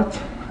last part,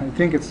 I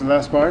think it's the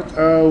last part,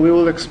 we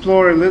will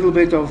explore a little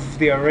bit of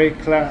the array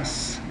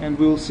class, and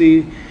we'll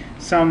see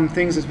some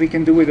things that we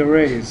can do with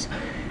arrays.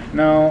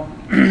 Now,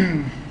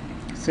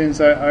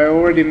 since I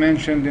already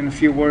mentioned in a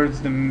few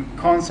words the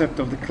concept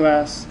of the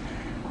class,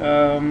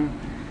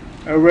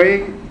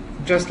 array,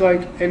 just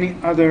like any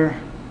other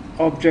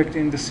object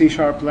in the C#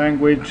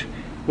 language,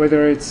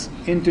 whether it's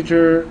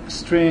integer,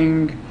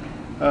 string,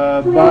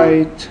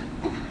 byte,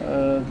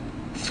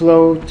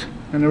 float,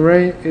 an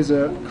array is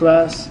a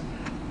class,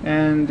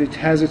 and it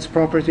has its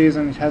properties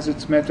and it has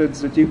its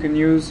methods that you can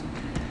use.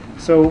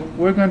 So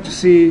we're going to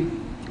see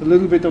a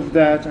little bit of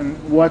that and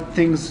what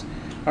things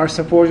are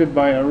supported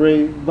by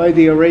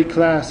the array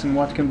class and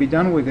what can be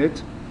done with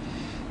it.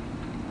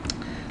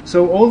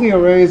 So all the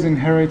arrays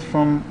inherit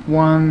from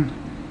one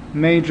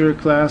major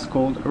class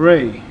called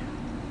array,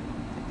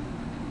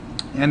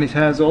 and it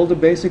has all the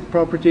basic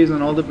properties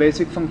and all the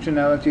basic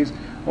functionalities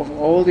of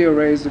all the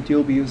arrays that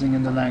you'll be using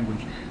in the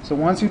language. So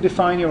once you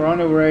define your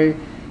own array,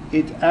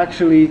 it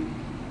actually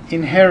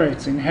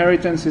inherits.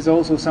 Inheritance is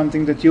also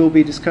something that you'll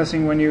be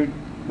discussing when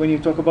you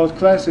talk about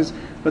classes,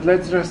 but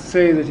let's just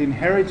say that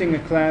inheriting a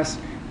class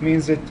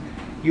means that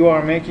you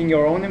are making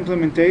your own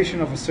implementation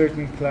of a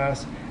certain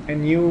class,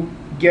 and you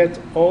get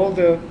all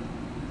the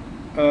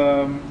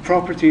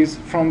properties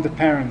from the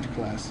parent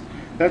class.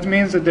 That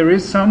means that there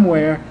is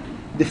somewhere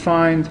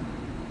defined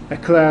a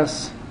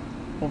class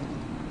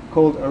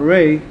called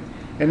array,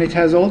 and it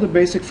has all the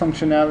basic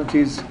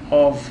functionalities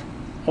of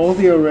all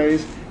the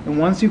arrays, and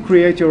once you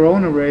create your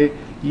own array,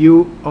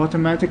 you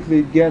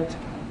automatically get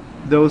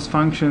those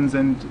functions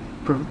and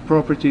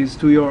properties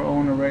to your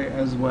own array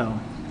as well.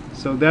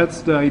 So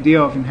that's the idea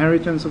of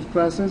inheritance of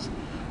classes,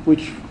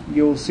 which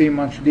you'll see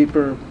much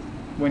deeper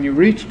when you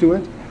reach to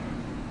it.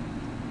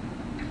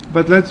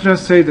 But let's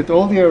just say that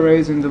all the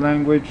arrays in the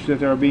language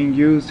that are being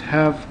used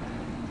have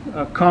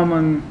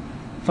common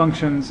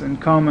functions and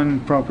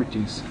common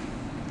properties.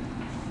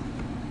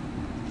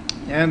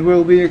 And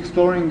we'll be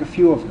exploring a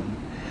few of them.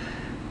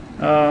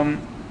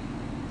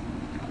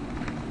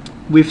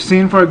 We've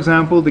seen, for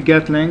example, the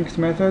getLength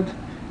method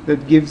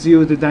that gives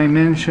you the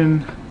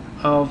dimension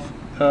of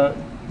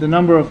the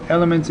number of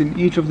elements in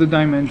each of the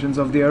dimensions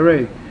of the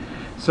array.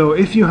 So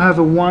if you have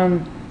a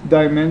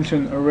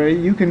one-dimension array,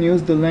 you can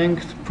use the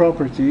length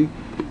property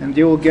and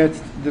you will get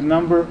the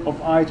number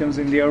of items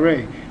in the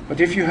array. But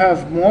if you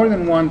have more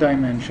than one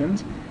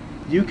dimensions,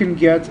 you can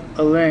get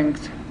a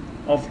length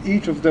of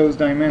each of those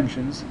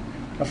dimensions.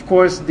 Of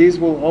course, these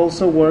will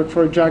also work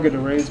for jagged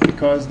arrays,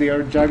 because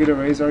jagged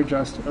arrays are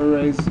just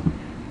arrays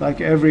like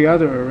every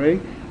other array,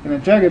 and a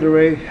jagged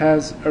array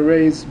has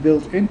arrays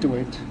built into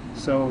it,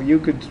 so you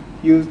could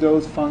use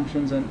those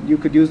functions and you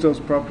could use those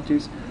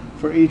properties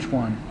for each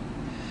one.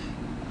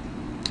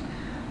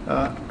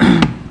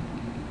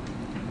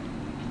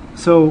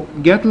 So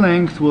get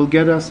length will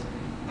get us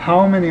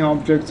how many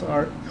objects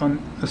are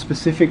on a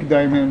specific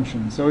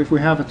dimension. So if we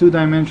have a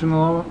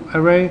two-dimensional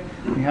array,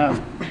 we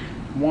have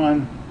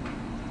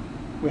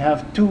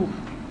two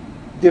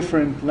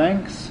different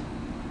lengths,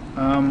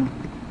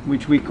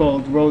 which we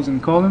called rows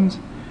and columns,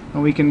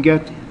 and we can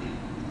get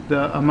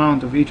the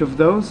amount of each of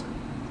those.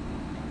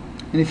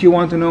 And if you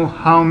want to know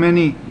how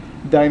many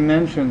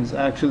dimensions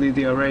actually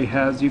the array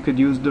has, you could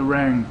use the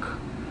rank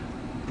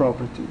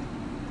property.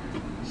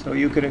 So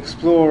you could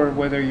explore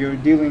whether you're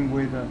dealing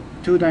with a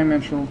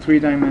two-dimensional, three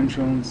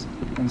dimensions,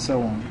 and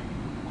so on.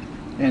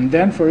 And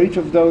then for each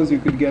of those you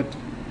could get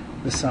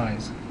the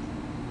size.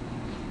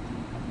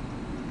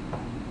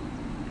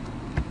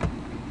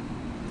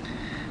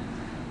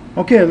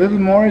 Okay, a little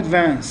more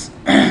advanced.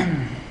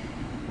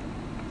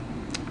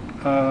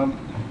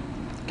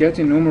 Get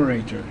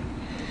enumerator.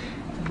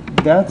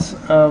 That's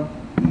a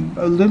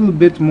little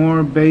bit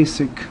more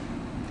basic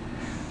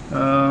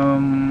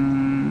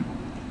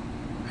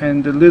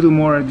and a little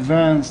more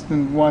advanced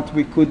than what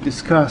we could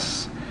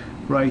discuss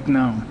right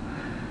now.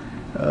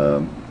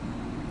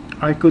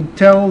 I could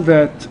tell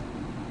that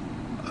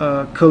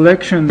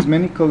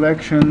many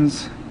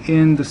collections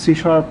in the C#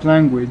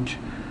 language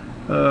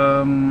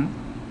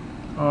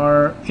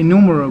are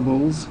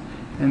enumerables,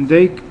 and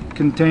they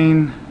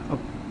contain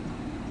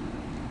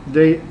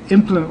the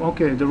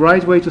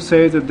right way to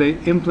say it is that they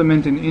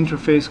implement an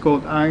interface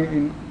called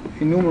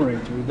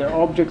enumerator. Their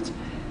objects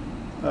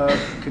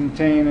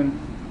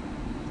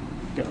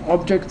their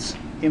objects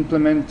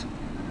implement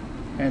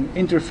an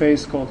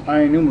interface called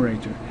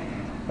enumerator,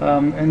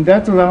 and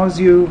that allows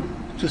you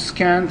to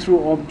scan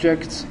through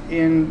objects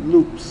in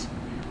loops.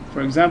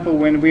 For example,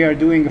 when we are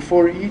doing a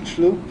for each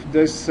loop,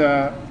 this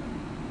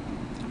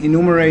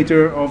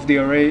enumerator of the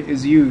array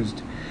is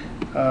used.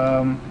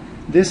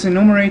 This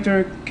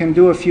enumerator can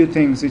do a few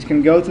things. It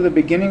can go to the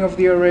beginning of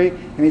the array,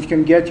 and it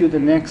can get you the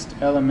next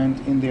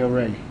element in the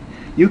array.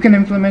 You can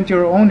implement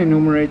your own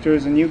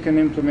enumerators, and you can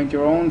implement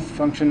your own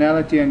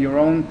functionality and your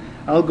own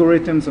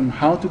algorithms on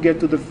how to get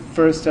to the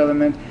first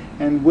element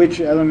and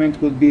which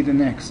element will be the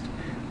next.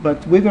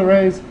 But with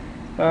arrays,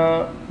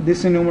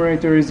 this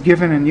enumerator is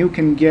given, and you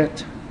can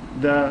get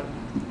the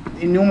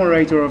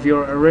enumerator of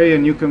your array,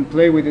 and you can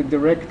play with it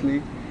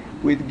directly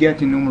with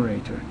get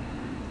enumerator.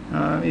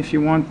 If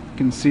you want, you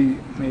can see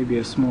maybe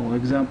a small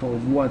example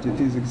of what it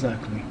is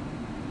exactly,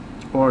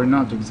 or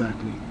not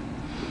exactly.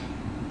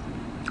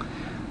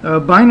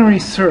 Binary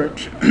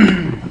search.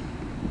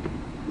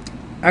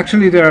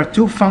 Actually, there are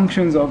two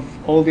functions of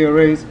all the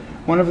arrays.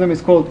 One of them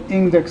is called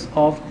index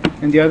of,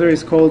 and the other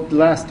is called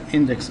last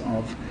index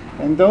of.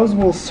 And those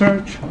will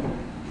search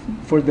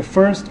for the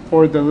first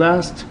or the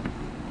last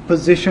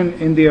position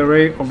in the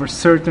array of a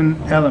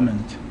certain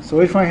element.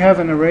 So if I have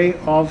an array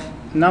of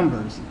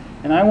numbers,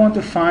 and I want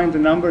to find the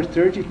number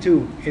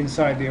 32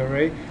 inside the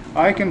array,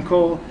 I can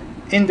call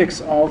index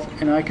of,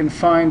 and I can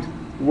find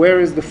where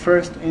is the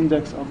first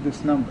index of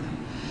this number.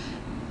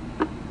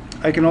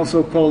 I can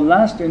also call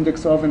last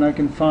index of, and I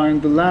can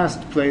find the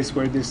last place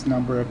where this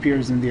number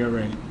appears in the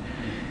array. It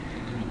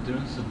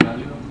returns the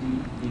value of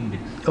the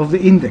index. Of the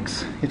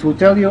index. It will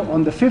tell you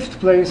on the fifth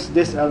place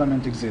this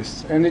element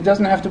exists. And it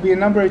doesn't have to be a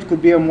number, it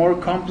could be a more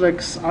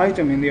complex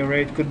item in the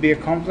array. It could be a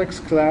complex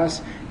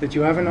class that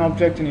you have an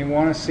object and you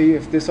want to see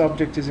if this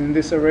object is in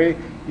this array.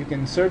 You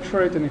can search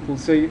for it and it will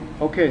say,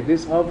 okay,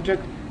 this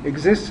object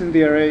exists in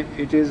the array,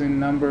 it is in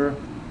number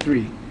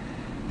 3.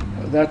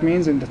 That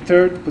means in the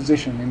third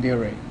position in the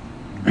array.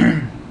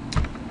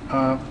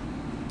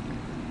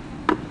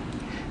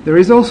 There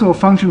is also a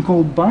function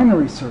called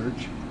binary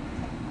search,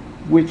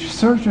 which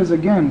searches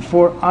again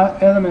for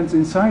elements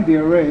inside the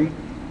array.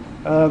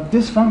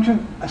 This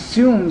function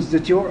assumes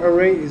that your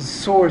array is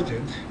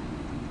sorted,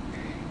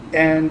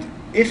 and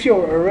if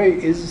your array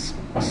is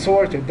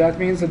sorted, that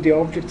means that the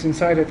objects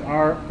inside it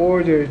are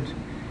ordered.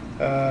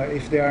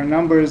 If they are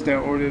numbers, they're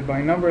ordered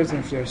by numbers, and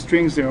if they're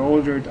strings, they're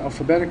ordered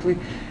alphabetically.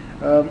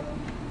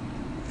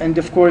 And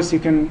of course, you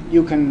can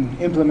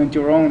implement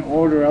your own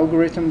order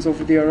algorithms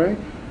over the array.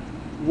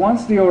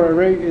 Once your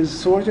array is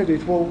sorted,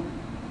 it will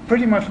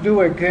pretty much do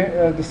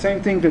the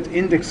same thing that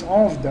index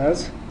of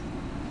does,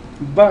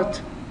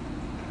 but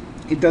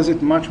it does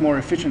it much more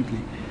efficiently.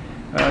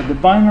 The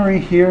binary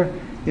here,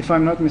 if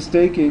I'm not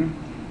mistaken,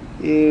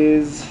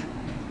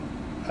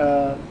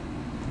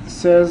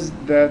 says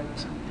that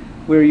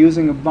we're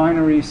using a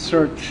binary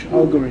search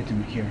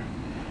algorithm here.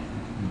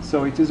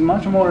 So it is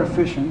much more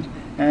efficient.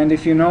 And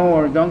if you know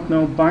or don't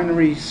know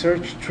binary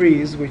search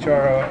trees, which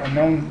are a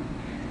known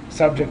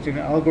subject in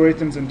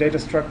algorithms and data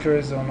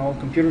structures on all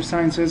computer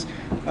sciences,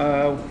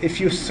 if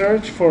you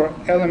search for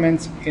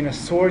elements in a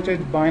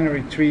sorted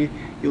binary tree,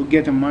 you'll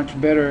get a much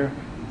better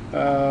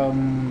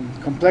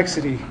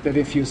complexity than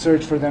if you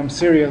search for them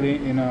serially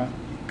in a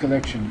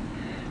collection.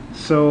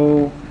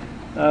 So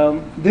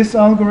this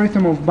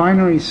algorithm of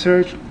binary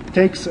search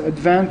takes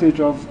advantage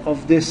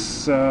of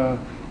this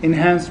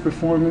enhanced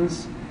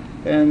performance,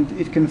 and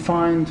it can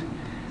find,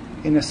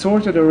 in a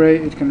sorted array,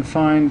 it can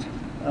find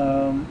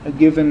a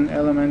given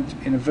element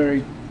in a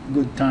very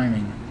good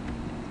timing.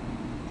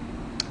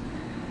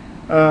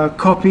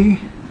 Copy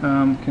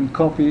can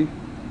copy,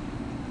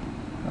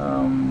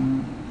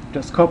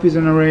 just copies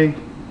an array,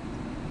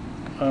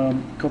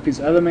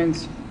 copies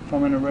elements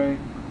from an array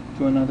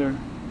to another.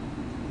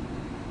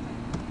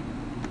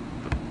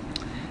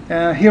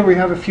 Here we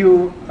have a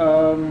few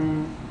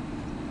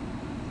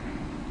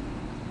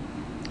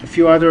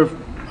other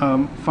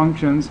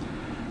functions.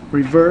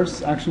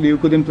 Reverse, actually you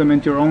could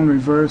implement your own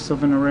reverse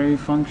of an array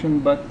function,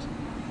 but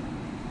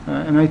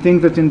and I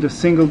think that in the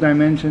single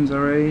dimensions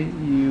array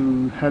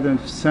you had a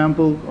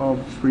sample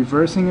of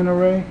reversing an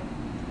array,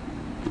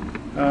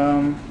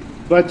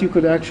 but you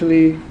could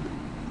actually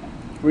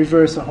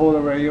reverse a whole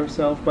array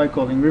yourself by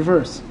calling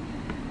reverse.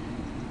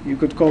 You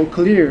could call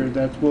clear,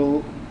 that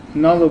will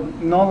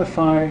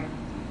nullify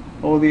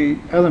all the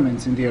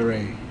elements in the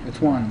array at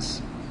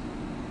once.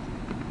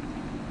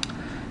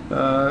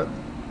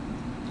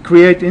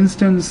 Create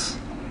instance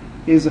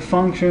is a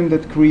function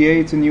that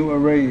creates a new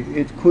array.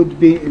 It could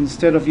be,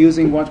 instead of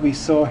using what we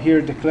saw here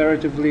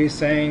declaratively,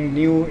 saying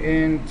new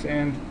int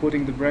and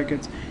putting the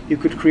brackets, you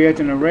could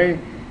create an array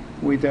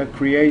with a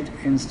create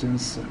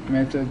instance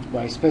method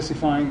by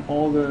specifying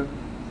all the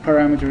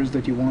parameters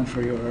that you want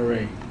for your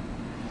array.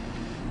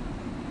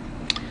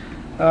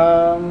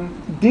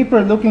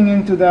 Deeper looking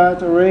into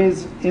that,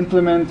 arrays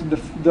implement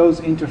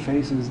those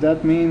interfaces.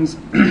 That means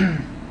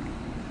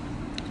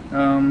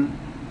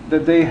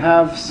that they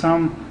have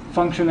some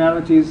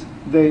functionalities.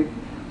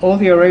 All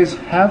the arrays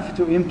have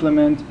to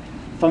implement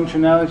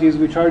functionalities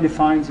which are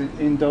defined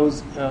in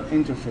those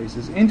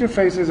interfaces.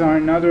 Interfaces are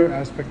another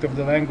aspect of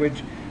the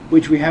language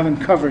which we haven't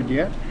covered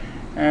yet,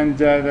 and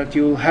that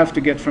you'll have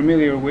to get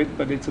familiar with,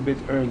 but it's a bit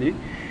early.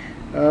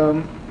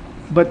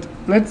 But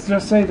let's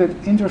just say that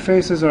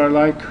interfaces are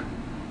like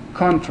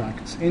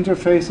contracts.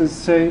 Interfaces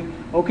say,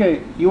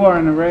 okay, you are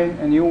an array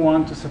and you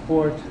want to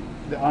support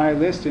the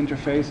iList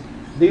interface.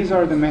 These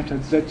are the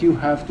methods that you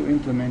have to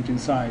implement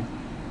inside.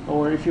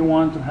 Or if you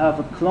want to have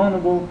a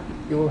clonable,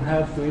 you will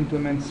have to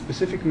implement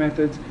specific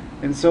methods.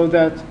 And so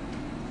that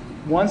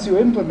once you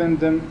implement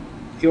them,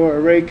 your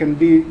array can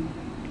be,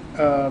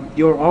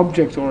 your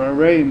object or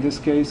array in this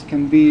case,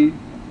 can be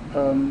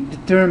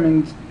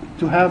determined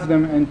to have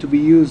them and to be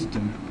used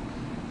them.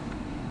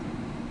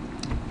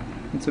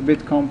 It's a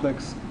bit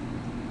complex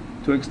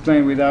to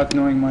explain without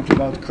knowing much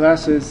about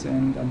classes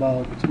and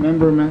about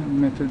member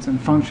methods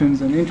and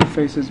functions and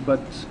interfaces,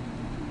 but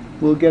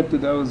we'll get to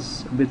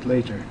those a bit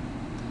later.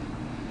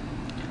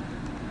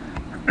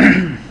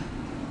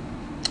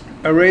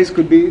 Arrays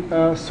could be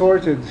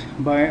sorted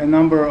by a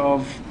number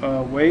of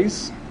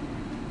ways.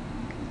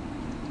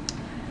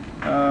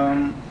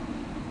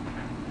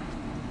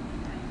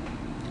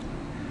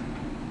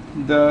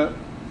 The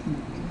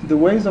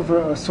ways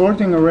of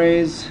sorting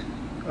arrays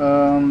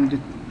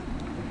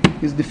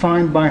is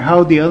defined by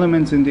how the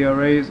elements in the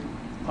arrays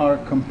are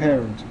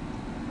compared.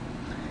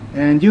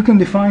 And you can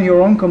define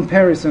your own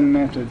comparison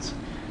methods.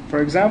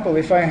 For example,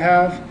 if I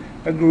have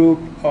a group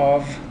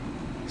of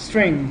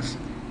strings,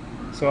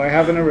 so I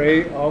have an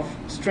array of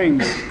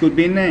strings, could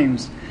be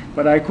names,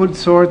 but I could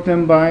sort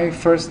them by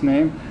first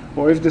name,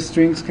 or if the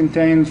strings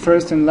contain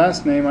first and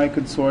last name, I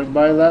could sort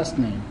by last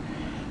name.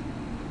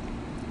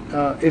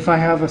 If I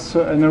have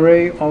an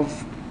array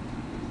of,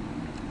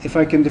 if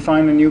I can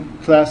define a new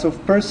class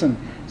of person,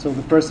 so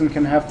the person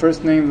can have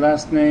first name,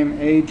 last name,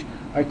 age,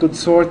 I could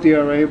sort the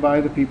array by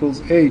the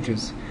people's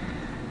ages.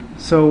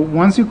 So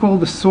once you call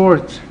the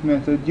sort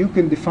method, you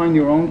can define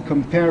your own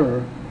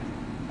comparer,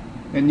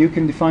 and you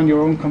can define your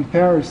own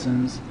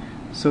comparisons,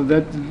 so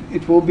that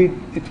it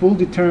will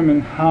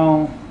determine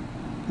how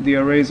the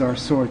arrays are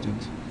sorted.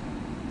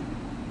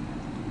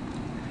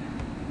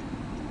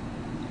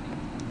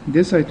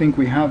 This I think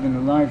we have in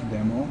a live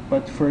demo,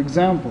 but for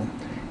example,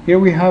 here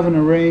we have an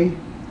array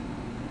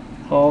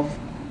of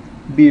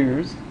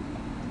beers,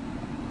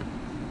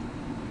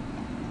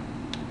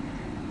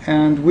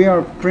 and we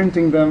are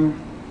printing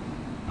them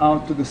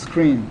out to the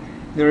screen.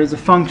 There is a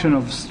function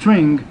of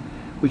string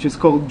which is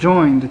called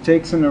join that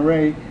takes an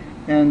array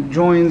and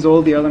joins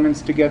all the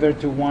elements together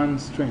to one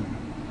string.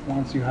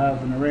 Once you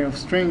have an array of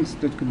strings,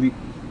 that could be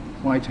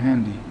quite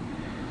handy.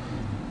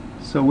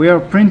 So we are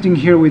printing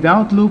here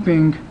without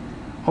looping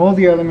all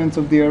the elements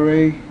of the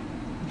array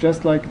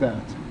just like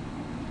that.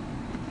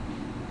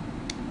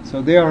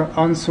 So they are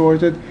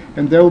unsorted,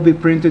 and they will be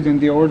printed in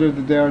the order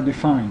that they are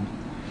defined.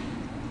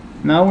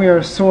 Now we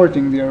are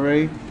sorting the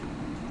array,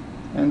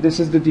 and this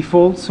is the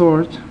default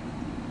sort.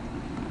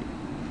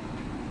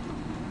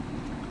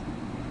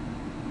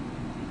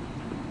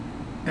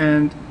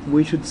 And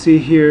we should see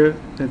here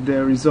that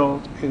the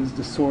result is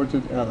the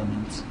sorted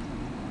elements.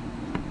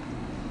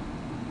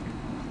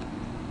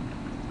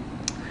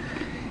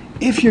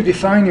 If you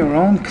define your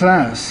own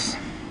class,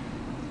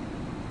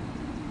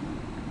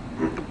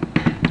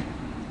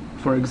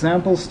 for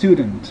example,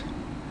 student,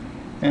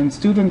 and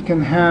student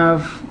can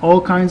have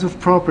all kinds of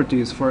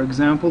properties, for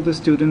example, the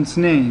student's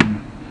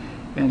name.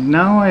 And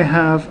now I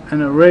have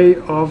an array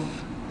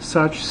of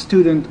such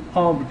student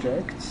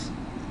objects.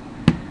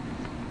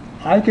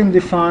 I can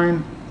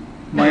define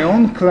my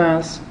own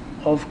class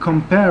of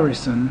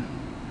comparison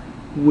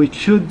which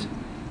should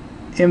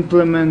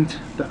implement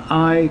the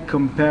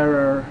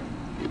iComparer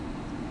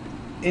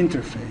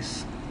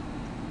interface.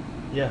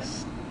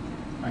 Yes,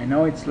 I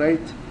know it's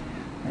late,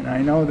 and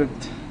I know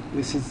that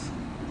this is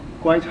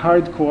quite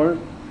hardcore,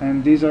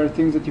 and these are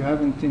things that you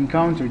haven't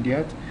encountered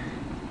yet.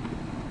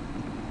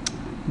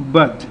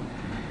 But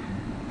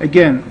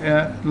again,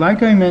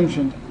 like I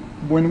mentioned,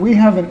 when we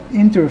have an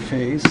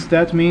interface,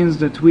 that means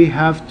that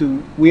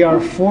we are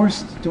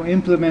forced to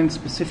implement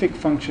specific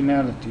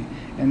functionality,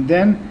 and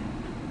then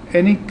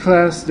any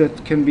class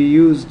that can be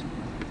used,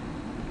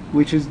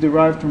 which is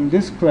derived from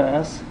this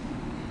class,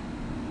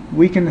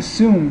 we can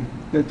assume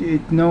that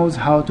it knows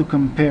how to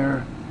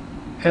compare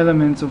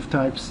elements of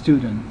type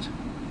student.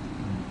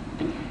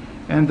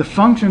 And the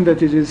function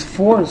that it is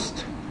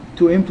forced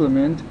to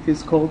implement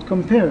is called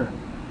compare.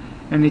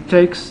 And it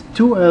takes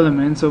two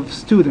elements of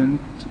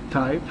student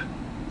type.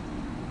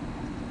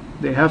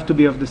 They have to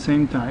be of the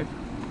same type.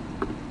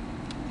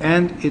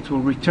 And it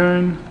will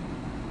return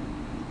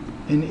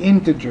an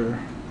integer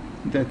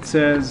that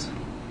says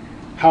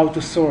how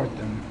to sort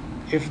them.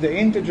 If the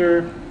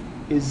integer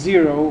is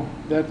 0,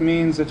 that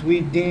means that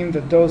we deem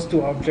that those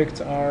two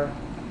objects are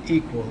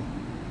equal.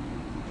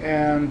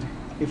 And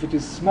if it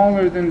is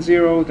smaller than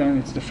 0, then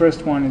it's the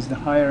first one is the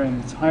higher,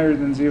 and it's higher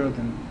than 0,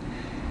 then.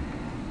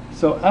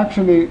 So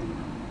actually,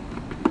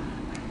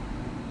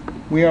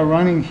 we are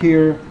running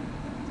here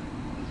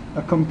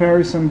a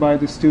comparison by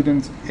the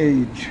student's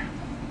age.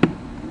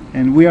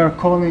 And we are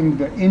calling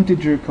the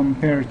integer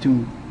compare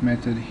to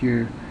method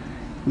here,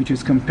 which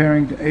is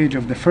comparing the age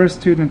of the first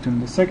student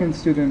and the second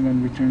student,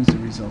 and returns the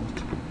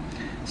result.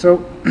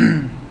 So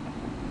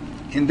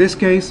in this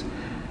case,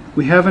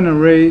 we have an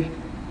array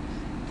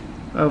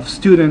of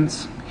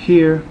students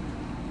here,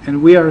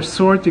 and we are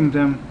sorting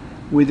them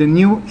with a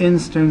new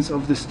instance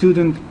of the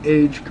student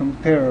age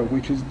comparer,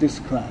 which is this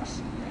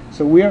class.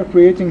 So we are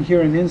creating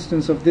here an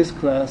instance of this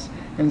class,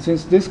 and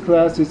since this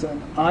class is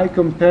an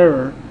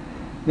iComparer,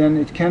 then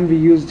it can be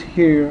used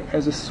here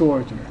as a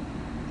sorter.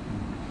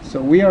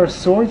 So we are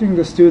sorting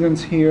the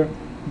students here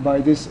by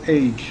this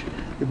age.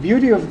 The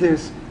beauty of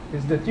this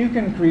is that you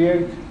can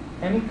create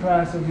any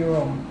class of your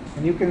own,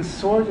 and you can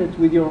sort it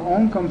with your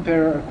own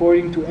comparer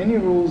according to any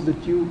rules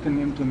that you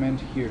can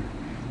implement here.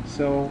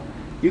 So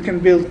you can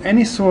build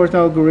any sort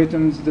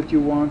algorithms that you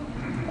want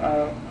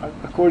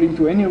according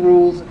to any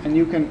rules, and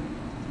you can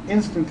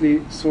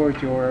instantly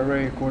sort your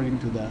array according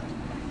to that.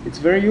 It's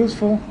very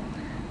useful,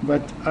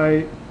 but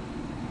I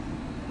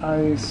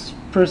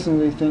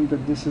personally think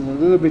that this is a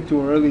little bit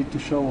too early to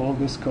show all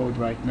this code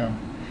right now.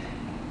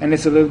 And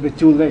it's a little bit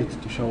too late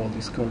to show all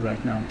this code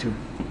right now too,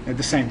 at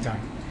the same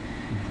time.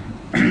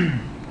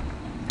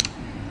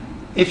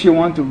 If you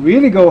want to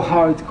really go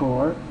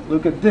hardcore,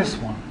 look at this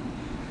one.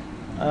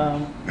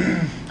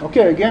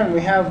 Okay, again,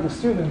 we have the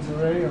students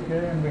array,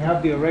 okay, and we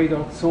have the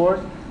array.sort,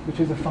 which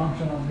is a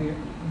function of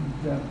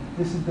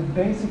this is the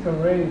basic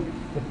array,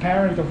 the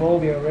parent of all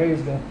the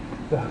arrays, the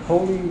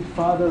holy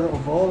father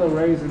of all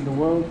arrays in the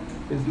world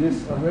is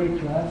this array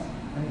class,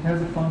 and it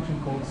has a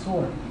function called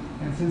sort.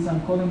 And since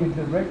I'm calling it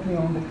directly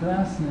on the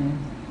class name,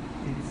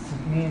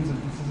 it means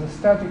that this is a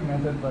static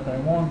method, but I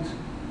won't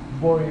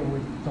bore you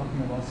with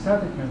talking about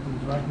static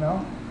methods right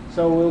now.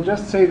 So we'll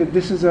just say that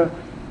this is a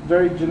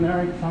very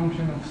generic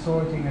function of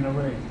sorting an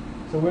array.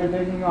 So we're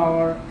taking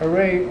our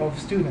array of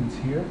students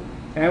here,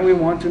 and we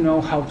want to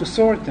know how to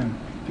sort them,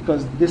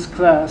 because this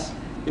class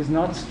is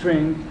not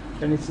string,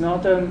 and it's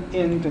not an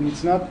int, and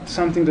it's not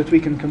something that we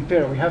can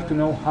compare. We have to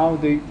know how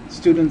the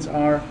students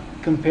are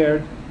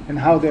compared and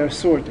how they are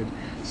sorted.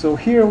 So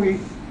here we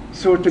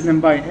sorted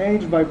them by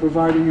age by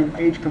providing an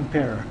age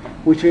comparer,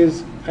 which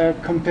is a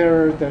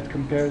comparer that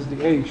compares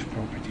the age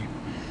property.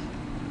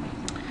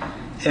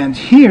 And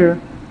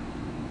here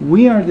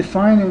we are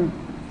defining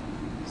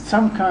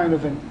some kind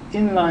of an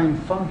inline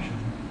function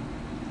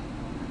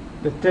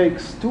that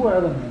takes two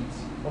elements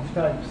of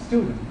type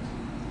student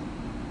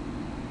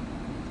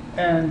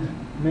and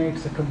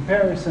makes a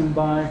comparison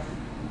by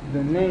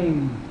the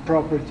name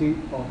property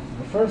of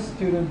the first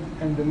student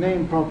and the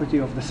name property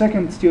of the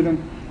second student,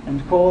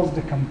 and calls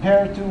the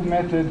compare_to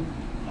method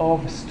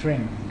of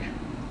string.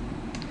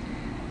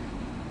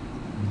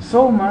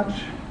 So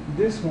much,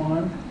 this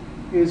one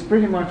is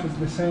pretty much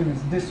the same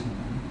as this one.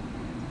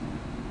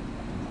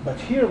 But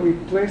here we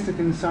placed it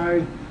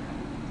inside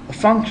a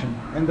function,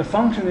 and the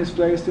function is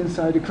placed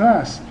inside a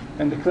class,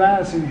 and the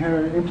class in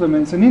here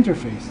implements an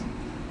interface.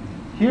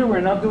 Here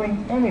we're not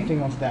doing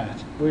anything of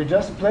that. We're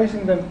just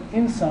placing them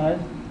inside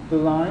the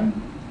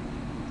line,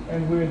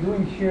 and we're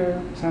doing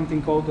here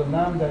something called the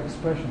lambda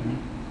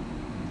expression,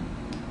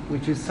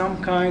 which is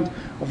some kind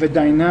of a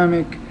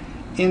dynamic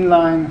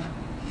inline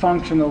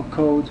functional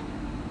code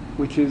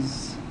which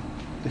is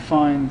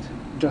defined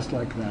just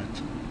like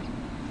that.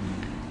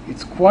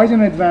 It's quite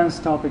an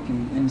advanced topic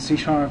in C#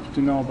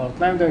 to know about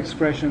lambda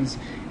expressions,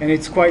 and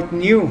it's quite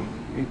new.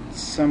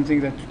 It's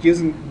something that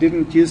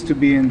didn't used to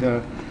be in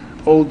the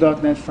old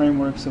 .NET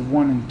frameworks of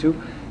 1 and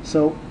 2.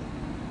 So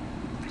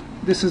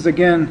this is,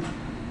 again,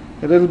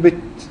 a little bit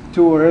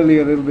too early,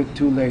 a little bit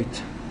too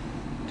late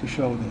to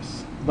show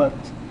this. but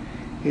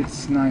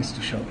it's nice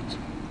to show it.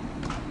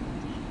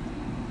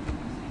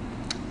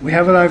 We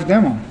have a live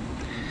demo,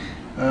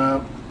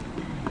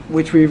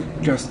 which we've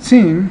just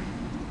seen.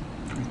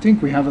 I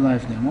think we have a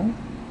live demo.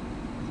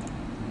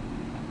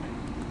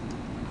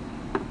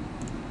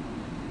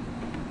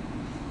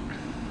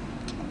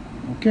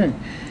 Okay,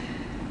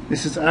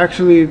 this is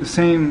actually the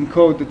same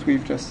code that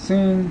we've just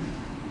seen.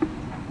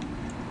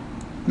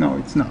 No,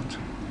 it's not.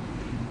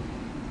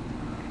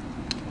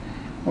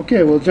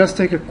 Okay, we'll just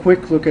take a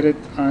quick look at it.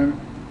 I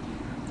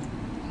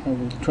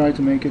will try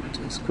to make it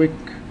as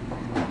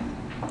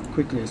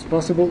quickly as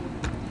possible.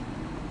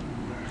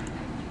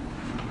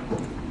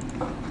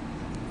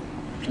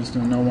 Just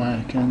don't know why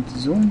I can't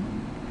zoom.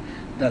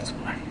 That's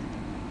why.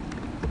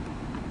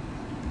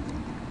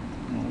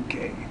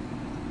 Okay.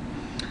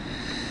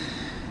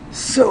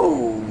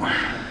 So,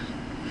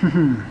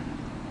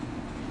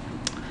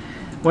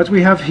 what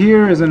we have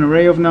here is an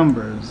array of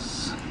numbers.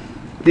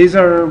 These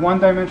are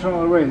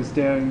one-dimensional arrays.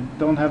 They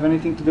don't have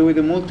anything to do with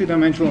the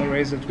multidimensional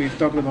arrays that we've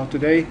talked about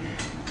today.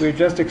 We're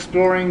just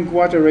exploring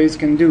what arrays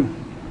can do.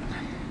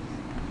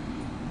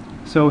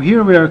 So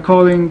here we are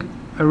calling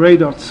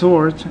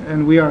array.sort,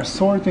 and we are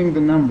sorting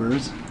the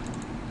numbers.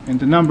 And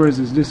the numbers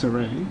is this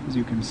array, as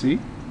you can see.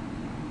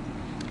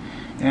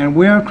 And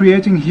we are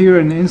creating here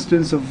an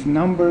instance of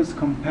numbers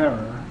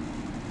comparer.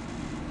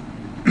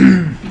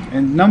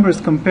 And numbers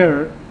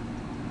comparer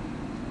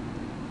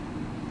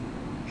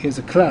is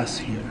a class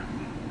here,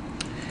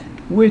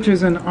 which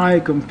is an I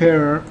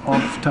comparer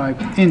of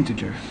type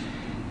integer.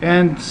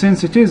 And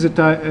since it is a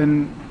type,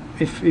 and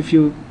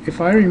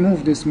if I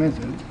remove this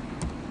method,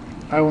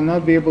 I will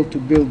not be able to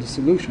build a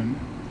solution.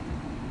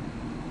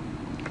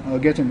 I'll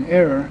get an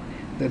error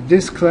that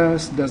this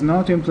class does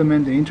not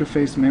implement the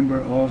interface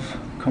member of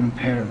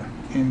compare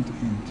int.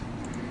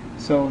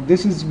 So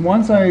this is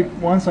once I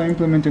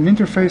implement an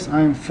interface,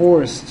 I am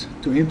forced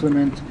to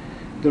implement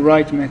the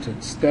right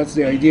methods. That's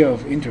the idea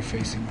of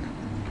interfacing.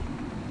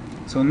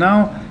 So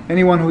now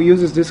anyone who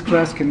uses this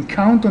class can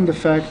count on the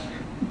fact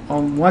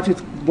on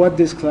what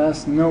this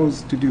class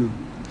knows to do.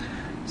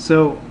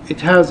 So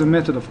it has a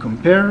method of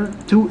compare,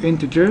 2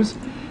 integers,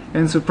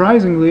 and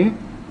surprisingly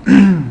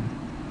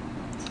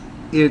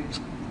it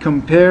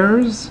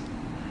compares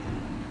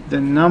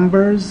the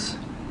numbers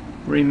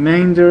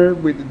remainder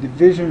with the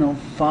division of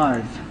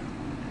 5.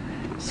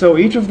 So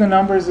each of the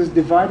numbers is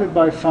divided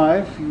by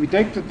 5. We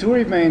take the 2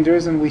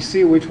 remainders and we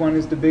see which one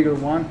is the bigger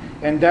one,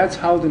 and that's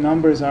how the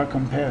numbers are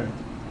compared.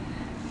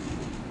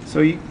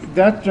 So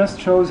that just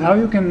shows how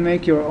you can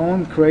make your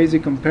own crazy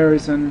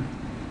comparison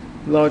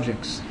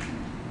logics.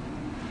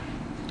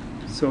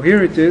 So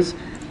here it is.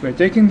 We're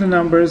taking the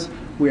numbers,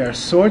 we are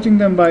sorting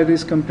them by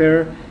this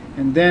compare,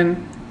 and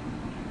then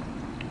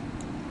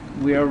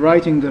we are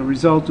writing the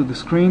result to the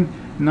screen.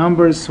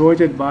 Numbers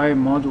sorted by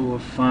modulo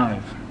of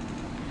 5.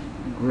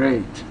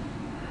 Great.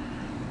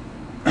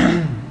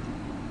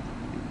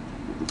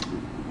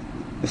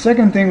 The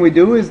second thing we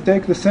do is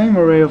take the same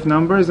array of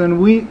numbers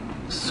and we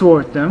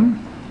sort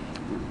them.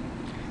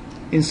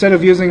 Instead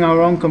of using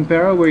our own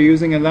comparer, we're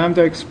using a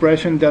lambda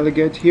expression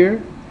delegate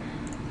here,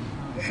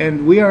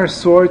 and we are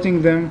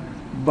sorting them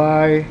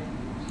by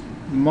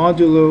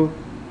modulo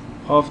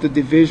of the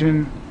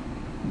division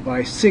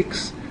by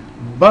 6,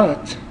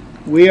 but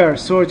we are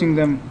sorting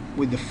them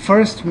with the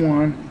first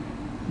one,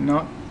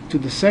 not to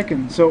the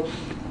second. So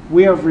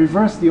we have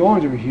reversed the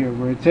order here.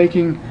 We're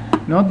taking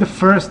not the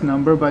first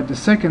number, but the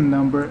second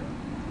number.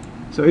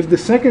 So if the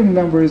second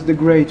number is the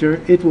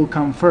greater, it will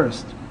come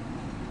first.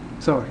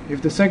 Sorry,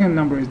 if the second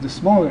number is the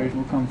smaller, it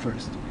will come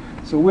first.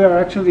 So we are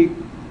actually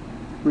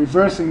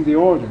reversing the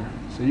order.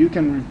 So you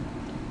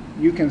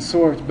can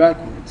sort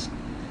backwards.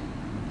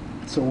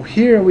 So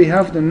here we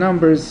have the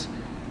numbers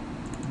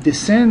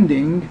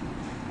descending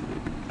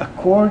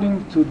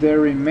according to their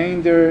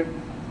remainder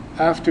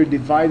after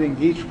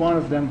dividing each one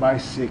of them by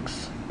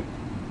 6.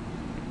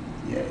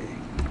 Yay.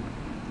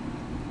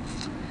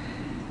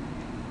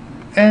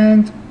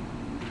 And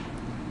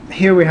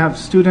here we have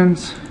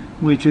students,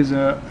 which is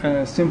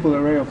a simple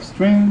array of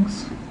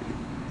strings,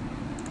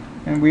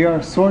 and we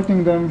are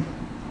sorting them,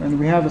 and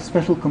we have a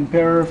special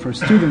comparer for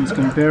students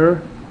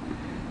comparer,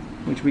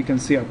 which we can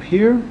see up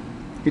here.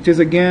 It is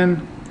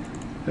again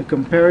a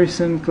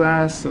comparison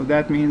class, so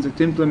that means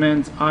it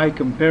implements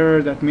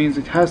iComparer. That means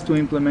it has to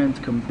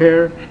implement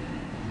compare.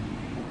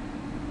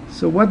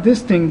 So what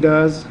this thing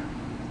does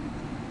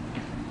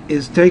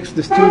is takes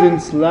the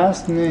student's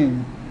last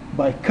name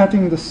by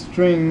cutting the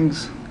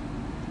strings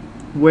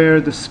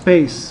where the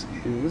space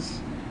is.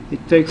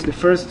 It takes the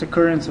first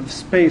occurrence of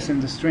space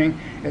in the string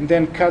and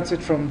then cuts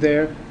it from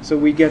there, so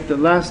we get the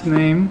last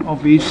name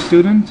of each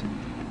student,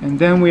 and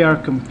then we are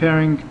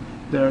comparing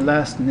their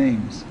last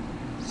names.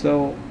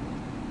 So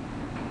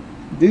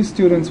these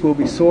students will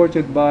be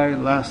sorted by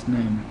last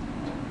name.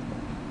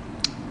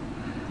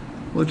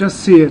 We'll just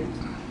see it.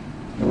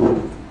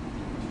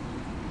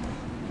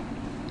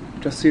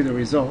 Just see the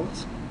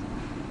results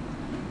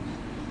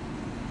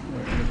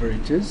wherever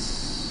it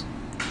is.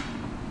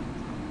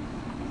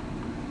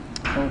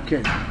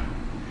 Okay.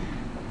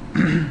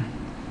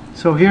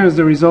 So here is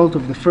the result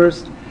of the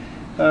first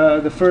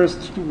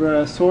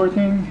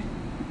sorting.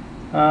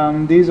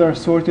 These are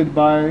sorted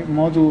by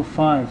modulo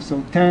 5.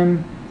 So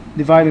 10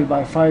 divided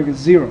by 5 is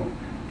 0.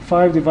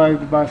 5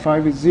 divided by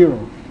 5 is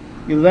 0.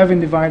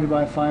 11 divided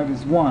by 5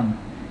 is 1.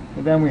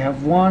 And then we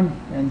have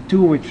 1 and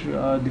 2, which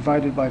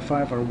divided by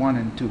 5 are 1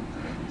 and 2.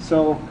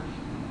 So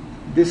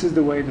this is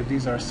the way that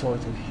these are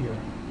sorted here.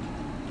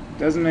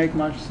 Doesn't make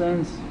much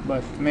sense,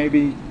 but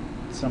maybe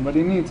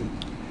somebody needs it.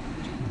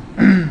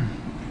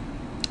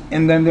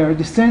 And then they are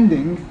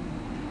descending,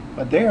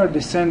 but they are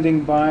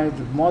descending by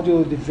the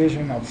modulo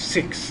division of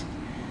 6.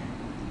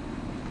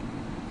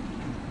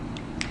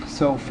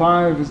 So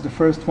 5 is the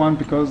first one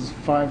because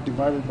 5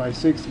 divided by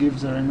 6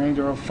 gives a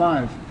remainder of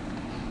 5.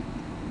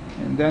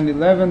 And then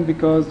 11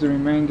 because the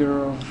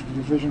remainder of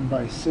division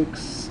by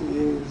 6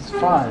 is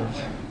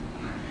 5.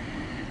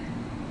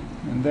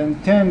 And then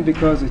 10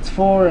 because it's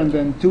 4, and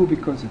then 2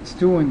 because it's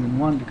 2, and then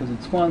 1 because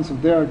it's 1. So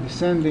they are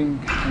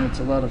descending, and it's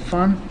a lot of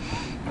fun.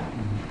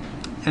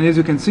 And as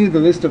you can see, the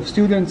list of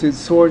students is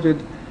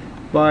sorted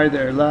by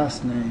their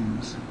last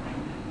names.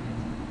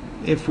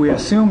 If we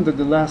assume that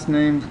the last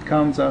name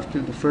comes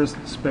after the first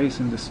space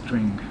in the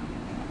string.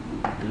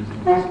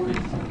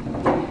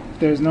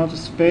 There's not a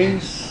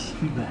space.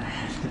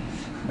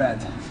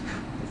 Bad.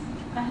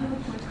 I have a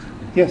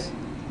question. Yes.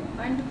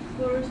 Find the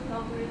first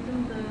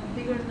algorithm,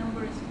 the bigger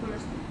number is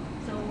first.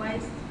 So why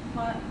is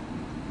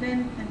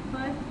 10 and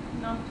 5,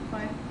 not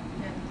 5, 10?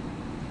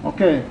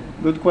 Okay,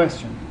 good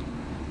question.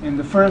 In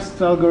the first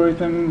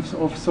algorithms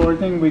of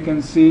sorting, we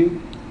can see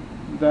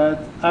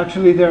that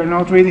actually they're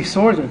not really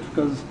sorted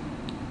because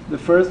the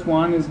first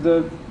one is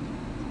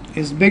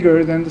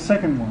bigger than the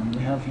second one. We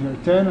have here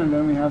 10 and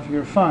then we have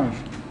here 5.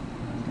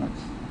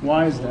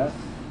 Why is that?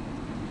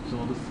 It's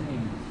all the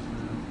same.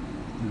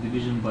 The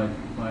division by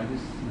 5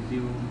 is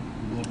 0.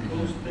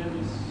 Close 10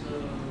 is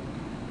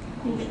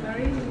In the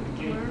array were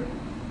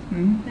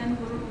 10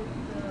 were with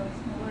the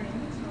smaller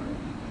index, or?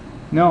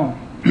 No.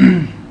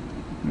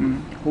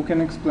 Who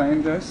can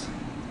explain this?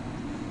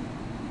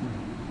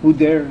 Who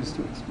dares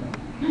to explain?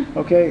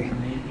 Okay.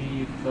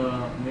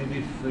 Maybe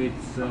if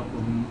it's a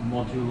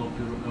module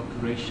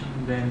operation,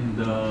 then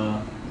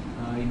the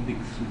index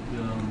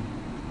would.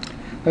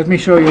 Let me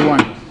show you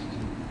one.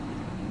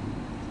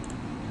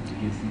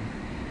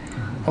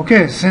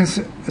 Okay, since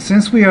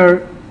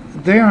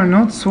they are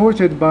not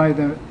sorted by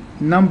the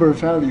number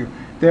value,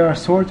 they are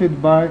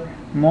sorted by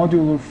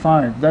modulo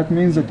 5. That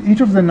means that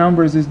each of the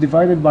numbers is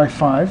divided by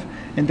 5,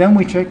 and then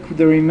we check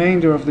the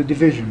remainder of the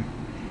division.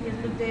 Yes,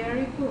 but they are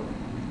equal.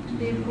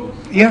 They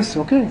both. Yes,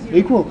 okay, 0.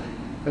 equal.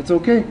 That's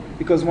okay,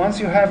 because once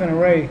you have an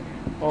array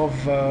of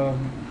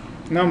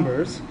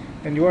numbers,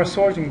 and you are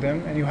sorting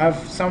them, and you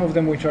have some of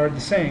them which are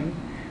the same,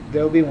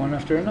 they'll be one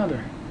after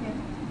another.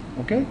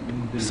 Yeah. Okay?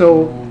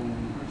 So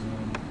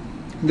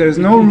there's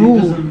no It rule.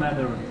 doesn't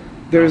matter.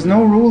 There is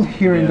no rule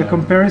here in the Yeah.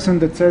 comparison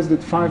that says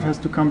that 5 has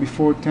to come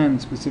before 10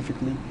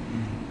 specifically.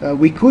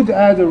 We could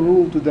add a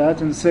rule to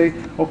that and say,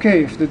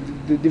 okay, if the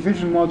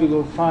division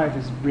modulo 5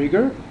 is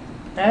bigger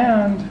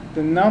and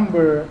the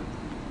number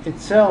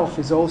itself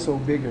is also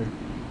bigger,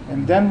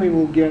 and then we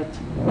will get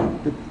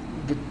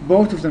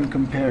both of them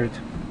compared.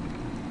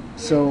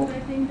 So Yes, I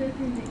think that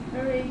in the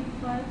array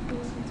 5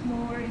 goes with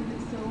smaller index,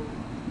 so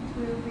it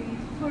will be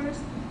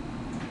first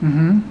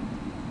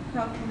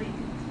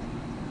calculated.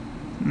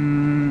 So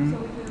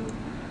it will.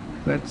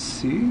 Let's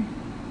see.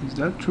 Is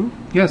that true?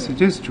 Yes,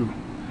 it is true.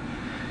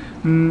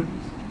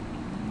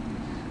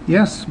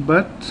 Yes,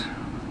 but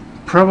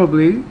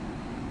probably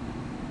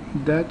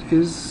that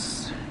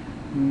is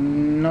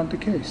not the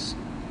case.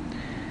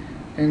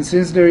 And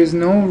since there is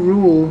no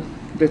rule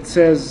that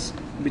says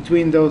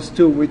between those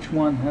two which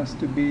one has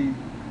to be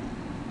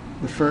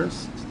the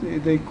first,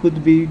 they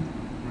could be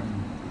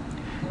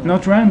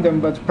not random,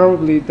 but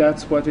probably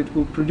that's what it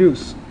will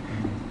produce.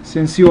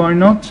 Since you are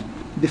not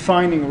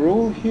defining a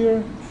rule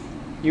here,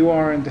 you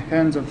are in the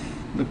hands of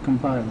the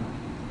compiler.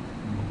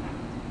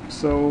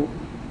 So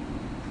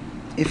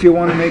if you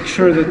want to make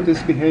sure that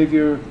this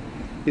behavior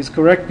is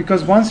correct,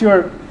 because once you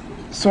are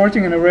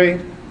sorting an array,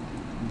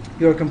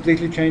 you are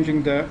completely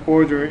changing the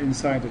order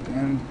inside it.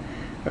 And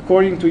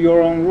according to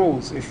your own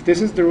rules, if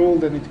this is the rule,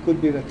 then it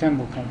could be that 10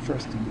 will come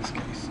first in this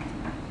case.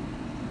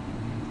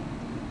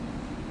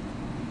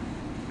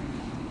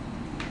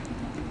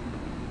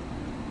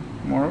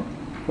 More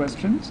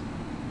questions?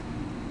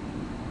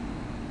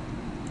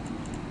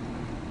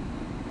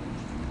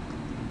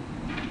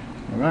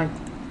 All right.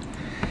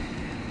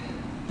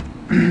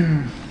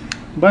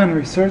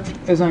 Binary search,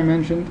 as I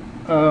mentioned,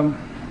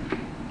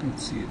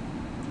 let's see.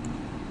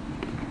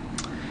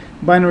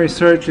 Binary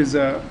search is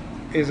a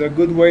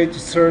good way to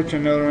search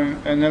an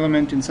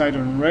element inside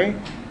an array,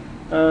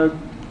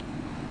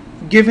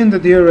 given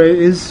that the array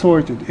is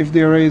sorted. If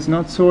the array is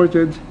not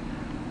sorted,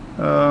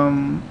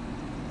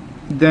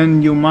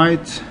 then you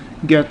might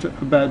get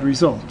a bad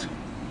result.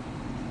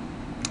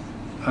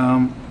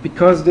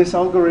 Because this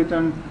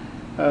algorithm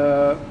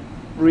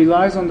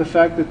relies on the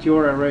fact that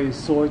your array is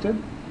sorted,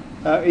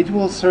 it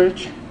will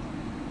search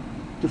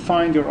to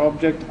find your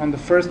object on the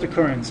first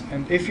occurrence.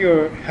 And if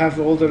you have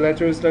all the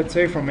letters, let's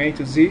say from A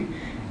to Z,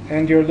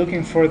 and you're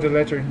looking for the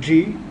letter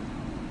G,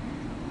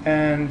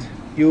 and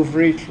you've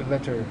reached the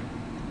letter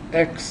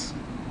X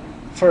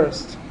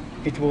first,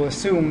 it will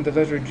assume the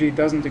letter G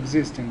doesn't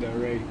exist in the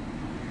array.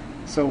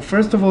 So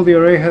first of all, the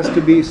array has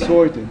to be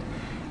sorted.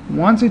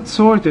 Once it's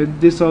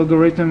sorted, this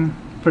algorithm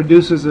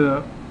produces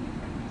a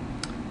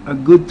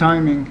good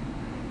timing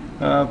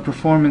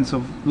performance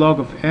of log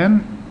of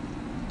n,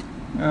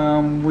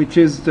 which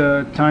is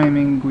the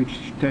timing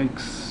which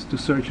takes to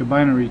search a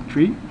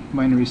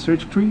binary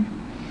search tree.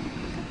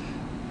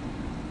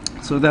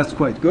 So that's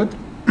quite good.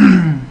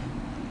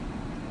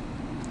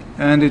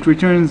 And it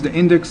returns the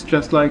index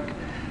just like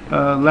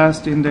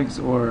last index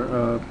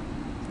or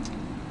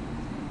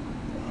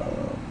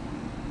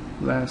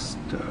last,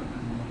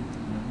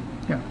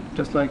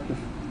 just like the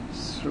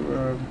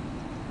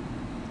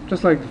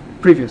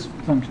previous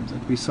functions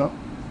that we saw,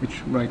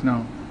 which right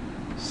now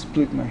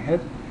split my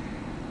head.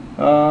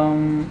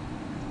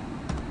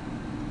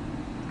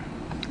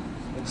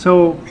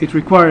 So it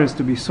requires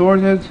to be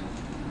sorted,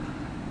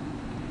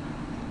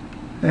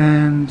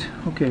 and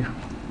okay,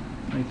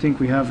 I think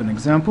we have an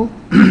example,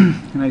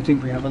 and I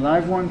think we have a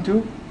live one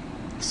too.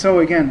 So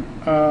again,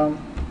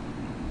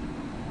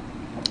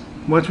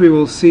 what we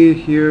will see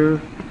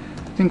here,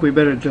 I think we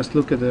better just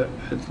look at the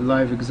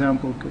live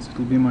example because it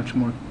will be much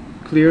more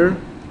clear.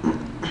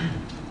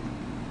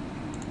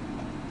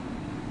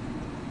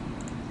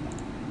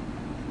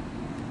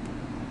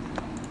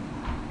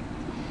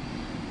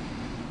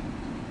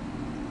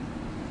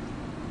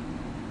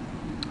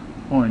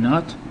 Or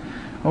not.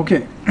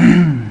 Okay.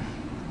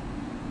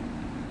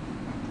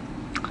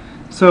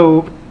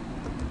 So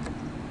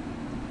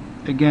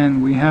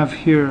again, we have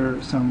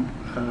here some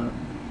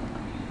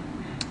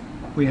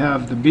we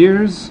have the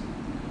beers.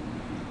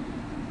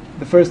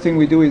 The first thing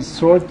we do is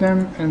sort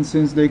them, and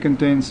since they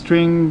contain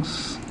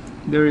strings,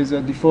 there is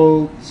a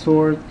default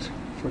sort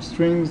for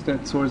strings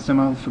that sorts them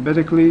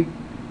alphabetically,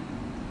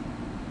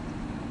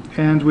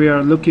 and we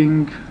are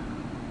looking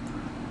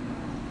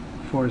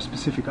for a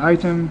specific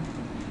item.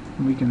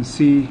 We can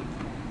see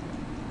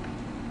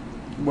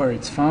where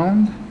it's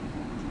found.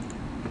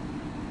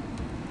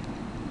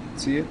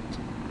 See it?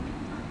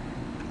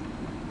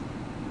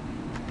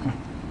 Oh.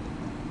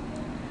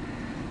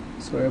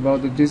 Sorry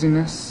about the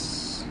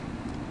dizziness.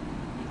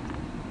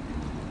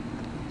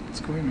 What's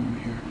going on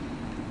here?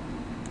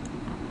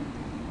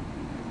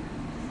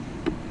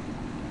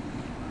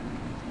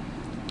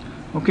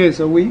 Okay,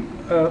 so we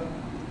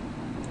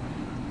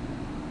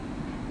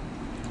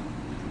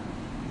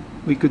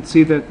could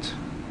see that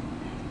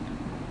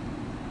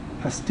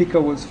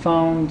Astika was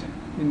found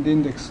in the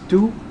index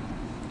 2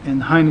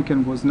 and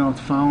Heineken was not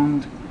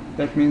found.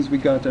 That means we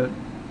got a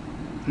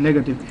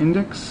negative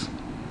index.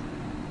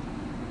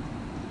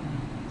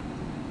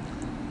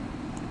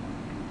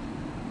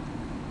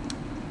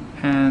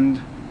 And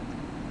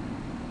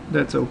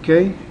that's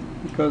okay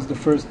because the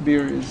first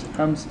beer is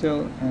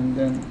Amstel, and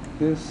then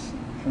this,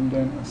 and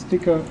then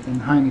Astika,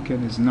 and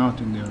Heineken is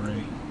not in the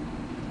array.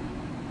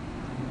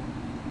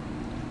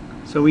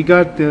 So we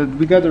got the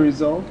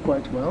result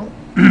quite well.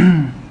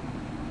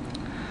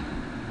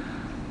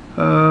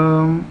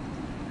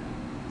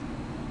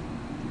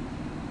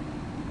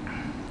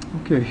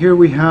 Okay, here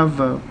we have.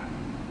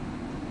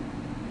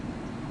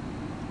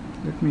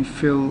 Let me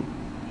fill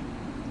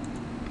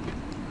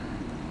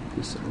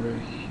this array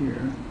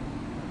here.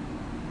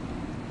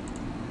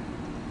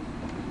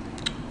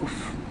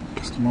 Oof,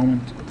 just a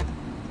moment.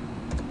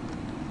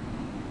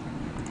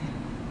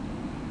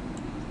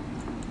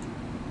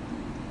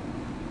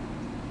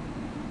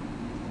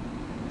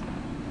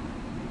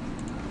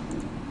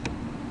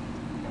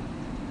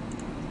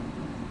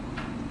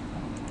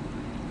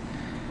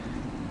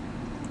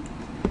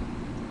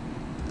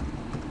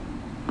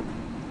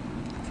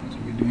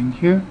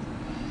 Here.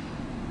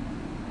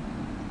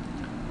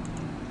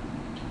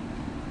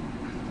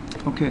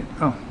 Okay,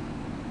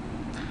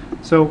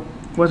 so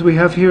what we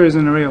have here is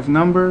an array of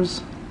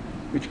numbers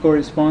which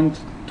correspond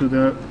to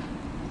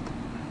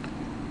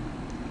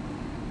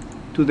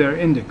their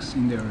index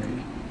in the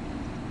array.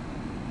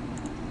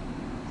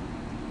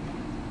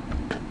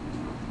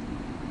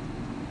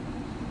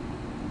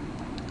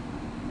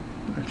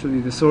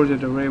 Actually, the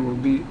sorted array will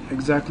be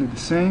exactly the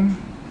same,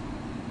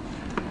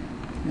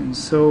 and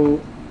so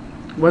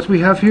what we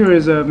have here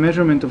is a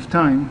measurement of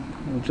time.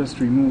 I'll just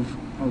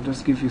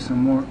give you some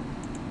more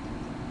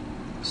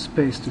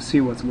space to see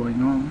what's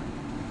going on.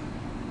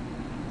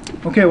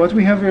 Okay, what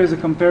we have here is a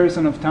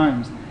comparison of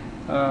times.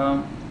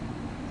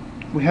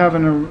 We have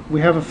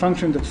a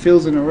function that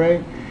fills an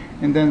array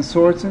and then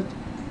sorts it.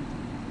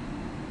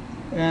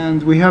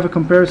 And we have a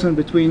comparison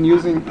between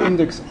using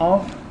index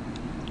of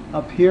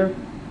up here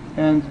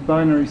and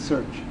binary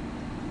search.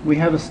 We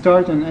have a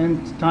start and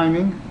end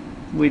timing,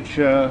 which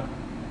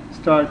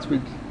starts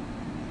with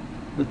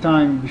the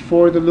time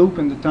before the loop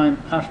and the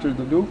time after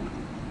the loop,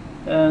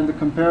 and the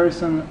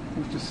comparison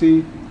is to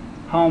see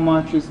how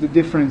much is the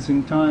difference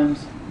in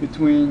times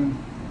between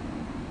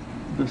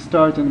the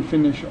start and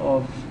finish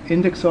of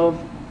index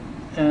of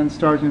and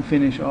start and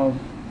finish of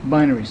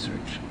binary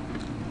search.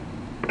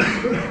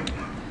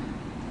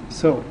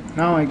 So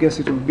now I guess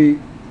it will be,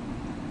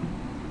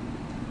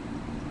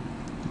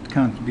 it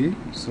can't be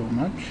so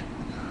much.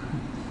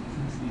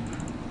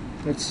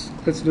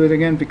 Let's do it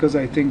again, because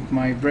I think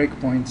my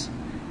breakpoints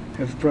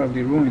have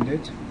probably ruined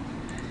it.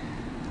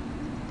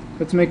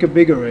 Let's make a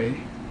big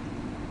array,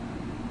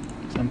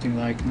 something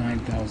like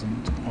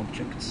 9,000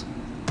 objects.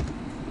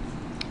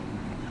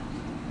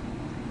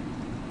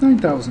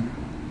 9,000.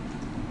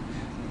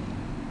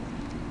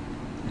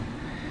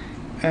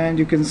 And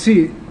you can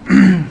see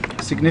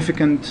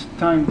significant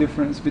time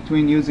difference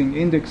between using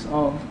index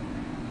of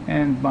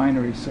and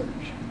binary search.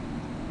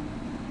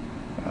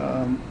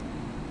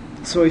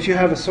 So if you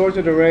have a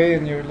sorted array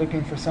and you're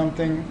looking for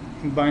something,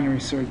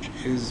 binary search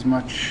is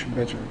much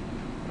better.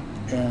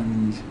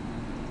 And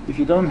if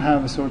you don't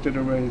have a sorted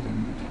array,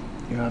 then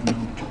you have no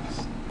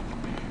choice.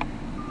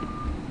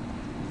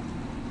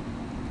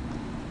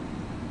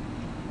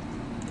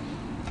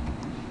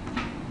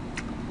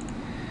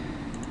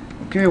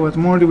 Okay, what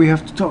more do we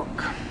have to talk?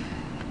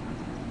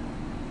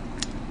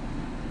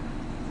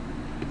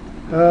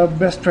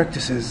 Best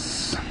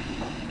practices.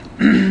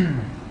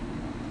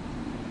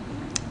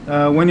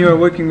 When you are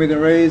working with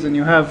arrays and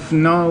you have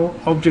no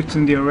objects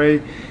in the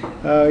array,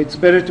 it's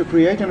better to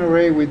create an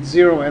array with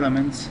 0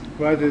 elements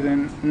rather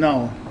than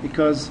null,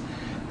 because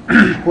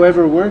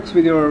whoever works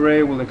with your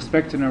array will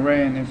expect an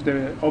array, and if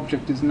the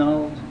object is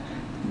null,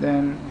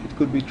 then it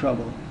could be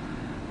trouble.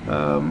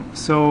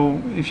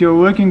 So if you're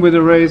working with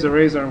arrays,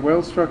 arrays are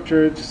well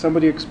structured,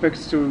 somebody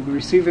expects to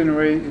receive an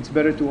array, it's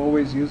better to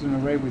always use an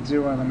array with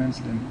 0 elements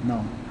than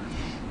null.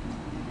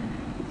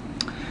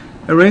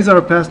 Arrays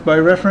are passed by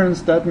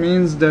reference. That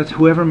means that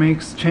whoever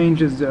makes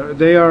changes,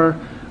 they are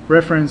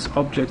reference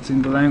objects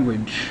in the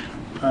language.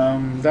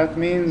 That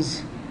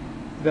means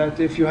that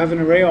if you have an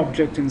array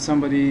object and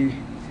somebody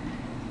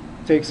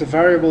takes a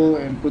variable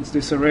and puts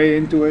this array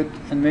into it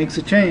and makes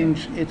a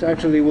change, it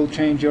actually will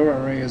change your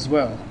array as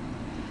well.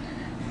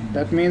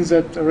 That means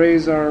that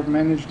arrays are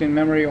managed in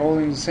memory all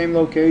in the same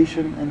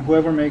location, and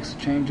whoever makes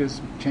changes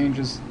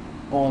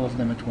all of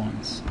them at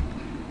once.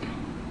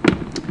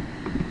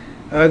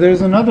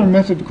 There's another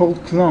method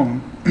called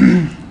clone,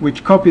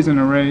 which copies an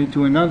array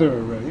to another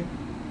array.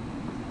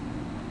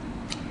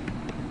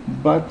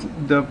 But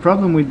the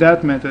problem with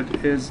that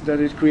method is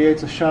that it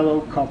creates a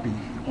shallow copy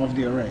of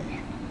the array.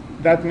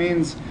 That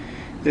means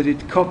that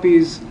it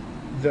copies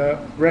the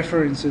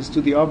references to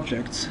the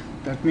objects.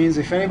 That means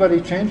if anybody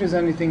changes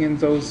anything in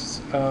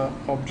those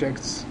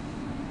objects,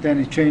 then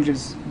it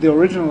changes the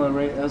original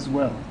array as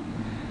well.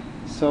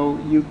 So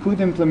you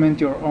could implement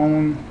your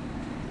own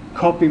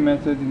copy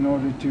method in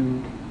order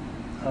to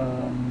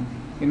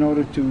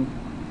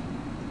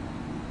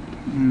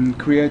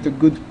create a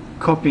good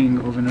copying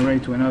of an array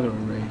to another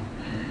array.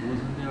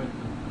 Wasn't there a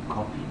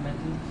copy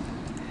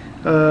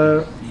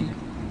method?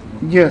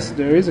 Yes,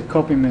 there is a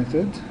copy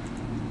method,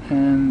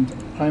 and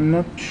I'm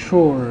not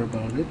sure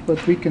about it,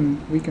 but we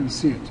can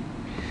see it.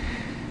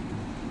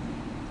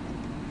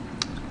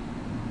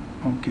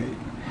 Okay,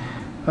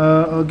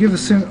 I'll give a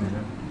sim.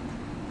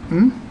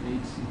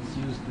 It's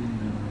used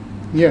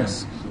in the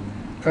Yes.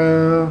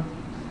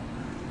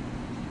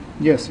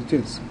 Yes, it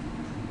is.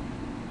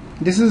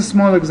 This is a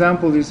small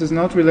example. This is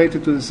not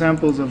related to the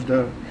samples of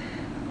the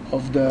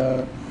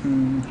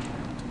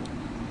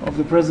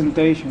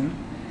presentation,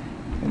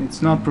 and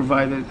it's not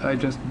provided. I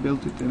just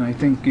built it, and I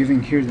think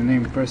giving here the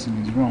name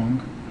person is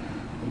wrong.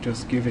 I'll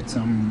just give it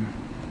some.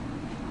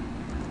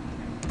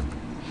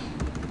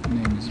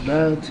 Name is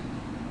bad.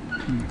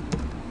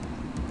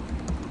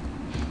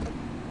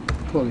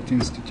 Call it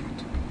institute.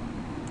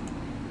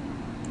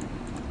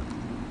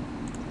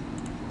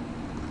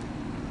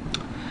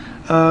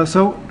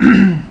 So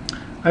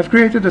I've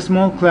created a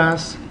small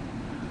class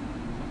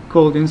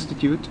called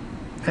institute,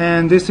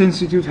 and this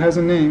institute has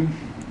a name.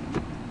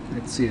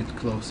 Let's see it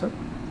close up.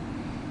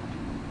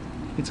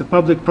 It's a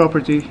public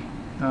property.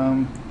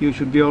 You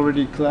should be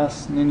already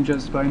class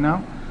ninjas by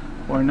now,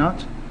 or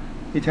not.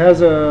 It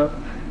has a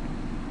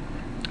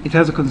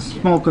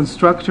small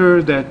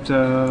constructor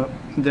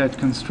that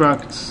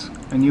constructs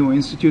a new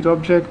institute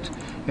object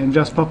and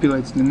just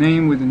populates the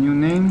name with a new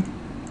name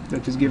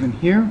that is given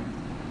here.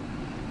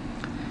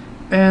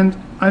 And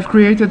I've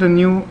created a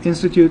new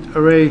institute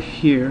array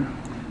here,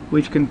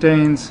 which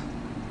contains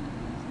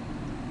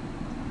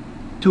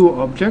two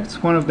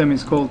objects. One of them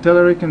is called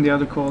Telerik and the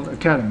other called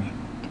Academy.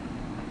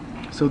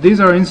 So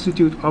these are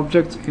institute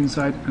objects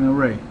inside an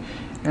array,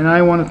 and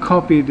I want to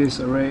copy this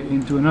array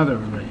into another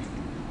array.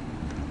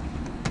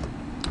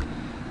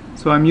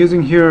 So I'm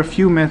using here a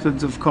few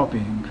methods of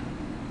copying.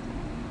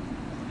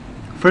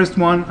 First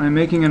one, I'm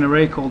making an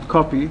array called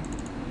copy,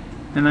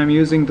 and I'm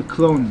using the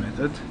clone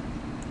method.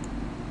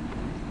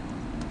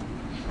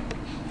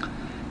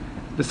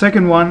 The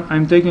second one,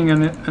 I'm taking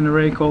an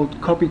array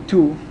called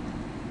copy2,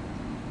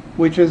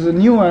 which is a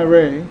new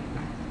array,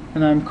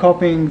 and I'm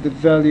copying the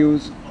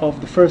values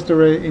of the first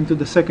array into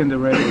the second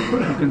array.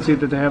 You can see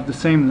that they have the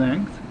same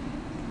length.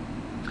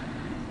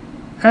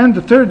 And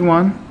the third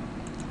one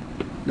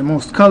the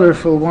most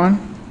colorful one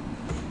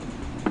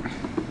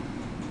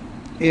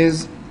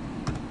is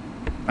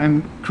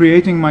I'm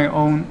creating my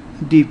own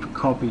deep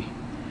copy,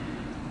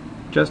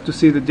 just to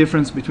see the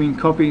difference between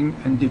copying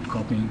and deep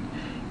copying.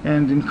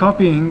 And in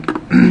copying,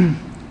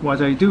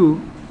 what I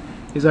do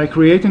is I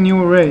create a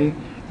new array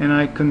and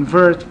I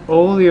convert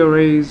all the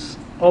array's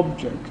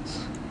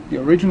objects, the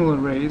original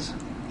arrays,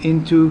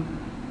 into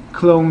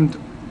cloned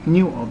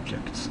new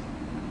objects.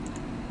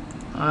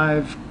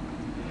 I've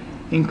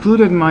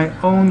included my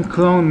own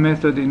clone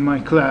method in my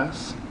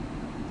class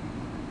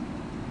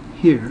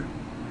here,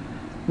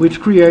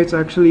 which creates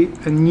actually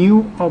a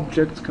new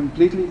object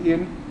completely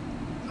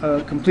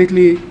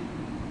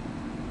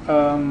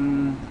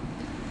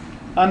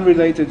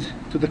unrelated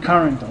to the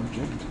current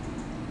object,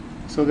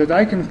 so that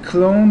I can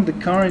clone the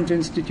current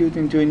institute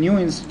into a new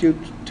institute,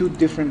 two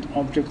different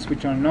objects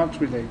which are not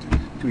related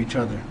to each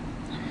other.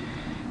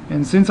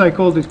 And since I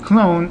called it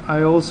clone,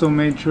 I also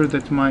made sure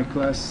that my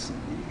class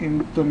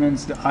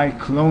implements the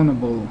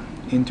iClonable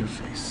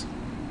interface.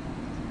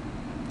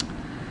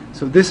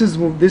 So this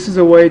is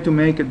a way to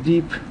make a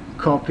deep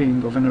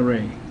copying of an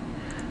array.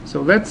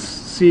 So let's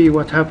see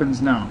what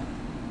happens now.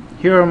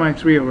 Here are my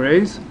three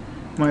arrays.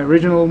 My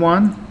original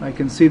one, I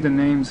can see the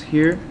names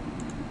here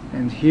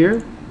and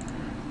here.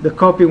 The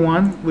copy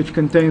one, which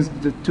contains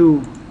the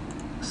two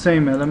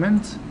same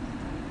elements.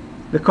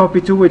 The copy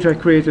two, which I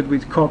created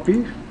with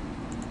copy.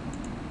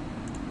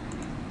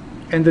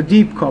 And the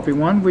deep copy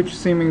one, which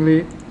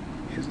seemingly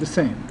is the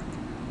same.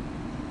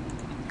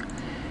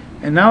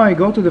 And now I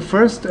go to the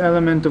first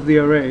element of the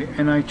array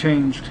and I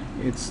changed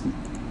its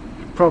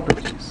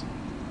properties.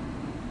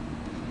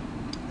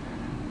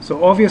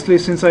 So obviously,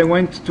 since I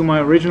went to my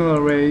original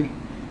array,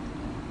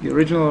 the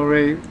original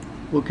array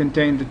will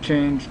contain the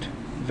changed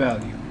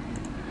value.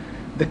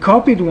 The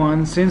copied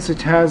one, since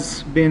it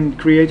has been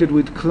created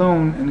with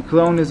clone, and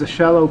clone is a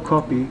shallow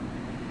copy,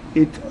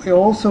 it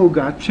also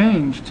got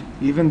changed,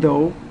 even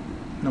though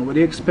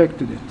nobody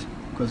expected it,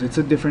 because it's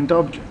a different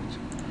object.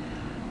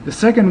 The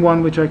second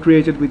one, which I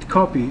created with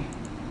copy,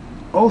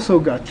 also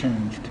got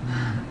changed.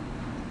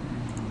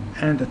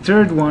 And the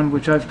third one,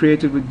 which I've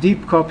created with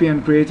deep copy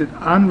and created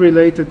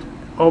unrelated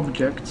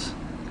objects,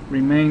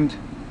 remained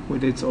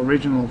with its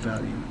original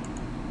value.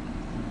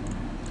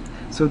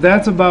 So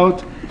that's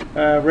about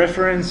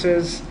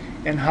references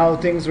and how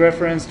things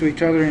reference to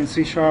each other in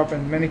C#.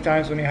 And many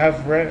times when you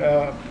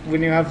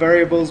have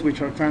variables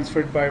which are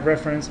transferred by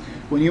reference,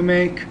 when you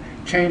make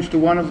change to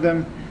one of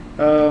them,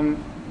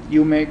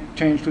 you make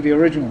change to the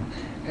original.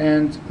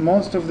 And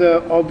most of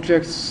the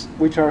objects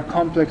which are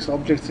complex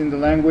objects in the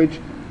language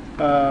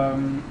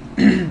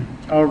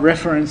are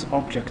reference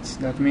objects.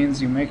 That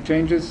means you make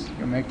changes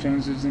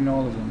in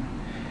all of them.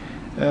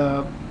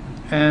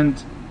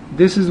 And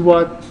this is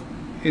what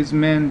is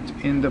meant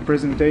in the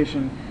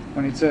presentation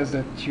when it says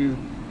that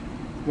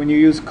when you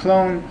use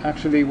clone,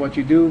 actually what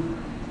you do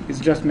is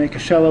just make a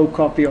shallow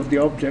copy of the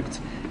objects,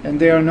 and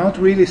they are not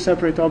really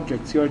separate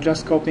objects. You are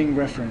just copying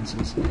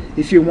references.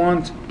 If you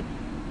want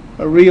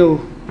a real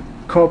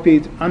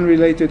copied,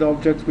 unrelated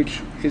object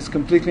which is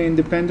completely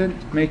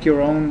independent, make your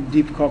own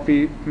deep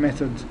copy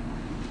method,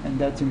 and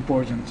that's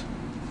important.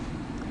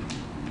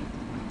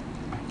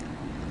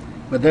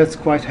 But that's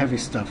quite heavy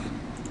stuff.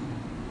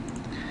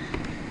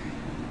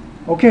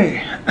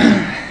 Okay,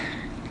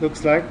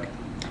 looks like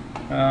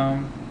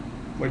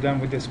we're done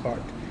with this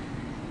part.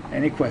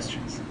 Any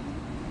questions?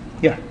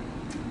 Yeah?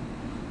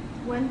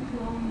 When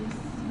clone is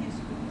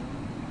useful?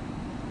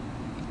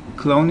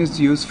 Clone is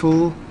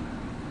useful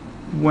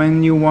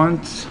when you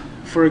want,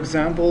 for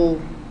example,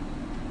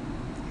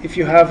 if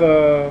you have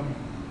a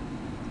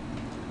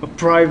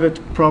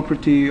private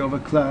property of a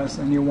class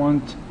and you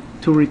want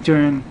to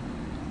return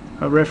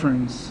a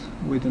reference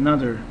with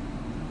another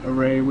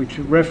array which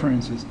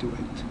references to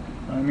it.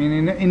 I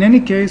mean, in any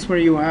case where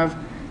you have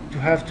to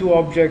have two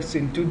objects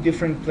in two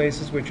different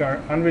places which are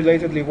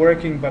unrelatedly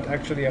working but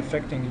actually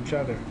affecting each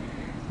other,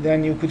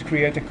 then you could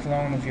create a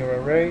clone of your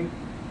array,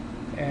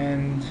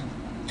 and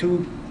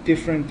two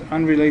different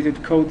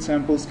unrelated code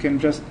samples can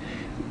just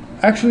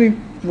actually,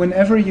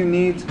 whenever you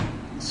need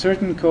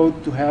certain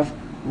code to have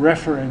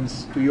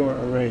reference to your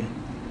array,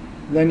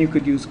 then you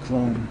could use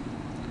clone.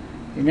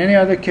 In any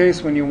other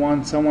case, when you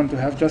want someone to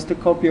have just a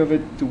copy of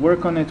it, to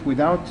work on it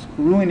without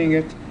ruining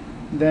it,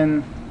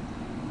 then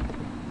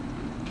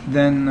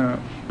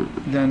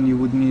you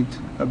would need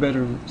a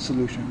better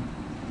solution.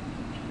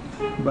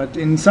 But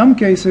in some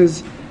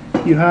cases,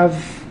 you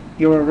have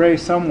your array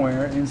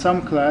somewhere, in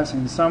some class,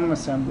 in some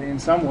assembly, in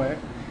somewhere,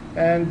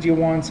 and you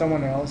want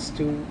someone else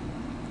to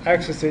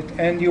access it,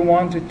 and you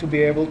want it to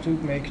be able to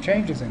make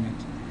changes in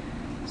it.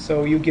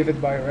 So you give it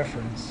by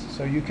reference.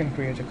 So you can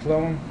create a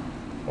clone,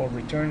 or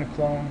return a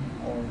clone,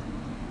 or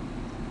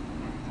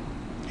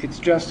it's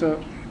just a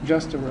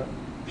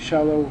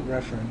shallow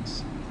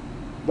reference,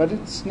 but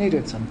it's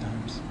needed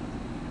sometimes.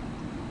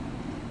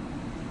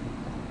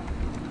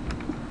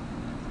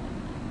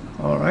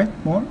 All right,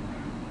 more?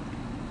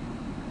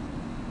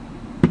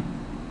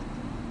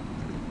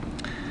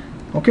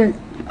 Okay,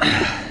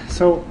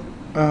 so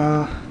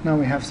Now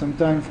we have some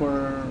time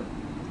for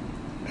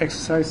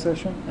exercise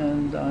session,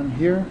 and I'm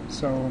here,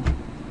 so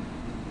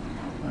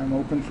I'm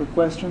open for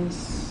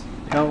questions,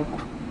 help.